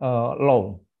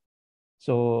law.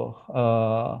 So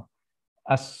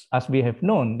as we have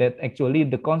known that actually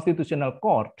the Constitutional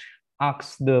Court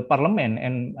asks the Parliament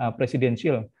and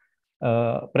presidential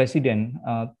president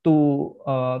to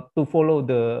follow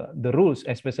the rules,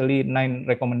 especially 9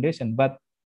 recommendations, but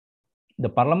the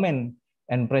Parliament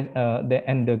and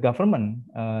the government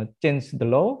changed the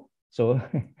law. So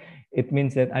it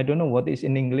means that I don't know what is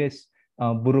in English,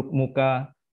 buruk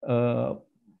muka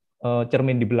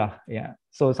cermin dibelah. Yeah.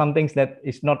 So some things that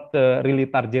is not really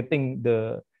targeting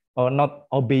the or not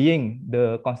obeying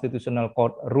the Constitutional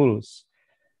Court rules.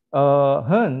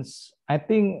 Hence, I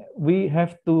think we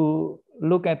have to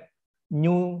look at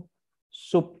new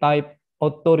subtype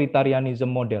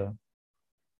authoritarianism model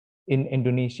in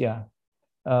Indonesia.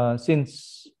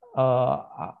 Since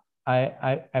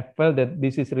I felt that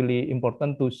this is really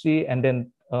important to see, and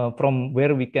then from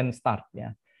where we can start.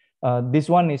 Yeah, this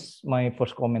one is my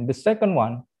first comment. The second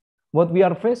one, what we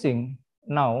are facing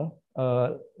now,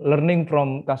 learning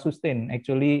from Kasustain,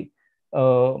 actually,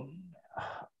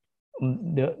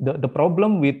 the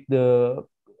problem with the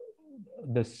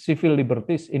civil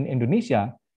liberties in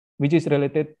Indonesia, which is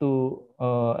related to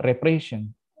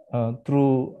repression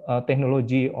through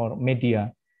technology or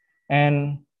media.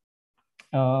 And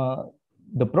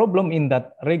the problem in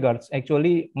that regards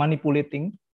actually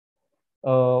manipulating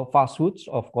falsehoods,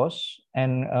 of course,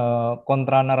 and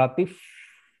contra-narrative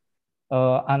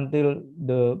until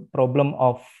the problem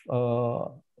of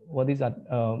what is that?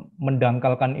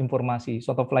 Mendangkalkan informasi,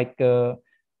 sort of like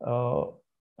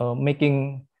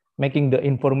making the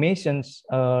informations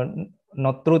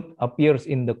not truth appears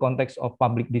in the context of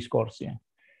public discourse. Yeah.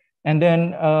 And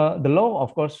then the law,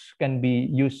 of course, can be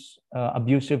used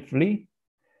abusively,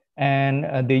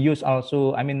 and they use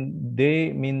also. I mean,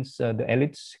 they means the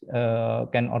elites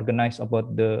can organize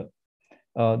about the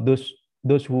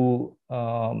those who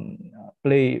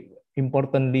play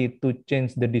importantly to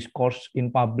change the discourse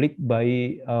in public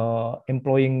by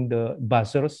employing the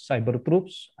buzzers, cyber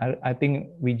troops. I think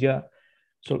Wija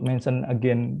should mention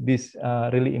again this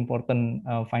really important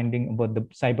finding about the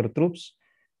cyber troops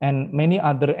and many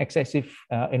other excessive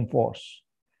enforce.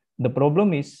 The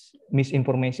problem is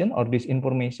misinformation or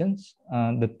disinformations.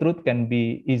 The truth can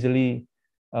be easily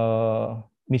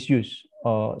misused.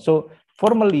 So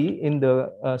formally, in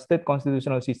the state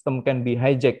constitutional system can be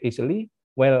hijacked easily,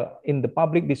 while in the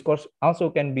public discourse also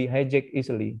can be hijacked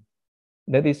easily.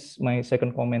 That is my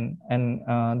second comment, and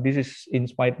this is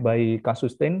inspired by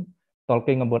Kasustain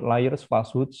talking about liars,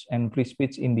 falsehoods, and free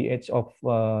speech in the age of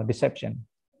deception.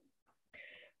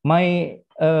 My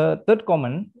third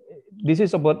comment, this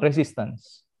is about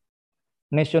resistance,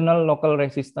 national local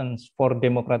resistance for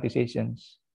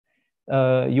democratizations.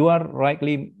 You are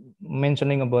rightly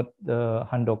mentioning about the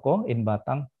Handoko in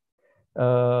Batang,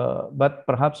 but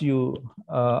perhaps you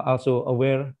also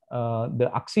aware the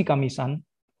Aksi Kamisan,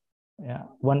 yeah,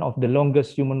 one of the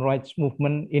longest human rights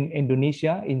movement in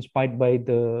Indonesia, inspired by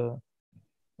the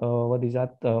what is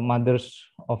that, mothers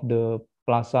of the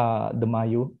Plaza de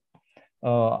Mayo.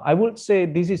 I would say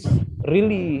this is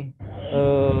really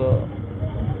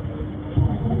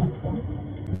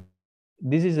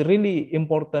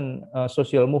important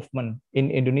social movement in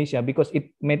Indonesia, because it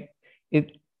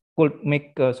could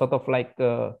make sort of like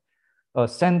a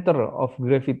center of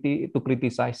gravity to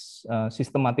criticize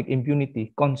systematic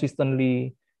impunity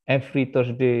consistently every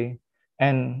Thursday,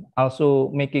 and also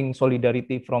making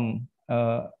solidarity from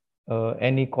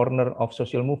any corner of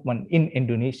social movement in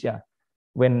Indonesia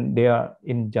when they are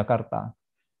in Jakarta.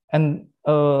 And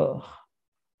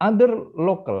other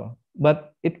local,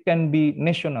 but it can be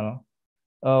national.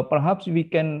 Perhaps we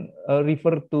can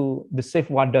refer to the Safe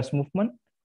Wadas movement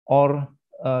or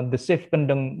the Safe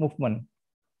Kendeng movement,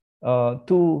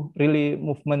 two really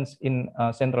movements in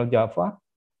Central Java,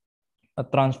 a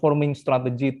transforming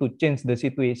strategy to change the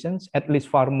situations, at least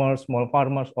farmers, small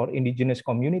farmers, or indigenous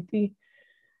community,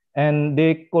 and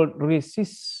they could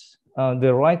resist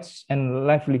the rights and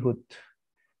livelihood.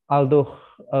 Although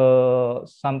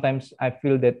sometimes I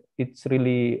feel that it's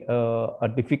really a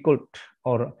difficult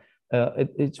or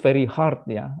it's very hard.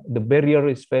 Yeah, the barrier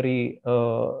is very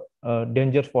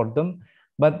dangerous for them.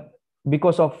 But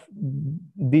because of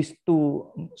these two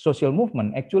social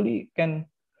movement, actually can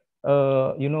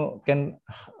can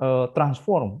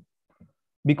transform,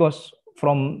 because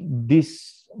from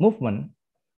this movement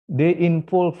they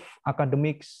involve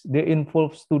academics, they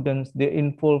involve students, they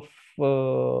involve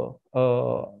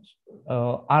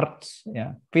arts,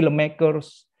 yeah,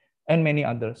 filmmakers, and many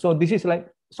others. So this is like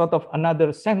sort of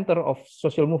another center of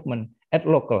social movement at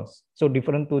locals. So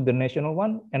different to the national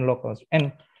one and locals,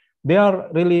 and they are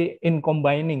really in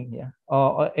combining, yeah,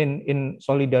 in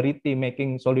solidarity,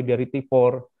 making solidarity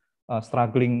for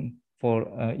struggling for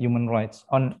human rights.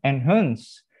 And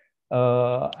hence,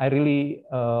 I really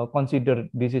consider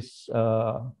this is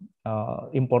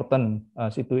important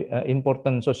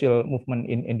important social movement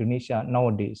in Indonesia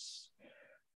nowadays.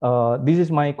 This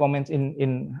is my comments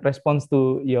in response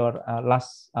to your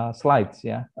last slides.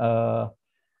 Yeah,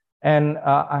 and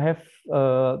I have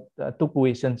two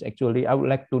questions actually. I would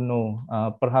like to know,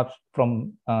 perhaps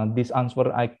from this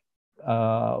answer,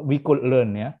 we could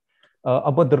learn, yeah,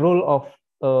 about the role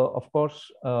of course,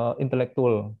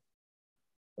 intellectual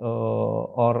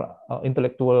or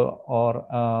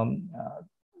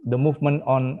the movement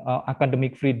on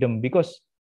academic freedom, because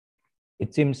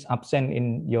it seems absent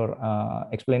in your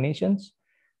explanations.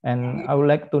 And I would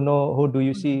like to know, how do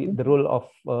you see the role of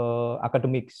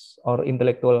academics or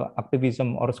intellectual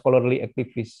activism or scholarly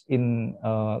activists in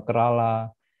Kerala,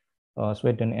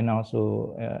 Sweden, and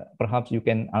also perhaps you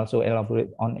can also elaborate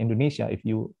on Indonesia if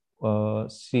you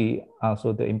see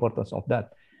also the importance of that.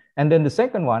 And then the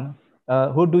second one,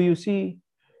 how do you see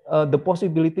the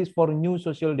possibilities for new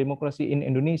social democracy in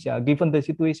Indonesia, given the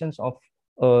situations of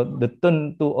the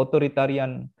turn to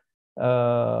authoritarian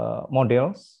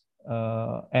models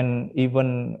and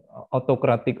even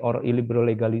autocratic or illiberal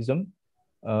legalism,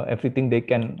 everything they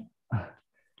can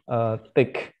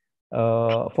take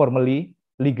formally,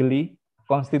 legally,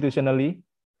 constitutionally,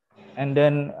 and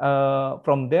then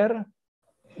from there,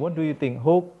 what do you think?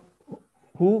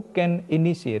 Who can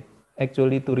initiate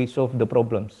actually to resolve the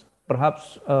problems?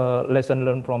 Perhaps lesson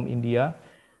learned from India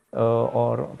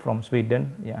or from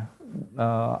Sweden. Yeah,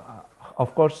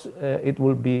 of course, it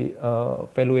will be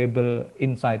valuable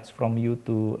insights from you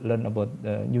to learn about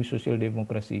the new social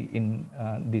democracy in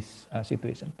this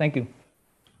situation. Thank you.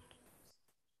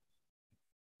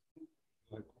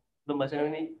 Belum bahasa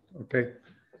Indonesia. Oke.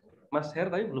 Mas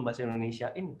Her tadi belum bahasa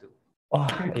Indonesiain itu. Oh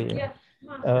iya.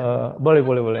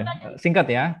 Boleh. Singkat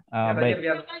ya. Baik.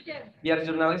 Biar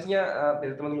jurnalisnya,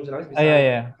 biar teman-teman jurnalis bisa.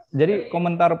 Iya. Jadi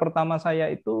komentar pertama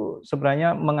saya itu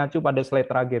sebenarnya mengacu pada slide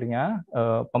terakhirnya.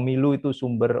 Pemilu itu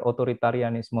sumber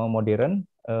otoritarianisme modern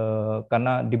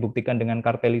karena dibuktikan dengan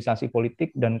kartelisasi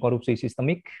politik dan korupsi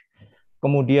sistemik.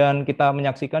 Kemudian kita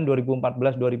menyaksikan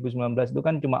 2014-2019 itu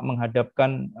kan cuma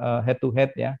menghadapkan head to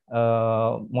head ya,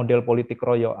 model politik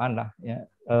royoan lah ya,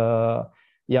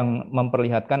 yang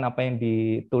memperlihatkan apa yang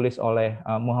ditulis oleh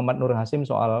Muhammad Nur Hasim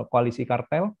soal koalisi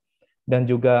kartel dan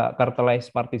juga cartelized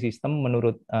party system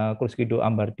menurut Kurskido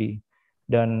Ambardi.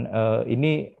 Dan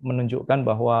ini menunjukkan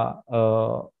bahwa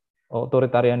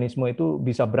otoritarianisme itu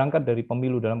bisa berangkat dari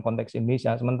pemilu dalam konteks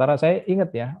Indonesia. Sementara saya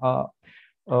ingat ya,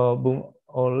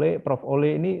 Prof.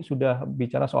 Ole ini sudah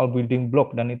bicara soal building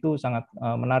block dan itu sangat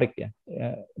menarik ya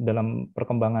dalam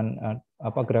perkembangan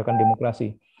gerakan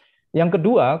demokrasi. Yang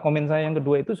kedua, komen saya yang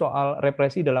kedua itu soal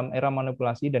represi dalam era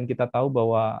manipulasi, dan kita tahu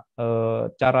bahwa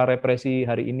cara represi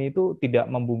hari ini itu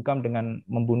tidak membungkam dengan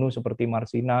membunuh seperti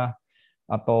Marsina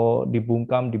atau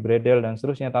dibungkam, dibredel dan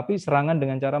seterusnya, tapi serangan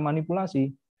dengan cara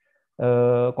manipulasi,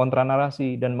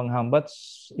 kontranarasi dan menghambat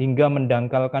hingga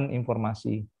mendangkalkan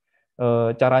informasi.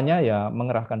 Caranya ya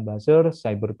mengerahkan buzzer,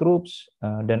 cyber troops,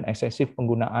 dan eksesif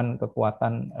penggunaan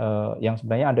kekuatan yang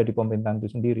sebenarnya ada di pemerintahan itu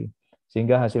sendiri,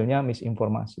 sehingga hasilnya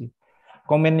misinformasi.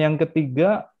 Komen yang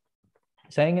ketiga,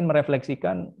 saya ingin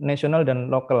merefleksikan national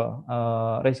dan local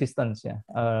resistance ya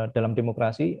dalam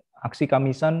demokrasi, aksi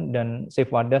Kamisan dan Safe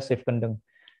Wadas, Safe Kendeng,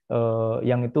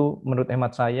 yang itu menurut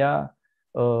hemat saya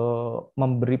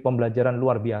memberi pembelajaran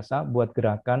luar biasa buat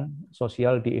gerakan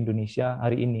sosial di Indonesia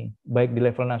hari ini, baik di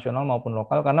level nasional maupun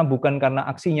lokal, karena bukan karena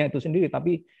aksinya itu sendiri,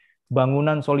 tapi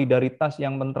bangunan solidaritas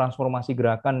yang mentransformasi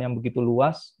gerakan yang begitu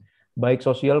luas, baik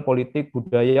sosial, politik,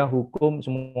 budaya, hukum,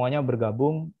 semuanya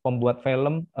bergabung, pembuat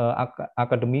film,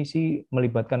 akademisi,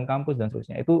 melibatkan kampus, dan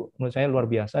seterusnya. Itu menurut saya luar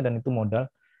biasa, dan itu modal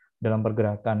dalam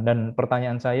pergerakan. Dan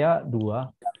pertanyaan saya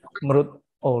dua, menurut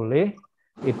Oleh,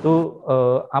 itu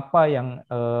apa yang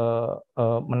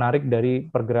menarik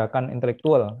dari pergerakan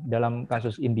intelektual dalam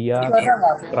kasus India,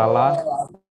 Kerala,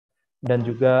 dan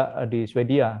juga di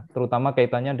Swedia, terutama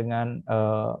kaitannya dengan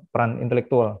peran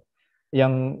intelektual.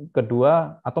 Yang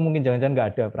kedua, atau mungkin jangan-jangan nggak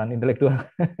ada peran intelektual.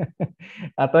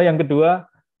 Atau yang kedua,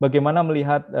 bagaimana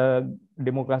melihat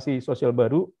demokrasi sosial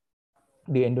baru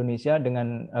di Indonesia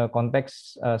dengan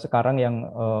konteks sekarang yang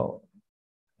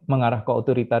mengarah ke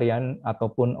otoritarian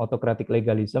ataupun autocratic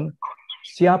legalism,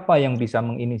 siapa yang bisa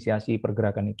menginisiasi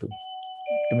pergerakan itu?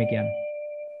 Demikian.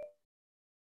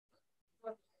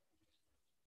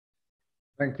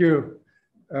 Thank you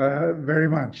very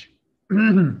much.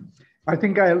 I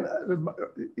think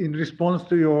in response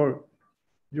to your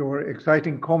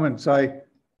exciting comments, I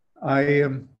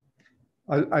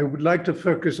would like to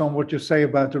focus on what you say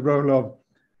about the role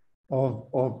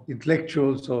of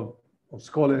intellectuals, of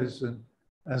scholars, and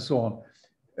so on.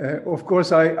 Of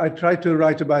course, I try to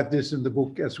write about this in the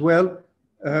book as well.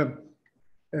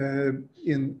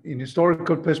 In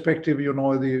historical perspective, you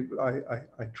know,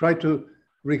 I try to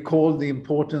recall the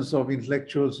importance of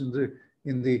intellectuals in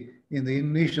the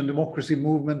Indonesian democracy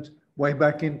movement way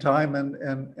back in time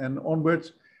and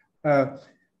onwards.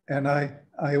 And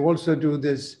I also do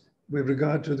this with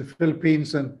regard to the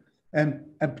Philippines and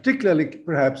particularly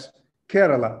perhaps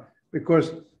Kerala,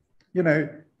 because, you know,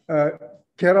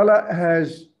 Kerala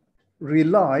has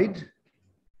relied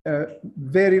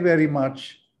very, very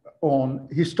much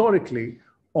historically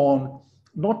on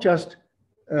not just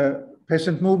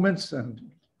peasant movements and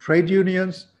trade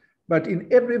unions, but in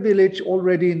every village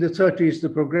already in the 30s, the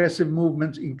progressive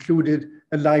movement included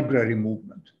a library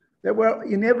movement.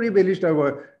 In every village, there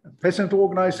were a peasant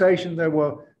organization, there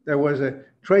was a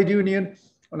trade union,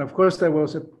 and of course there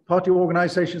was a party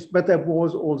organizations, but there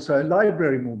was also a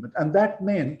library movement. And that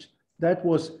meant that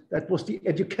was the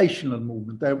educational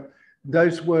movement.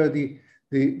 Those were the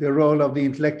role of the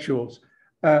intellectuals.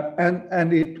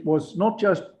 And it was not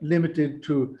just limited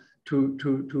to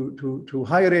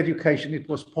higher education, it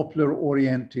was popular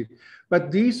oriented.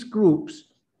 But these groups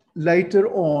later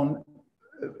on,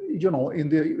 you know, in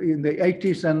the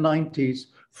 80s and 90s,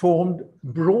 formed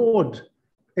broad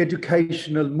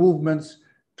educational movements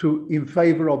in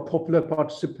favor of popular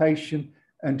participation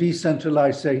and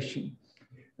decentralization.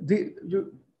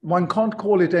 One can't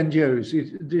call it NGOs.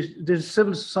 The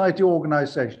civil society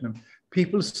organization,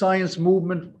 People's Science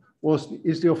Movement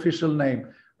is the official name.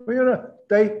 Well, you know,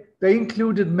 they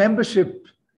included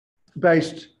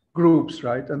membership-based groups,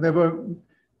 right? And there were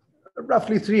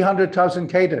roughly 300,000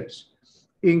 cadres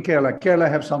in Kerala. Kerala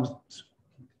have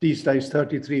these days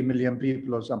 33 million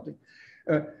people or something.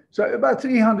 So about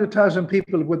 300,000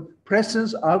 people with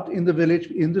presence out in the village.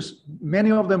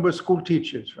 Many of them were school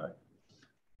teachers, right?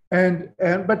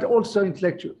 But also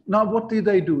intellectual. Now, what did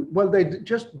they do? Well, they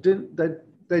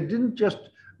didn't just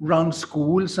run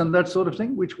schools and that sort of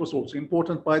thing, which was also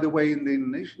important, by the way, in the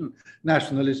Indonesian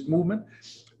nationalist movement.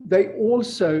 They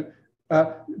also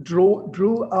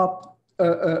drew up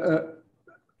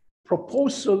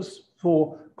proposals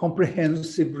for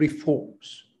comprehensive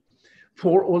reforms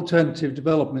for alternative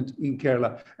development in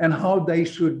Kerala and how they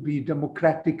should be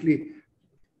democratically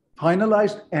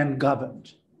finalized and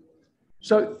governed.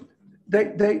 So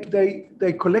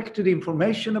they collected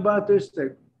information about this,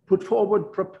 they put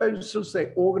forward proposals,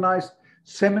 they organized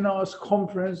seminars,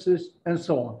 conferences, and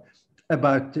so on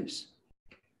about this.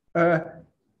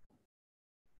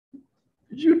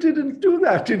 You didn't do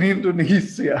that in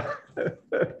Indonesia.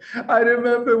 I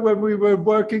remember when we were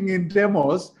working in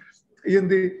demos in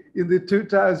the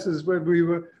 2000s, when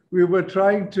we were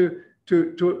trying to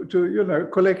you know,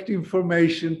 collect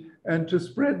information and to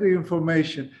spread the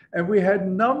information, and we had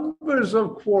numbers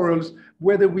of quarrels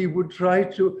whether we would try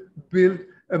to build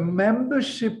a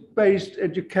membership-based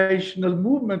educational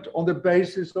movement on the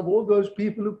basis of all those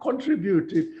people who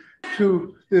contributed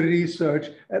to the research,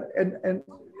 and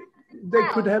they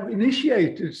could have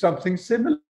initiated something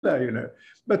similar, you know.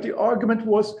 But the argument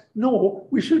was, no,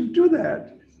 we shouldn't do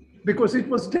that because it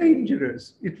was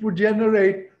dangerous. It would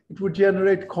generate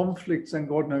conflicts and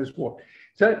God knows what.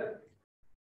 So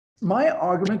my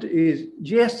argument is,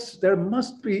 yes, there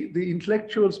must be, the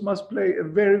intellectuals must play a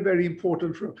very, very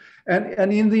important role.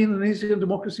 And in the Indonesian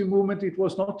democracy movement, it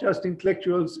was not just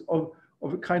intellectuals of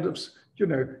a kind of, you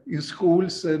know, in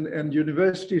schools and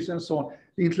universities and so on.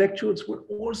 The intellectuals were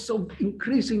also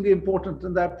increasingly important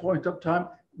in that point of time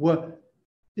were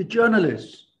the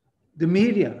journalists, the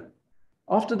media.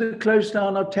 After the close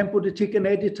down of Tempo Detik and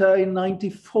Editor in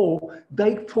 '94,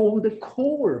 they formed the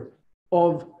core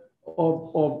of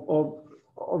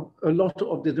a lot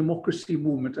of the democracy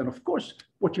movement. And of course,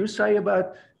 what you say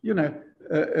about, you know,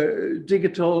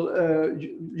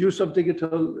 use of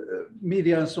digital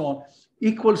media and so on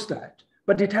equals that.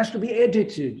 But it has to be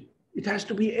edited. It has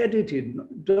to be edited.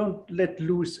 Don't let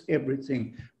loose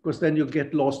everything, because then you'll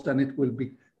get lost and it will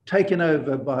be taken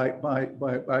over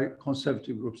by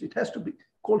conservative groups. It has to be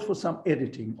called for some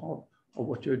editing of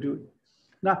what you're doing.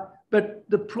 Now, but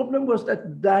the problem was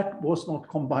that that was not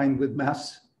combined with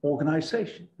mass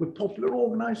organization, with popular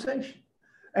organization,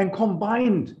 and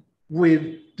combined with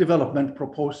development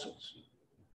proposals.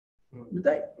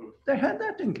 They had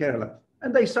that in Kerala,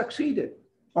 and they succeeded.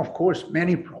 Of course,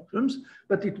 many problems,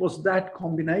 but it was that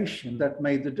combination that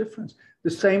made the difference.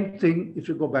 The same thing if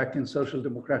you go back in social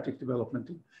democratic development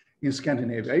in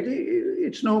Scandinavia.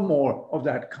 It's no more of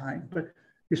that kind, but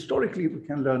historically we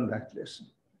can learn that lesson.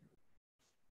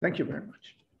 Thank you very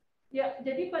much. Ya,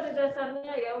 jadi pada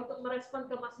dasarnya ya untuk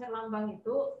merespon ke Mas Herlambang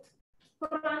itu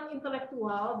peran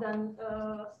intelektual dan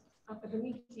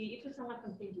akademisi itu sangat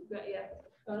penting juga ya,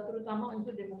 terutama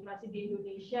untuk demokrasi di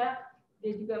Indonesia.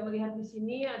 Dia juga melihat di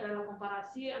sini adalah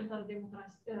komparasi antara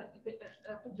demokrasi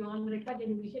perjuangan mereka di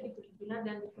Indonesia di Filipina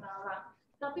dan di Kerala.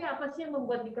 Tapi apa sih yang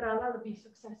membuat di Kerala lebih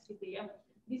sukses gitu ya?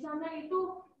 Di sana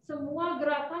itu semua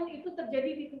gerakan itu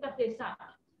terjadi di tingkat desa.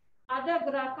 Ada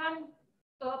gerakan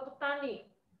petani,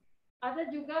 ada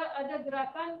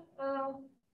gerakan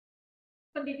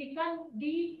pendidikan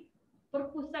di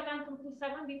perpustakaan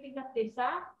di tingkat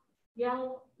desa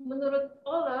yang menurut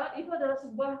Ole itu adalah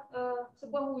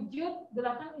sebuah wujud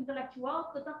gerakan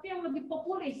intelektual, tetapi yang lebih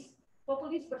populis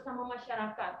bersama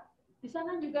masyarakat. Di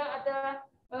sana juga ada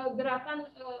gerakan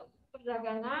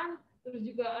perdagangan, terus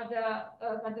juga ada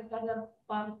kader-kader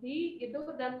parti gitu,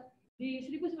 dan di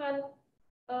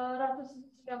 1990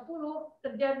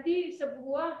 terjadi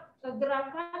sebuah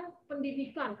gerakan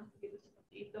pendidikan gitu,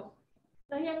 seperti itu.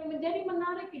 Nah, yang menjadi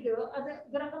menarik itu ada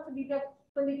gerakan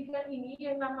pendidikan ini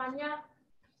yang namanya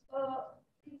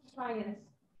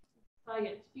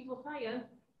people science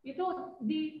itu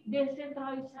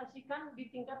didesentralisasikan di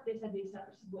tingkat desa-desa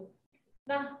tersebut.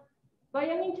 Nah,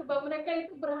 bayangin coba mereka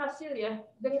itu berhasil ya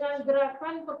dengan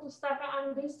gerakan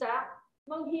perpustakaan desa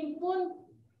menghimpun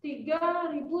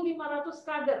 3.500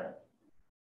 kader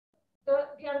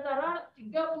di antara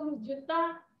 30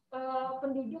 juta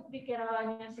penduduk di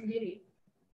Keralanya sendiri.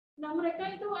 Nah, mereka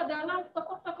itu adalah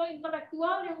tokoh-tokoh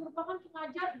intelektual yang merupakan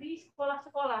pengajar di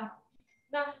sekolah-sekolah.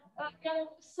 Nah, yang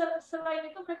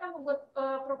selain itu mereka membuat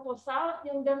proposal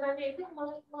yang dananya itu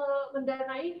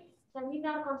mendanai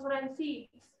seminar, konferensi.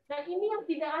 Nah, ini yang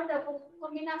tidak ada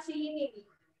kombinasi ini.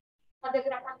 Ada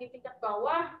gerakan di tingkat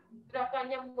bawah,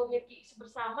 gerakan yang memiliki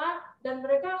bersama, dan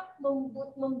mereka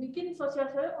membuat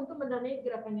sosial untuk mendanai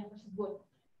gerakannya tersebut.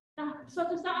 Nah,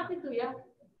 suatu saat itu ya,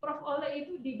 Prof. Ole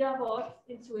itu di Davos,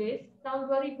 di Swiss, tahun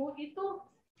 2000 itu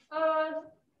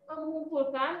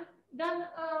mengumpulkan dan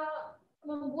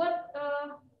membuat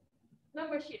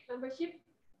membership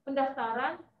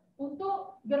pendaftaran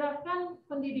untuk gerakan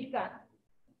pendidikan.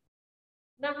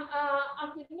 Nah,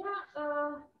 akhirnya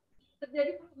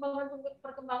terjadi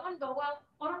perkembangan bahwa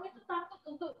orang itu takut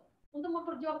untuk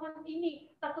memperjuangkan ini,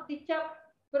 takut dicap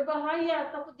berbahaya,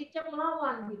 takut dicap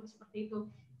melawan, gitu seperti itu.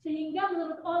 Sehingga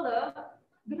menurut Ole,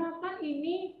 gerakan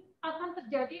ini akan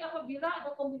terjadi apabila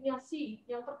ada kombinasi.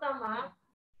 Yang pertama,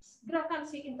 gerakan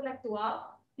si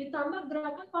intelektual ditambah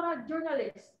gerakan para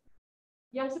jurnalis.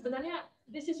 Yang sebenarnya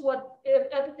this is what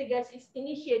F3 is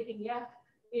initiating ya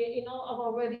in all of our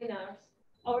webinars,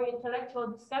 our intellectual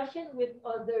discussion with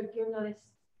other journalists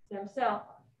themselves.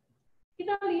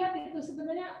 Kita lihat itu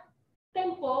sebenarnya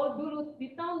Tempo dulu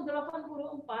di tahun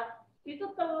 84 itu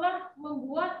telah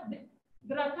membuat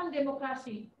gerakan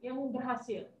demokrasi yang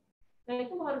berhasil. Nah,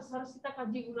 itu harus kita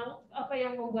kaji ulang apa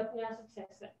yang membuatnya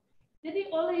sukses. Jadi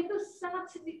Ole itu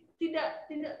sangat tidak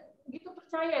gitu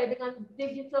percaya dengan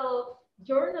digital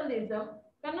journalism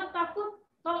karena takut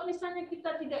kalau misalnya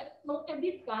kita tidak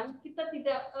mengeditkan, kita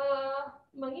tidak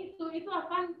itu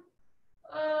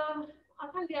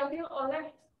akan diambil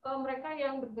oleh mereka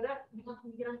yang bergerak dengan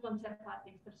pemikiran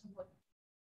konservatif tersebut.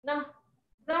 Nah,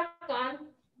 gerakan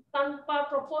tanpa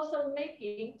proposal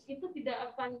making itu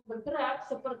tidak akan bergerak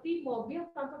seperti mobil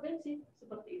tanpa bensin,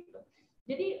 seperti itu.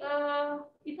 Jadi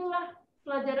itulah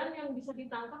pelajaran yang bisa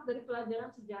ditangkap dari pelajaran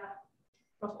sejarah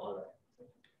Prof. Ole.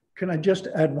 Can I just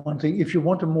add one thing? If you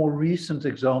want a more recent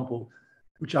example,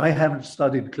 which I haven't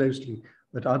studied closely,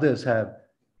 but others have,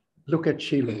 look at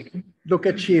Chile. Look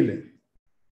at Chile.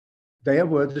 They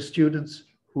were the students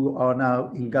who are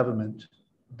now in government.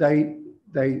 They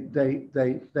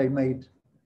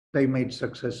made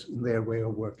success in their way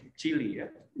of working. Chile, yeah.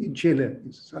 In Chile,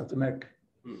 in South America.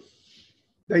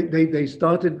 They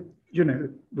started,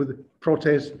 with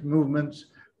protest movements,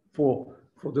 for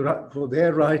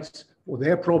their rights, for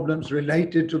their problems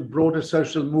related to broader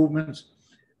social movements,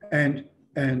 and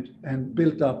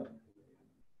built up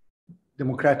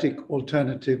democratic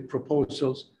alternative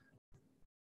proposals.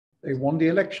 They won the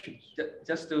elections.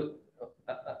 Just to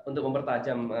untuk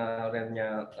mempertajam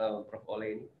Prof.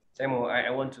 Ole, I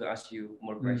want to ask you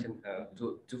more questions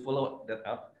to follow that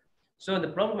up. So the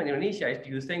problem in Indonesia is,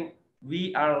 do you think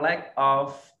we are lack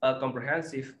of a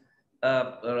comprehensive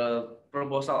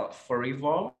proposal for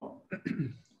reform,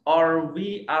 or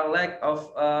we are lack of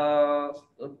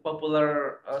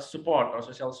popular support or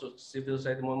civil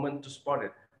society movement to support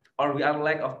it, or we are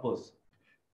lack of both?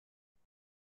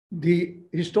 The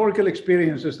historical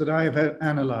experiences that I have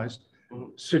analyzed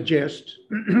suggest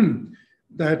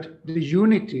that the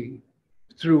unity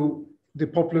through the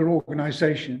popular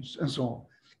organizations and so on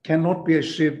cannot be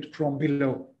achieved from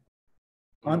below.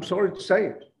 I'm sorry to say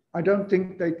it.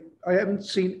 I haven't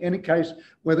seen any case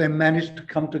where they managed to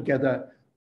come together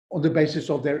on the basis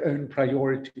of their own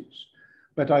priorities.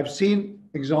 But I've seen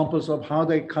examples of how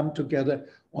they come together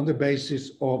on the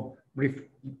basis of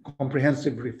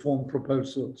comprehensive reform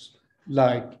proposals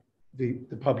like the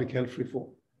public health reform.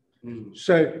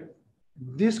 So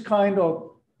this kind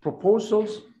of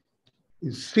proposals,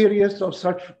 is series of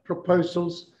such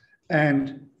proposals,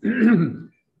 and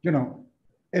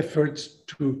efforts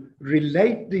to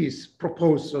relate these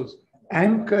proposals,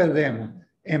 anchor them,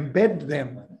 embed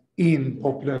them in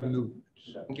popular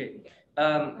movements. Okay,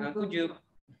 could you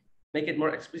make it more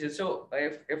explicit? So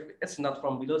if it's not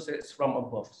from below, so it's from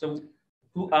above. So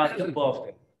who are the above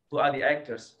then? Who are the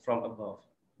actors from above?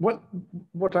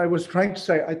 What I was trying to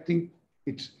say, I think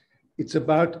it's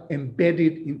about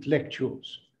embedded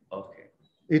intellectuals. Okay.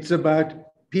 It's about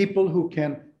people who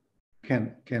can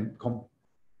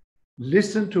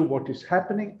listen to what is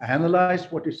happening,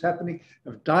 analyze what is happening,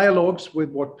 have dialogues with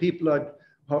what people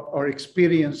are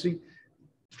experiencing,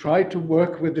 try to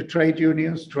work with the trade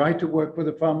unions, try to work with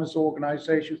the farmers'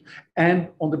 organizations, and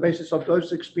on the basis of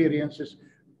those experiences,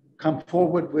 come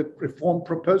forward with reform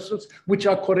proposals which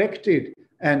are corrected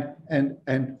and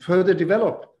further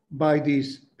developed by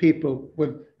these people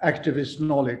with activist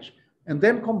knowledge, and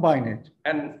then combine it.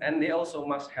 And they also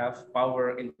must have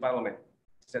power in parliament.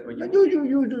 Is that what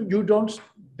you don't?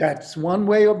 That's one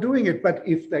way of doing it. But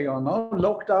if they are now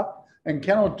locked up and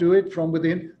cannot do it from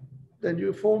within, then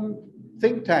you form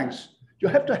think tanks. You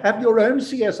have to have your own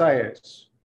CSIS.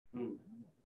 Okay.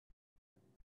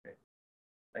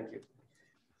 Thank you.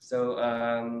 So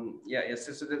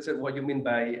so that's what you mean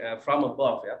by from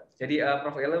above ya. Jadi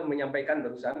Prof. Ele menyampaikan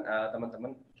barusan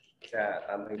teman-teman, saya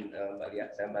tambahin Mbak Lia,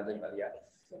 saya bantu Mbak Lia.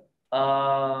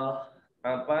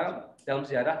 Dalam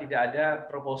sejarah tidak ada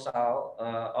proposal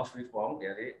of reform,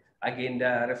 jadi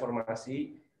agenda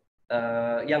reformasi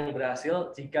yang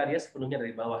berhasil jika dia sepenuhnya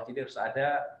dari bawah. Jadi harus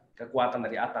ada kekuatan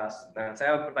dari atas. Nah,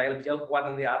 saya bertanya lebih jauh,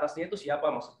 kekuatan dari atasnya itu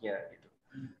siapa maksudnya? Gitu.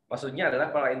 Maksudnya adalah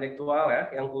para intelektual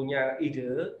ya yang punya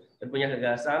ide dan punya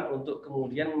gagasan untuk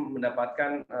kemudian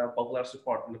mendapatkan popular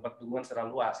support, mendapat dukungan secara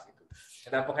luas. Gitu.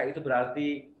 Dan apakah itu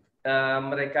berarti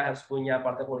mereka harus punya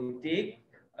partai politik,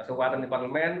 kekuatan di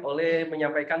parlemen? Oleh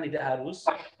menyampaikan tidak harus,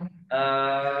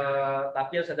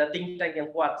 tapi harus ada think tank yang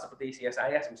kuat seperti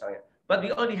CSIS misalnya. But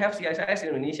we already have CSIS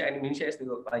in Indonesia, and Indonesia is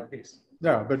still like this.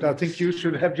 No, but I think you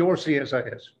should have your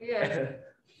CSIS. Yeah.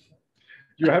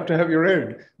 You have to have your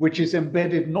own, which is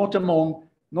embedded not among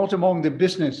the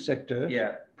business sector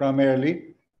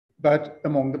primarily, but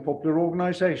among the popular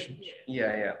organizations.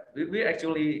 Yeah. We have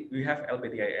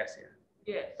LPDIS ya.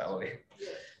 Yes. Okay.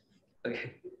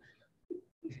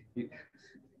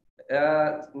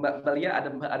 Mbak Lia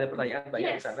ada pertanyaan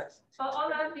banyak di sana.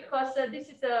 Because this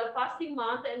is a fasting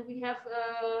month and we have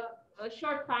a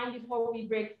short time before we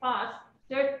break fast.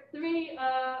 There are three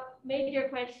major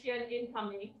questions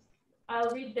incoming. I'll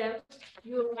read them,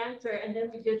 you'll answer, and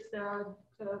then we just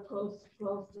close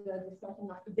the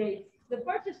discussion of today. The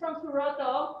first is from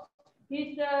Suroto.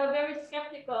 He's very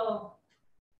skeptical.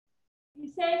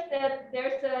 He says that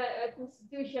there's a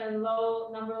constitution law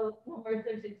number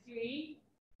 33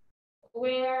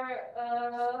 where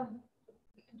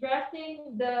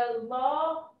drafting the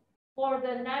law for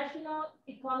the national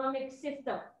economic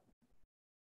system.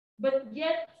 But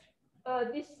yet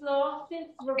this law,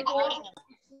 since reform,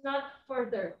 is not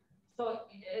further. So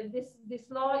this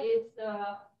law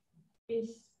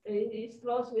is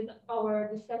close with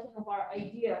our discussion of our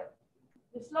idea.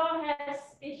 This law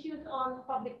has issues on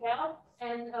public health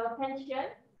and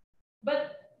pension,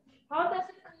 but how does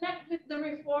it connect with the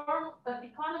reform,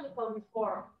 economical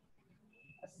reform?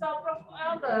 So, Prof.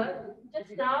 Elder,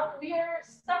 just now we are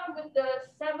stuck with the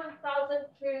 7,000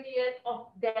 trillion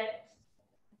of debt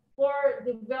for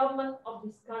development of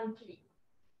this country.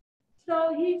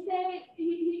 So he said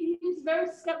he's very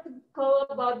skeptical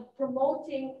about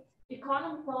promoting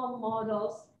economical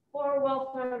models for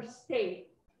welfare state.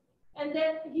 And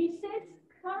then he says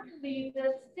currently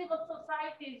the civil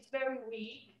society is very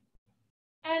weak.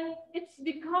 And it's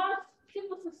because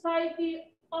civil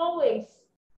society always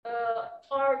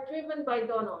are driven by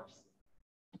donors.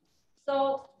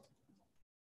 So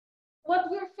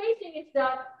what we're facing is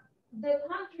that the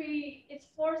country is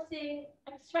forcing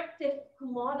extractive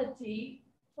commodity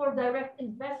for direct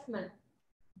investment.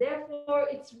 Therefore,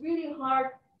 it's really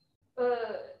hard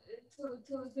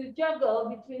to juggle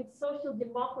between social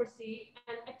democracy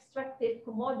and extractive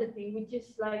commodity, which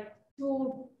is like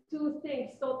two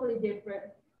things totally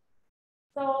different.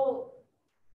 So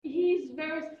he's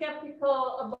very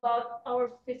skeptical about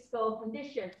our fiscal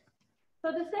condition.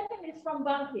 So the second is from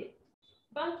Bangkit.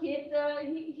 Bangkit,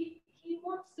 he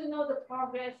wants to know the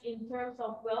progress in terms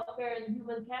of welfare and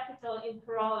human capital in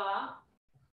Kerala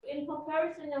in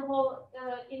comparison to whole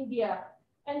India.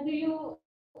 And do you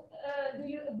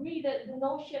agree that the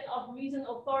notion of recent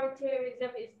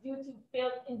authoritarianism is due to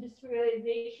failed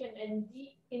industrialization and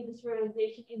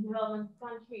deindustrialization in development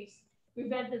countries,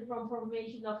 prevented from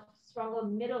formation of stronger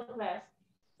middle class?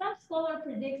 Some scholar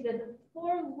predicts that the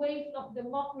fourth wave of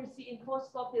democracy in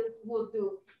post-COVID will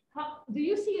do. Do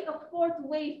you see a fourth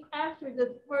wave after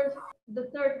the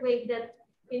third wave that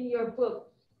in your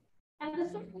book? And the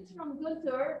second is from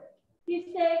Gunther.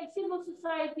 He says civil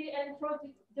society and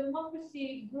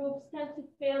pro-democracy groups tend to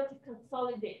fail to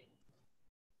consolidate,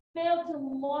 fail to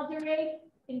moderate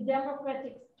in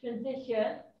democratic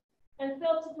transition, and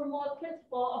fail to promote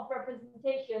principle of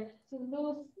representation, to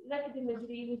lose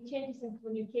legitimacy with changes in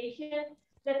communication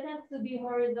that tends to be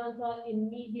horizontal in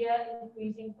media,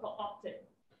 increasing co-opted.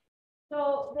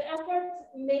 So the efforts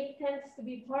tends to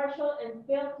be partial and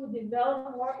fail to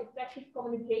develop more effective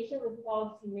communication with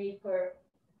policymakers.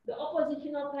 The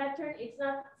oppositional pattern is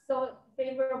not so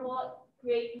favorable,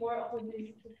 create more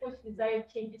opportunities to push desired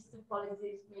changes to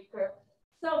policymakers.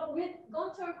 So with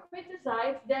Gunter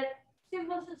criticized that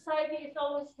civil society is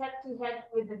always head-to-head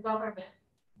with the government.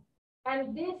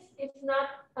 And this is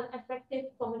not an effective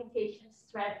communication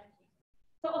strategy.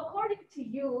 So according to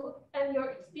you and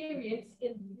your experience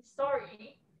in the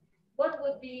story, what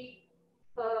would be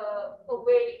a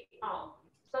way out?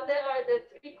 So there are the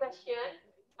three questions.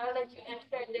 I'll let you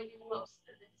answer and then we close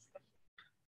the discussion.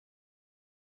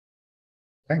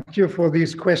 Thank you for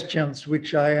these questions,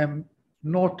 which I am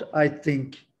not, I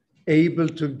think, able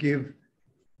to give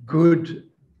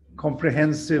good,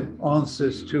 comprehensive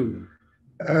answers to.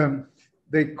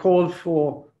 They call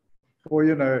for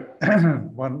you know,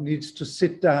 one needs to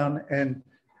sit down and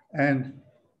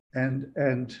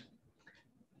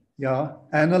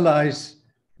analyze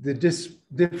the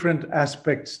different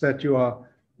aspects that you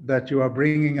are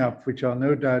bringing up, which are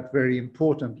no doubt very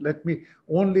important. Let me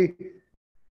only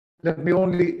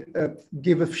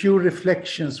give a few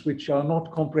reflections which are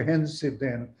not comprehensive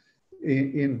then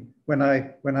when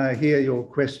I hear your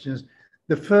questions.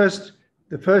 The first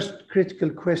critical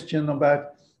question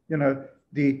about, you know,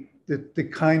 the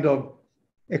kind of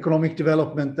economic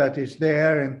development that is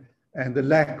there and the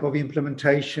lack of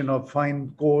implementation of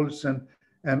fine goals and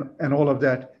all of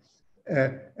that.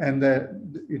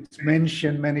 It's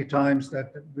mentioned many times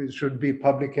that it should be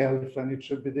public health and it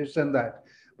should be this and that,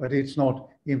 but it's not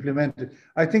implemented.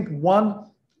 I think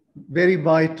one very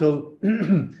vital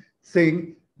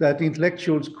thing that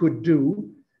intellectuals could do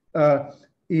to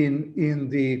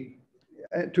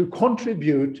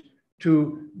contribute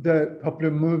to the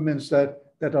popular movements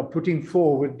that are putting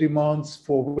forward demands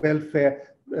for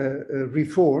welfare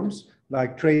reforms,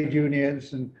 like trade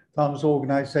unions and farmers'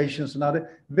 organizations and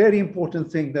other very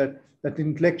important thing that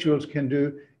intellectuals can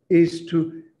do is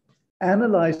to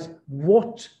analyze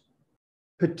what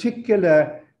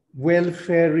particular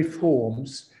welfare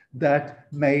reforms that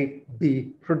may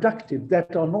be productive,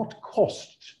 that are not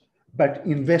costs, but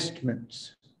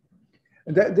investments.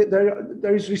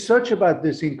 There is research about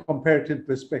this in comparative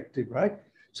perspective, right?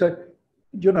 So,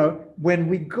 you know, when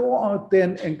we go out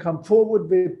then and come forward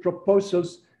with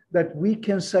proposals that we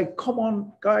can say, come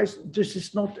on, guys, this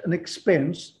is not an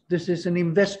expense, this is an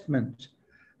investment.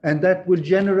 And that will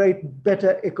generate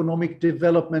better economic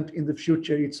development in the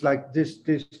future. It's like this,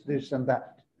 and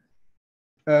that.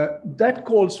 That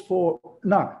calls for,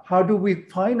 now, how do we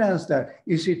finance that?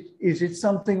 Is it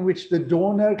something which the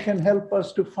donor can help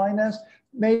us to finance?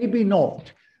 Maybe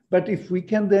not. But if we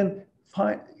can then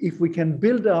if we can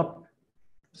build up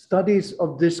studies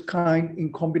of this kind in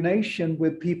combination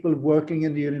with people working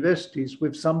in the universities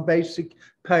with some basic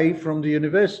pay from the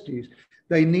universities,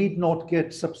 They need not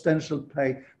get substantial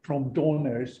pay from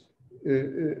donors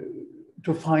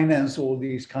to finance all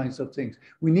these kinds of things.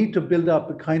 We need to build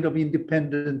up a kind of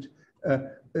independent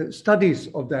studies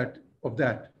of that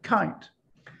kind.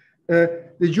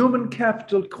 The human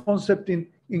capital concept in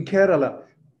Kerala,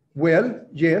 well,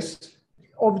 yes,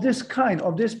 of this kind,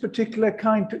 of this particular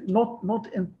kind, not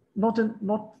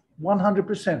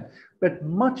 100%, but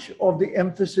much of the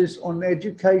emphasis on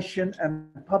education and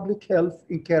public health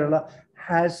in Kerala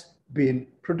has been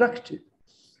productive.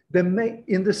 They may,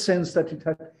 in the sense that it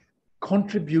has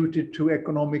contributed to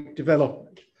economic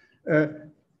development.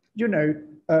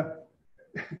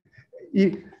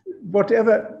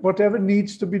 Whatever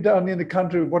needs to be done in the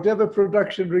country, whatever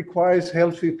production requires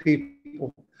healthy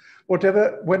people,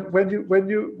 whatever when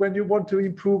you want to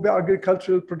improve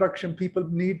agricultural production, people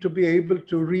need to be able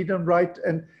to read and write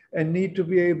and need to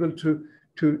be able to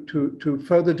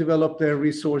further develop their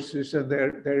resources and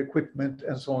their equipment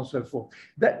and so on and so forth.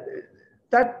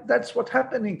 That's what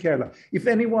happened in Kerala. If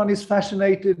anyone is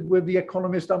fascinated with the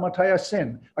economist Amartya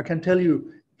Sen, I can tell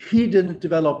you he didn't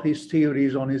develop his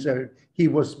theories on his own. He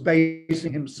was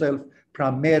basing himself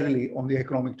primarily on the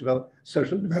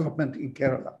social development in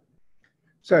Kerala.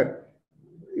 So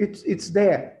it's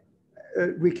there.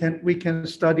 We can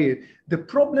study it. The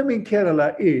problem in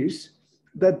Kerala is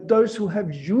that those who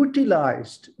have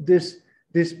utilized this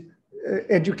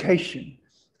education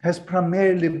has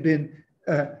primarily been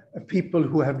people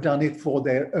who have done it for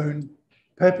their own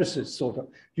purposes, sort of.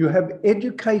 You have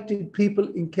educated people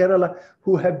in Kerala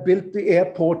who have built the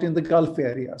airport in the Gulf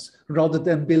areas rather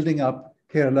than building up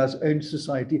Kerala's own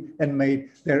society and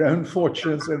made their own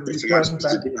fortunes and returned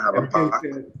back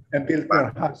and built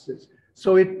their houses.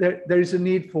 So there is a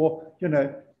need for,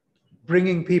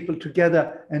 bringing people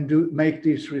together and make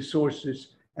these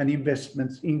resources and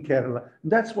investments in Kerala.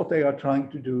 And that's what they are trying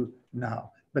to do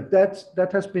now. But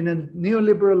that has been a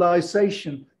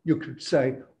neoliberalization, you could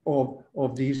say,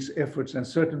 of these efforts, and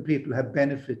certain people have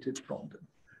benefited from them.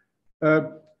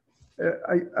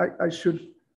 I should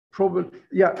probably,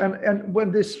 and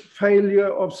when this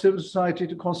failure of civil society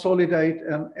to consolidate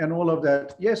and all of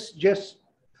that, yes,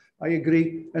 I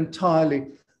agree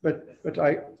entirely, but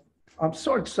I'm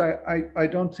sorry to say, I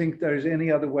don't think there is any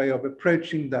other way of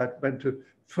approaching that than to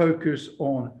focus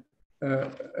on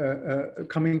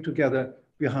coming together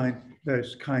behind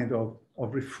those kind of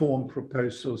reform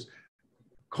proposals,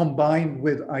 combined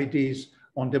with ideas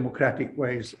on democratic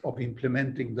ways of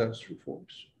implementing those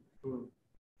reforms.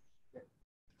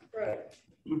 Right.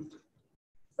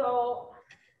 So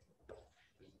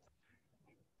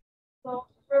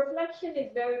reflection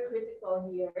is very critical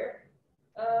here.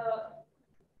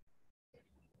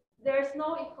 There's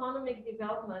no economic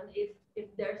development if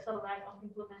there's a lack of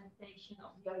implementation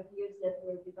of the ideas that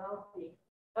we're developing.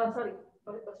 Sorry.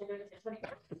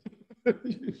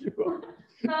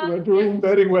 You are doing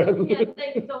very well. Yeah,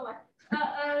 thank you so much.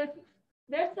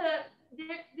 This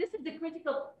is the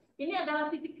critical. Ini adalah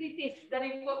titik kritis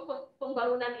dari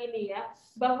pembangunan ini ya,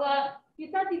 bahwa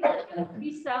kita tidak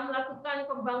bisa melakukan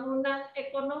pembangunan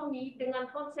ekonomi dengan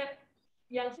konsep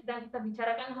yang sedang kita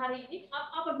bicarakan hari ini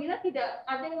apabila tidak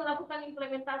ada yang melakukan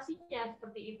implementasinya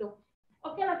seperti itu.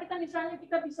 Oke lah, kita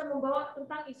bisa membawa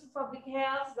tentang isu public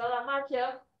health segala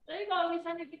macam. Tapi kalau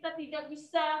misalnya kita tidak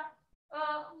bisa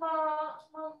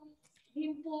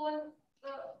menghimpun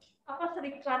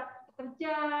serikat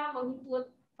pekerja, menghimpun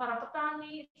para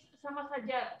petani, sama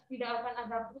saja tidak akan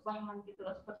ada perubahan gitu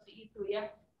loh, seperti itu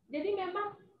ya. Jadi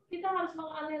memang kita harus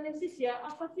menganalisis ya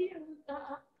apa sih yang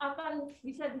akan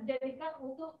bisa dijadikan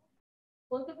untuk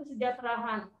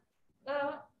kesejahteraan.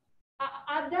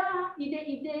 Ada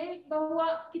ide-ide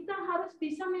bahwa kita harus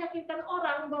bisa meyakinkan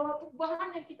orang bahwa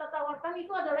perubahan yang kita tawarkan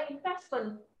itu adalah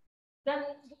investment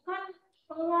dan bukan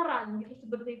pengeluaran gitu,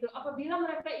 seperti itu. Apabila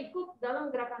mereka ikut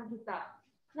dalam gerakan kita.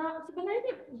 Nah,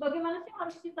 sebenarnya bagaimana sih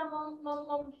harus kita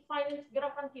finance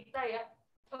gerakan kita ya?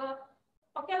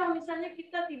 Oke lah, misalnya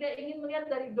kita tidak ingin melihat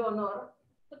dari donor,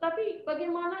 tetapi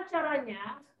bagaimana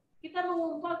caranya kita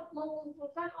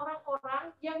mengumpulkan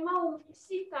orang-orang yang mau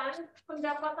mengisikan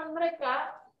pendapatan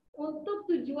mereka untuk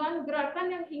tujuan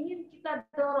gerakan yang ingin kita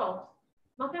dorong.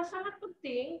 Maka sangat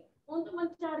penting untuk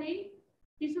mencari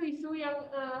isu-isu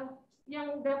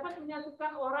yang dapat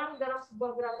menyatukan orang dalam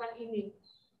sebuah gerakan ini.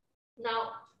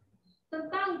 Nah,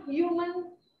 tentang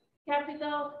human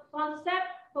capital konsep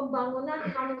pembangunan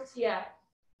manusia.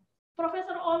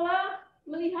 Profesor Ola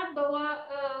melihat bahwa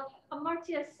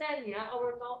Amartya Sen ya,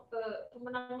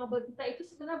 pemenang Nobel kita itu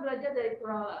sebenarnya belajar dari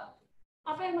Kerala.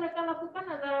 Apa yang mereka lakukan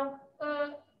adalah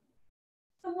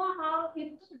semua hal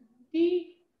itu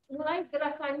mulai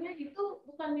gerakannya itu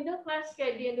bukan middle class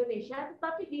kayak di Indonesia,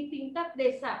 tetapi di tingkat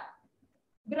desa.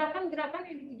 Gerakan-gerakan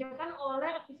yang dikerjakan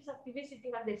oleh aktivis-aktivis di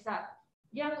tingkat desa.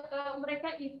 Yang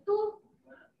mereka itu,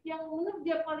 yang menurut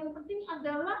dia paling penting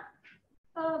adalah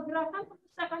gerakan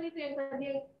perpustakaan itu yang tadi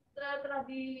telah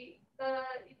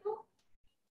itu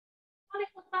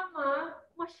paling utama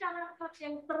masyarakat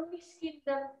yang termiskin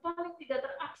dan paling tidak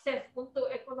terakses untuk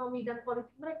ekonomi dan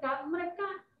politik mereka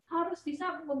harus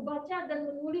bisa membaca dan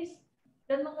menulis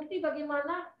dan mengerti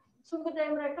bagaimana sumber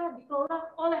daya mereka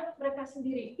dikelola oleh mereka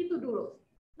sendiri. Itu dulu.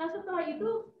 Nah, setelah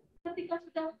itu ketika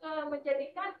sudah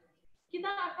menjadikan, kita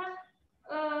akan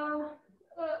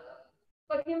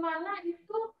bagaimana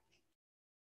itu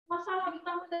masalah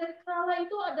utama dari kerala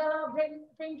itu adalah brain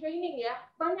training ya.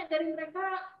 Banyak dari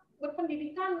mereka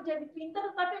berpendidikan menjadi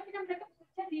pintar, tapi akhirnya mereka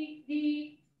bekerja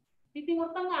di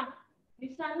Timur Tengah. Di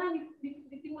sana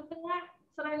di Timur Tengah,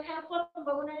 selain airport,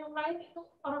 pembangunan yang lain itu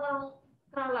orang-orang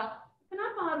kerala.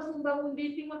 Kenapa harus membangun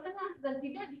di Timur Tengah dan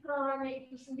tidak di keralanya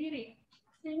itu sendiri?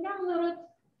 Sehingga menurut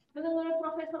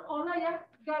Profesor Ola ya,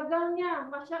 gagalnya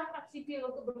masyarakat sipil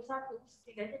untuk bersatu,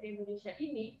 setidaknya di Indonesia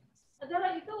ini,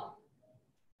 adalah itu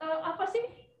apa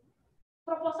sih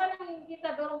proposal yang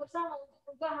kita dorong bersama untuk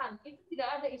perubahan. Itu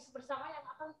tidak ada isu bersama yang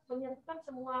akan menyatukan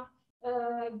semua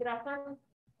gerakan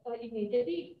ini.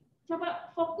 Jadi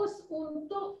coba fokus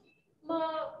untuk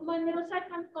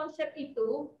menyelesaikan konsep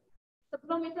itu,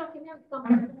 sebelum itu akhirnya kita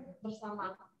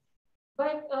bersama.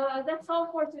 Baik, that's all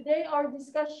for today, our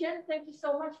discussion. Thank you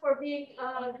so much for being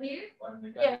here.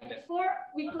 Yeah, before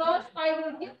we close, I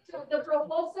will give to the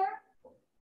proposer.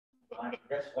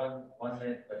 Just one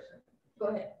minute question.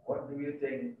 Go ahead. What do you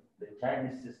think the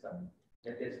Chinese system,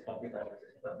 that is capitalist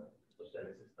system,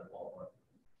 socialist system, or what?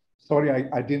 Sorry,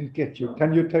 I didn't get you.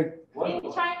 Can you take?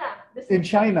 In China. In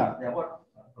China. Yeah,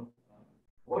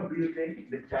 what do you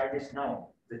think the Chinese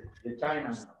now? The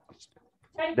China now?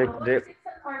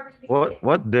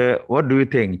 What do you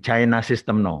think China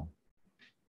system now?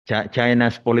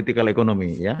 China's political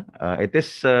economy, yeah, it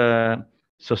is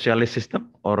socialist system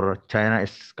or China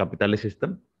is capitalist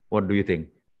system? What do you think?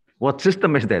 What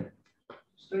system is that?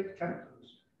 State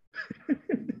capitalism.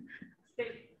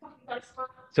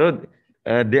 So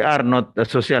they are not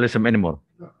socialism anymore.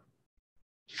 No.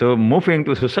 So moving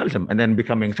to socialism and then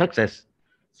becoming success.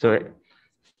 So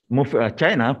move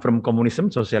China from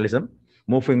communism, socialism,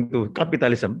 moving to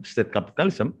capitalism, state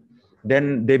capitalism,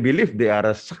 then they believe they are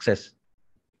a success.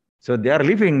 So they are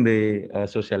leaving the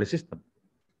socialist system.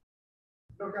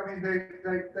 Look, I mean,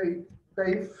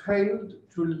 they failed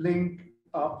to link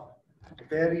up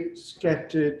very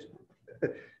scattered,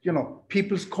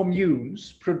 people's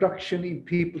communes, production in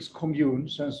people's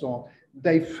communes and so on.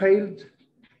 They failed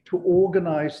to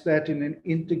organize that in an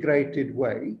integrated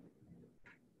way.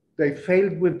 They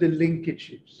failed with the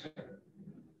linkages.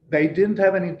 They didn't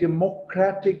have any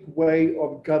democratic way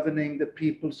of governing the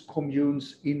people's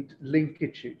communes in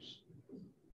linkages.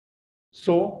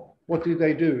 So what did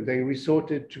they do? They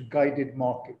resorted to guided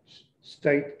markets,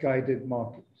 state-guided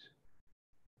markets.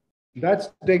 That's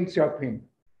Deng Xiaoping.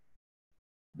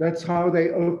 That's how they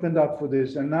opened up for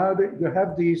this. And now you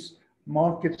have these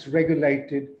markets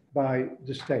regulated by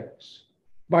the states,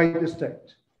 by the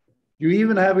state. You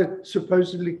even have a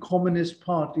supposedly communist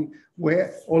party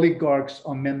where oligarchs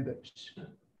are members.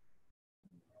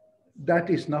 That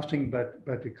is nothing but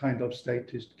a kind of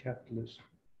statist capitalism.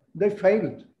 They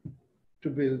failed to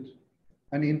build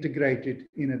and integrate it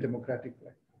in a democratic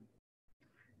way.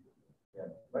 Yeah,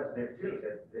 but they feel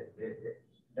that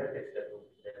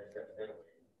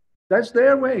That's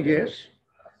their way, yes.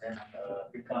 And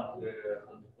become the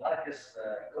largest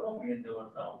economy in the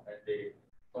world now, and they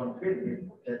compete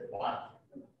with that part,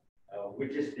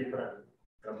 which is different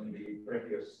from the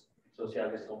previous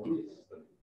socialist communist system.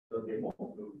 So they move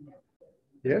to.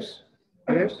 Yes.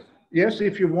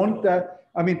 If you want that,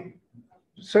 I mean,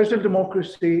 social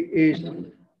democracy is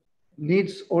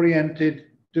needs-oriented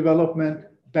development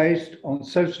based on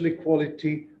social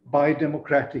equality by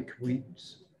democratic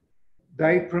means.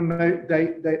 They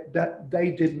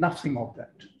did nothing of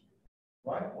that.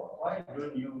 Why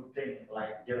don't you think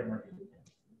like Germany?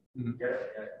 Mm-hmm.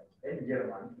 In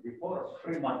Germany, before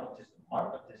free market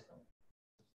system,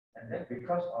 and then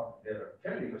because of their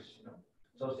values,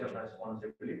 social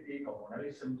responsibility,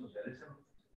 communalism, socialism,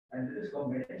 and this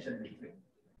combination between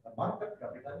the market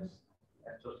capitalism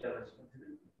and social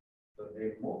responsibility. So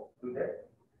they move to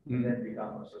that, and then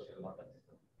become a social market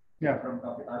system. Yeah. From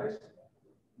capitalism,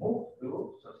 move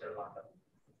to social market.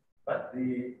 But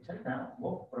the China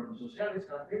moved from socialist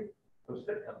country to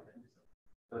state capitalism.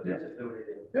 So this is the way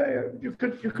they. Yeah.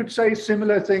 You could say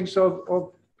similar things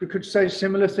of you could say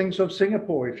similar things of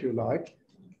Singapore if you like,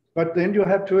 but then you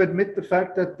have to admit the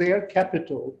fact that their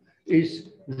capital is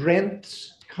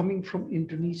rents coming from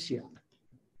Indonesia,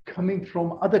 coming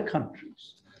from other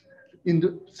countries.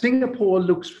 Singapore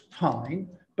looks fine,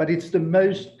 but it's the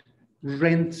most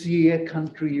rentier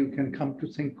country you can come to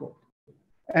think of.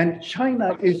 And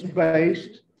China is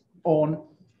based on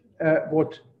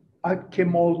what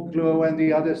Kemal Glo and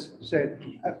the others said.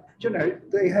 You know,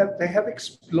 they have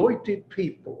exploited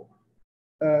people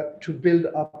to build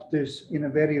up this in a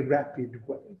very rapid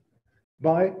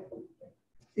way,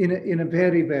 in a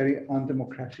very, very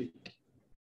undemocratic.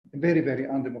 Very, very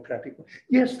undemocratic.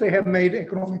 Yes, they have made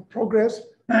economic progress,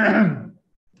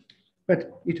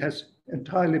 but it has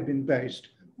entirely been based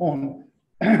on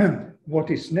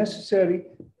what is necessary.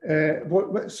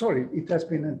 It has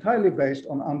been entirely based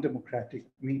on undemocratic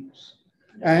means,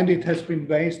 and it has been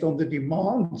based on the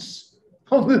demands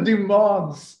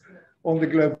on the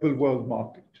global world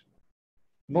market,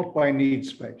 not by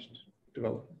needs-based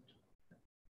development.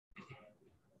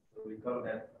 We call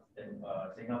that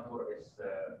Singapore is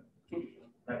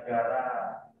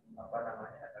negara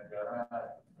negara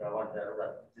gawat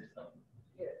darurat system,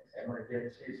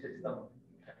 emergency system,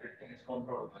 everything is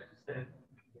controlled by the state.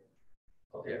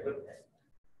 Okay, good.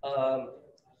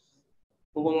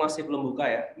 Mumpung masih belum buka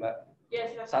ya, Mbak.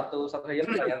 Yes, Satu saja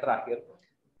pertanyaan terakhir.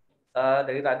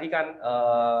 Dari tadi kan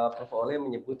Prof. Ole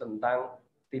menyebut tentang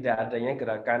tidak adanya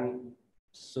gerakan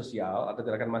sosial atau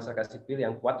gerakan masyarakat sipil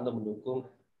yang kuat untuk mendukung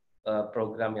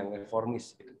program yang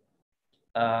reformis. Gitu.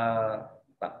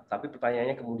 Tapi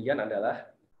pertanyaannya kemudian adalah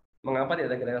mengapa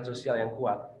tidak ada gerakan sosial yang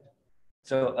kuat?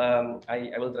 So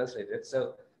I will translate it.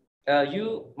 So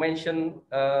you mentioned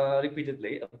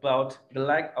repeatedly about the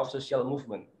lack of social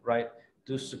movement, right?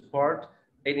 To support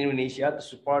in Indonesia, to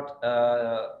support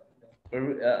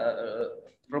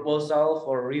proposal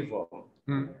for reform.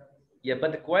 Yeah,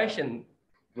 but the question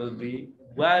will be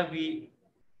why we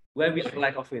are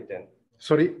lack of it then?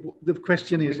 Sorry, the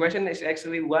question is. The question is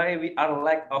actually why we are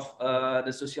lack of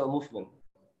the social movement.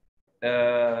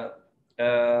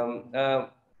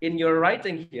 In your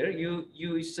writing here,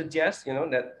 you suggest, you know,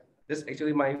 that this is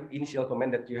actually my initial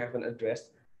comment that you haven't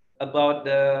addressed about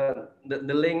the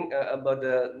link about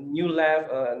the new left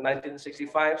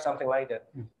 1965, something like that.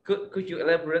 Could you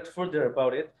elaborate further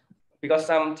about it? Because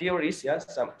some theories, yes,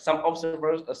 some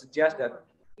observers suggest that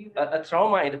a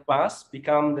trauma in the past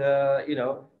become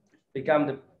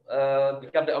the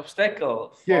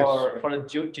obstacle for the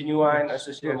genuine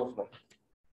social movement.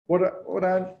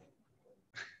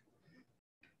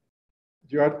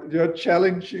 You're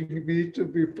challenging me to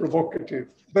be provocative,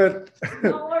 but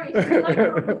no worries,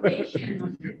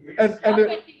 provocation.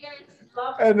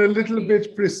 and a little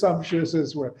bit presumptuous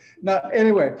as well. Now,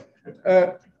 anyway,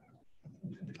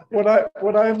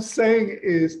 what I'm saying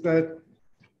is that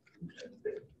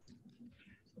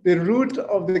the root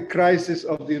of the crisis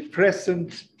of the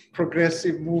present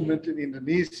progressive movement in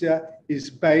Indonesia is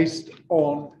based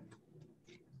on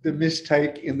the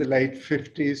mistake in the late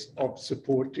 50s of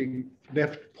supporting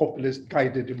left populist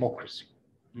guided democracy.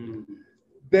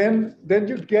 Then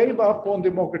you gave up on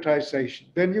democratization.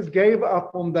 Then you gave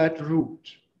up on that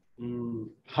route.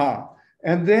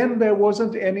 And then there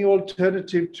wasn't any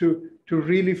alternative to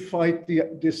really fight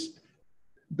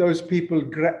those people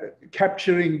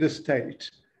capturing the state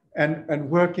and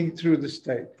working through the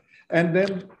state. And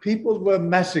then people were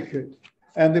massacred,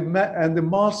 and the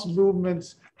mass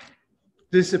movements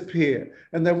disappear,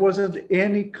 and there wasn't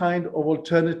any kind of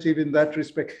alternative in that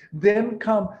respect. Then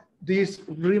come these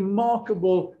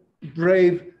remarkable,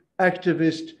 brave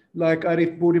activists like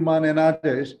Arif Budiman and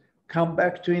others come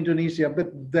back to Indonesia,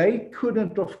 but they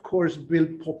couldn't, of course,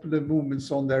 build popular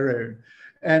movements on their own,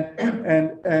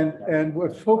 and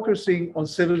were focusing on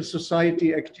civil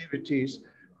society activities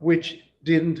which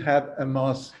didn't have a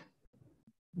mass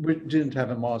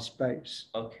base.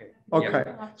 Okay.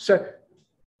 Yeah. So.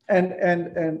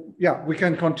 And yeah, we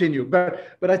can continue, but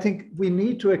I think we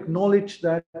need to acknowledge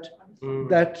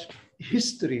that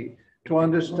history to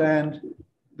understand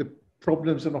the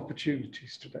problems and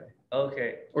opportunities today.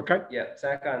 Okay. Ya,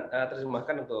 saya akan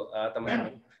terjemahkan untuk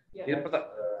teman-teman. Jadi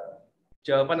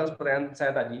jawaban atas pertanyaan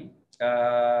saya tadi,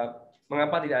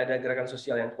 mengapa tidak ada gerakan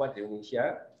sosial yang kuat di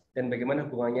Indonesia dan bagaimana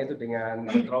hubungannya itu dengan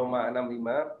trauma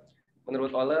 65?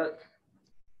 Menurut Ole,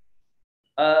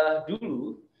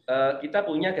 dulu kita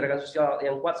punya gerakan sosial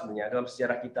yang kuat sebenarnya dalam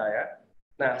sejarah kita ya.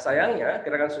 Nah, sayangnya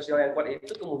gerakan sosial yang kuat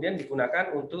itu kemudian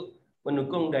digunakan untuk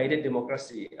mendukung guided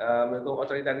demokrasi, mendukung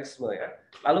otoritarisme ya.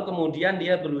 Lalu kemudian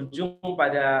dia berujung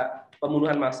pada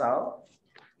pembunuhan massal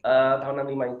tahun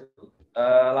 65 itu.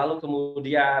 Lalu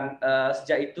kemudian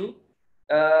sejak itu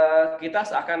kita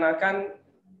seakan-akan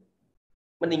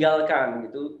meninggalkan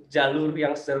gitu jalur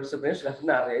yang sebenarnya sudah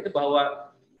benar, yaitu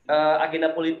bahwa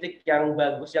agenda politik yang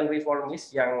bagus, yang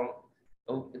reformis, yang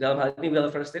dalam hal ini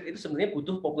welfare state itu sebenarnya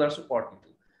butuh popular support gitu.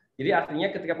 Jadi artinya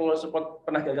ketika popular support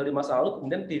pernah gagal di masa lalu,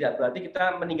 kemudian tidak berarti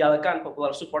kita meninggalkan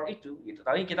popular support itu gitu.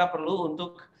 Tapi kita perlu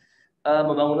untuk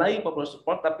membangun lagi popular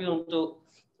support, tapi untuk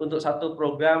satu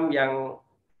program yang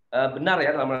benar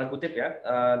ya, dalam tanda kutip ya,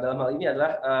 dalam hal ini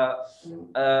adalah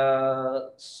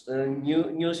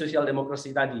new social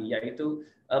demokrasi tadi, yaitu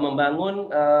membangun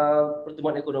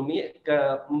pertumbuhan ekonomi,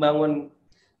 membangun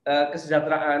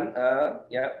kesejahteraan,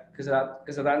 ya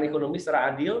kesejahteraan ekonomi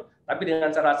secara adil, tapi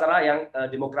dengan cara-cara yang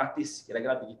demokratis,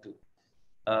 kira-kira begitu.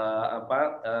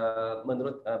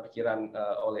 Menurut pikiran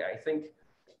Ole, I think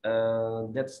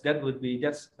that's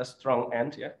a strong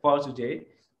end ya for today.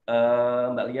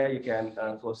 Mbak Lia, you can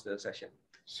close the session.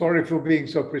 Sorry for being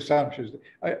so presumptuous.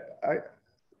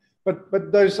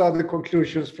 But those are the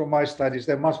conclusions from my studies.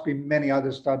 There must be many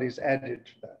other studies added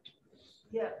to that.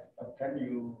 Yeah. Can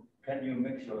you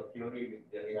mix your theory with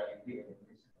the reality?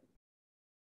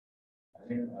 I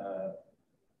mean,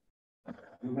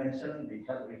 you mentioned the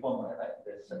health reform, right?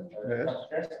 The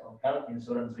success of health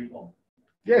insurance reform.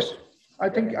 Yes, I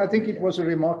think it was a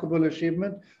remarkable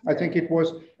achievement. I think it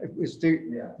was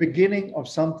the beginning of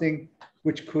something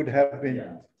which could have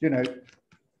been,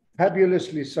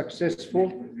 fabulously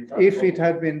successful if it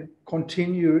had been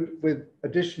continued with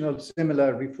additional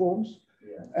similar reforms,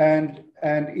 and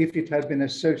if it had been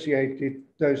associated,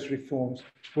 those reforms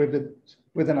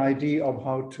with an idea of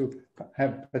how to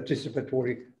have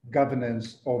participatory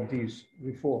governance of these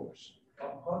reforms.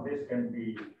 How this can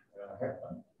be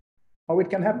happen? How it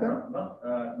can happen?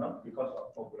 Not because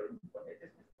of popular, but it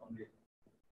is only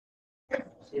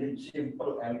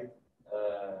simple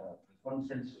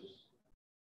consensus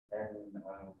and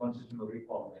constitutional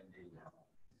reform in the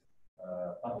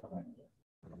parliament.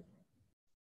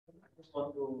 I just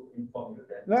want to inform you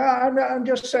that. No, I'm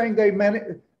just saying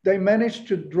they managed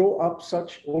to draw up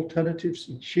such alternatives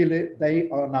in Chile. They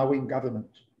are now in government.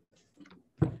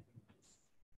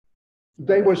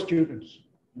 They were students.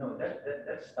 No, that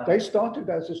started. They started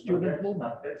as a student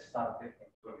movement. That started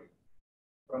actually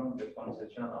from the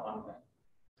constitutional amendment.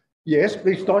 Yes,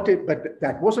 they started, but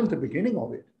that wasn't the beginning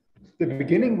of it. The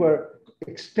beginning were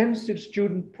extensive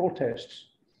student protests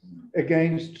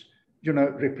against,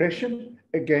 repression,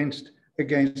 against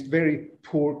very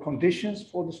poor conditions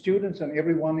for the students and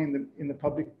everyone in the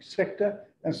public sector,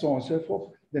 and so on and so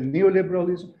forth. The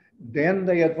neoliberalism. Then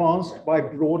they advanced by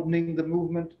broadening the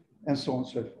movement, and so on and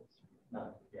so forth.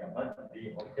 Yeah, but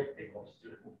the objective of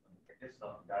student movement is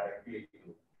not directly to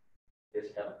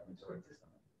this health insurance system.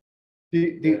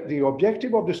 The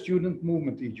objective of the student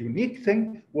movement, the unique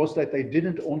thing, was that they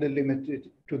didn't only limit it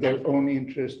to their own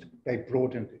interest, they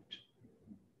broadened it.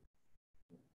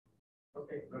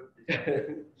 Okay, good.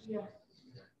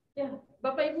 Ya,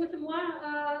 Bapak Ibu semua,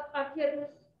 akhirnya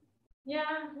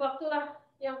waktulah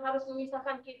yang harus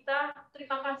memisahkan kita.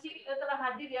 Terima kasih telah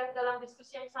hadir ya dalam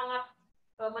diskusi yang sangat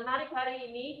menarik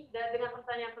hari ini, dan dengan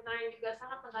pertanyaan-pertanyaan yang juga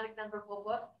sangat menarik dan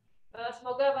berbobot.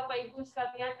 Semoga Bapak Ibu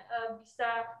sekalian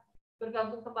bisa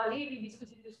bergabung kembali di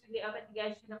diskusi-diskusi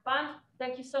LT3 ke depan.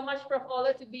 Thank you so much Prof.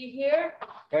 Ole to be here.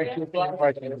 Thank you for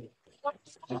inviting me.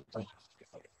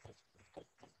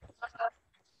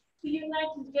 To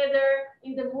unite together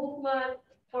in the movement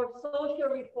for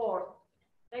social reform.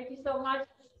 Thank you so much.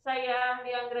 Saya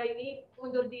Lianggra ini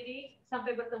undur diri,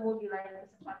 sampai bertemu di lain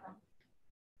kesempatan.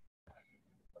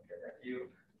 Okay, thank you.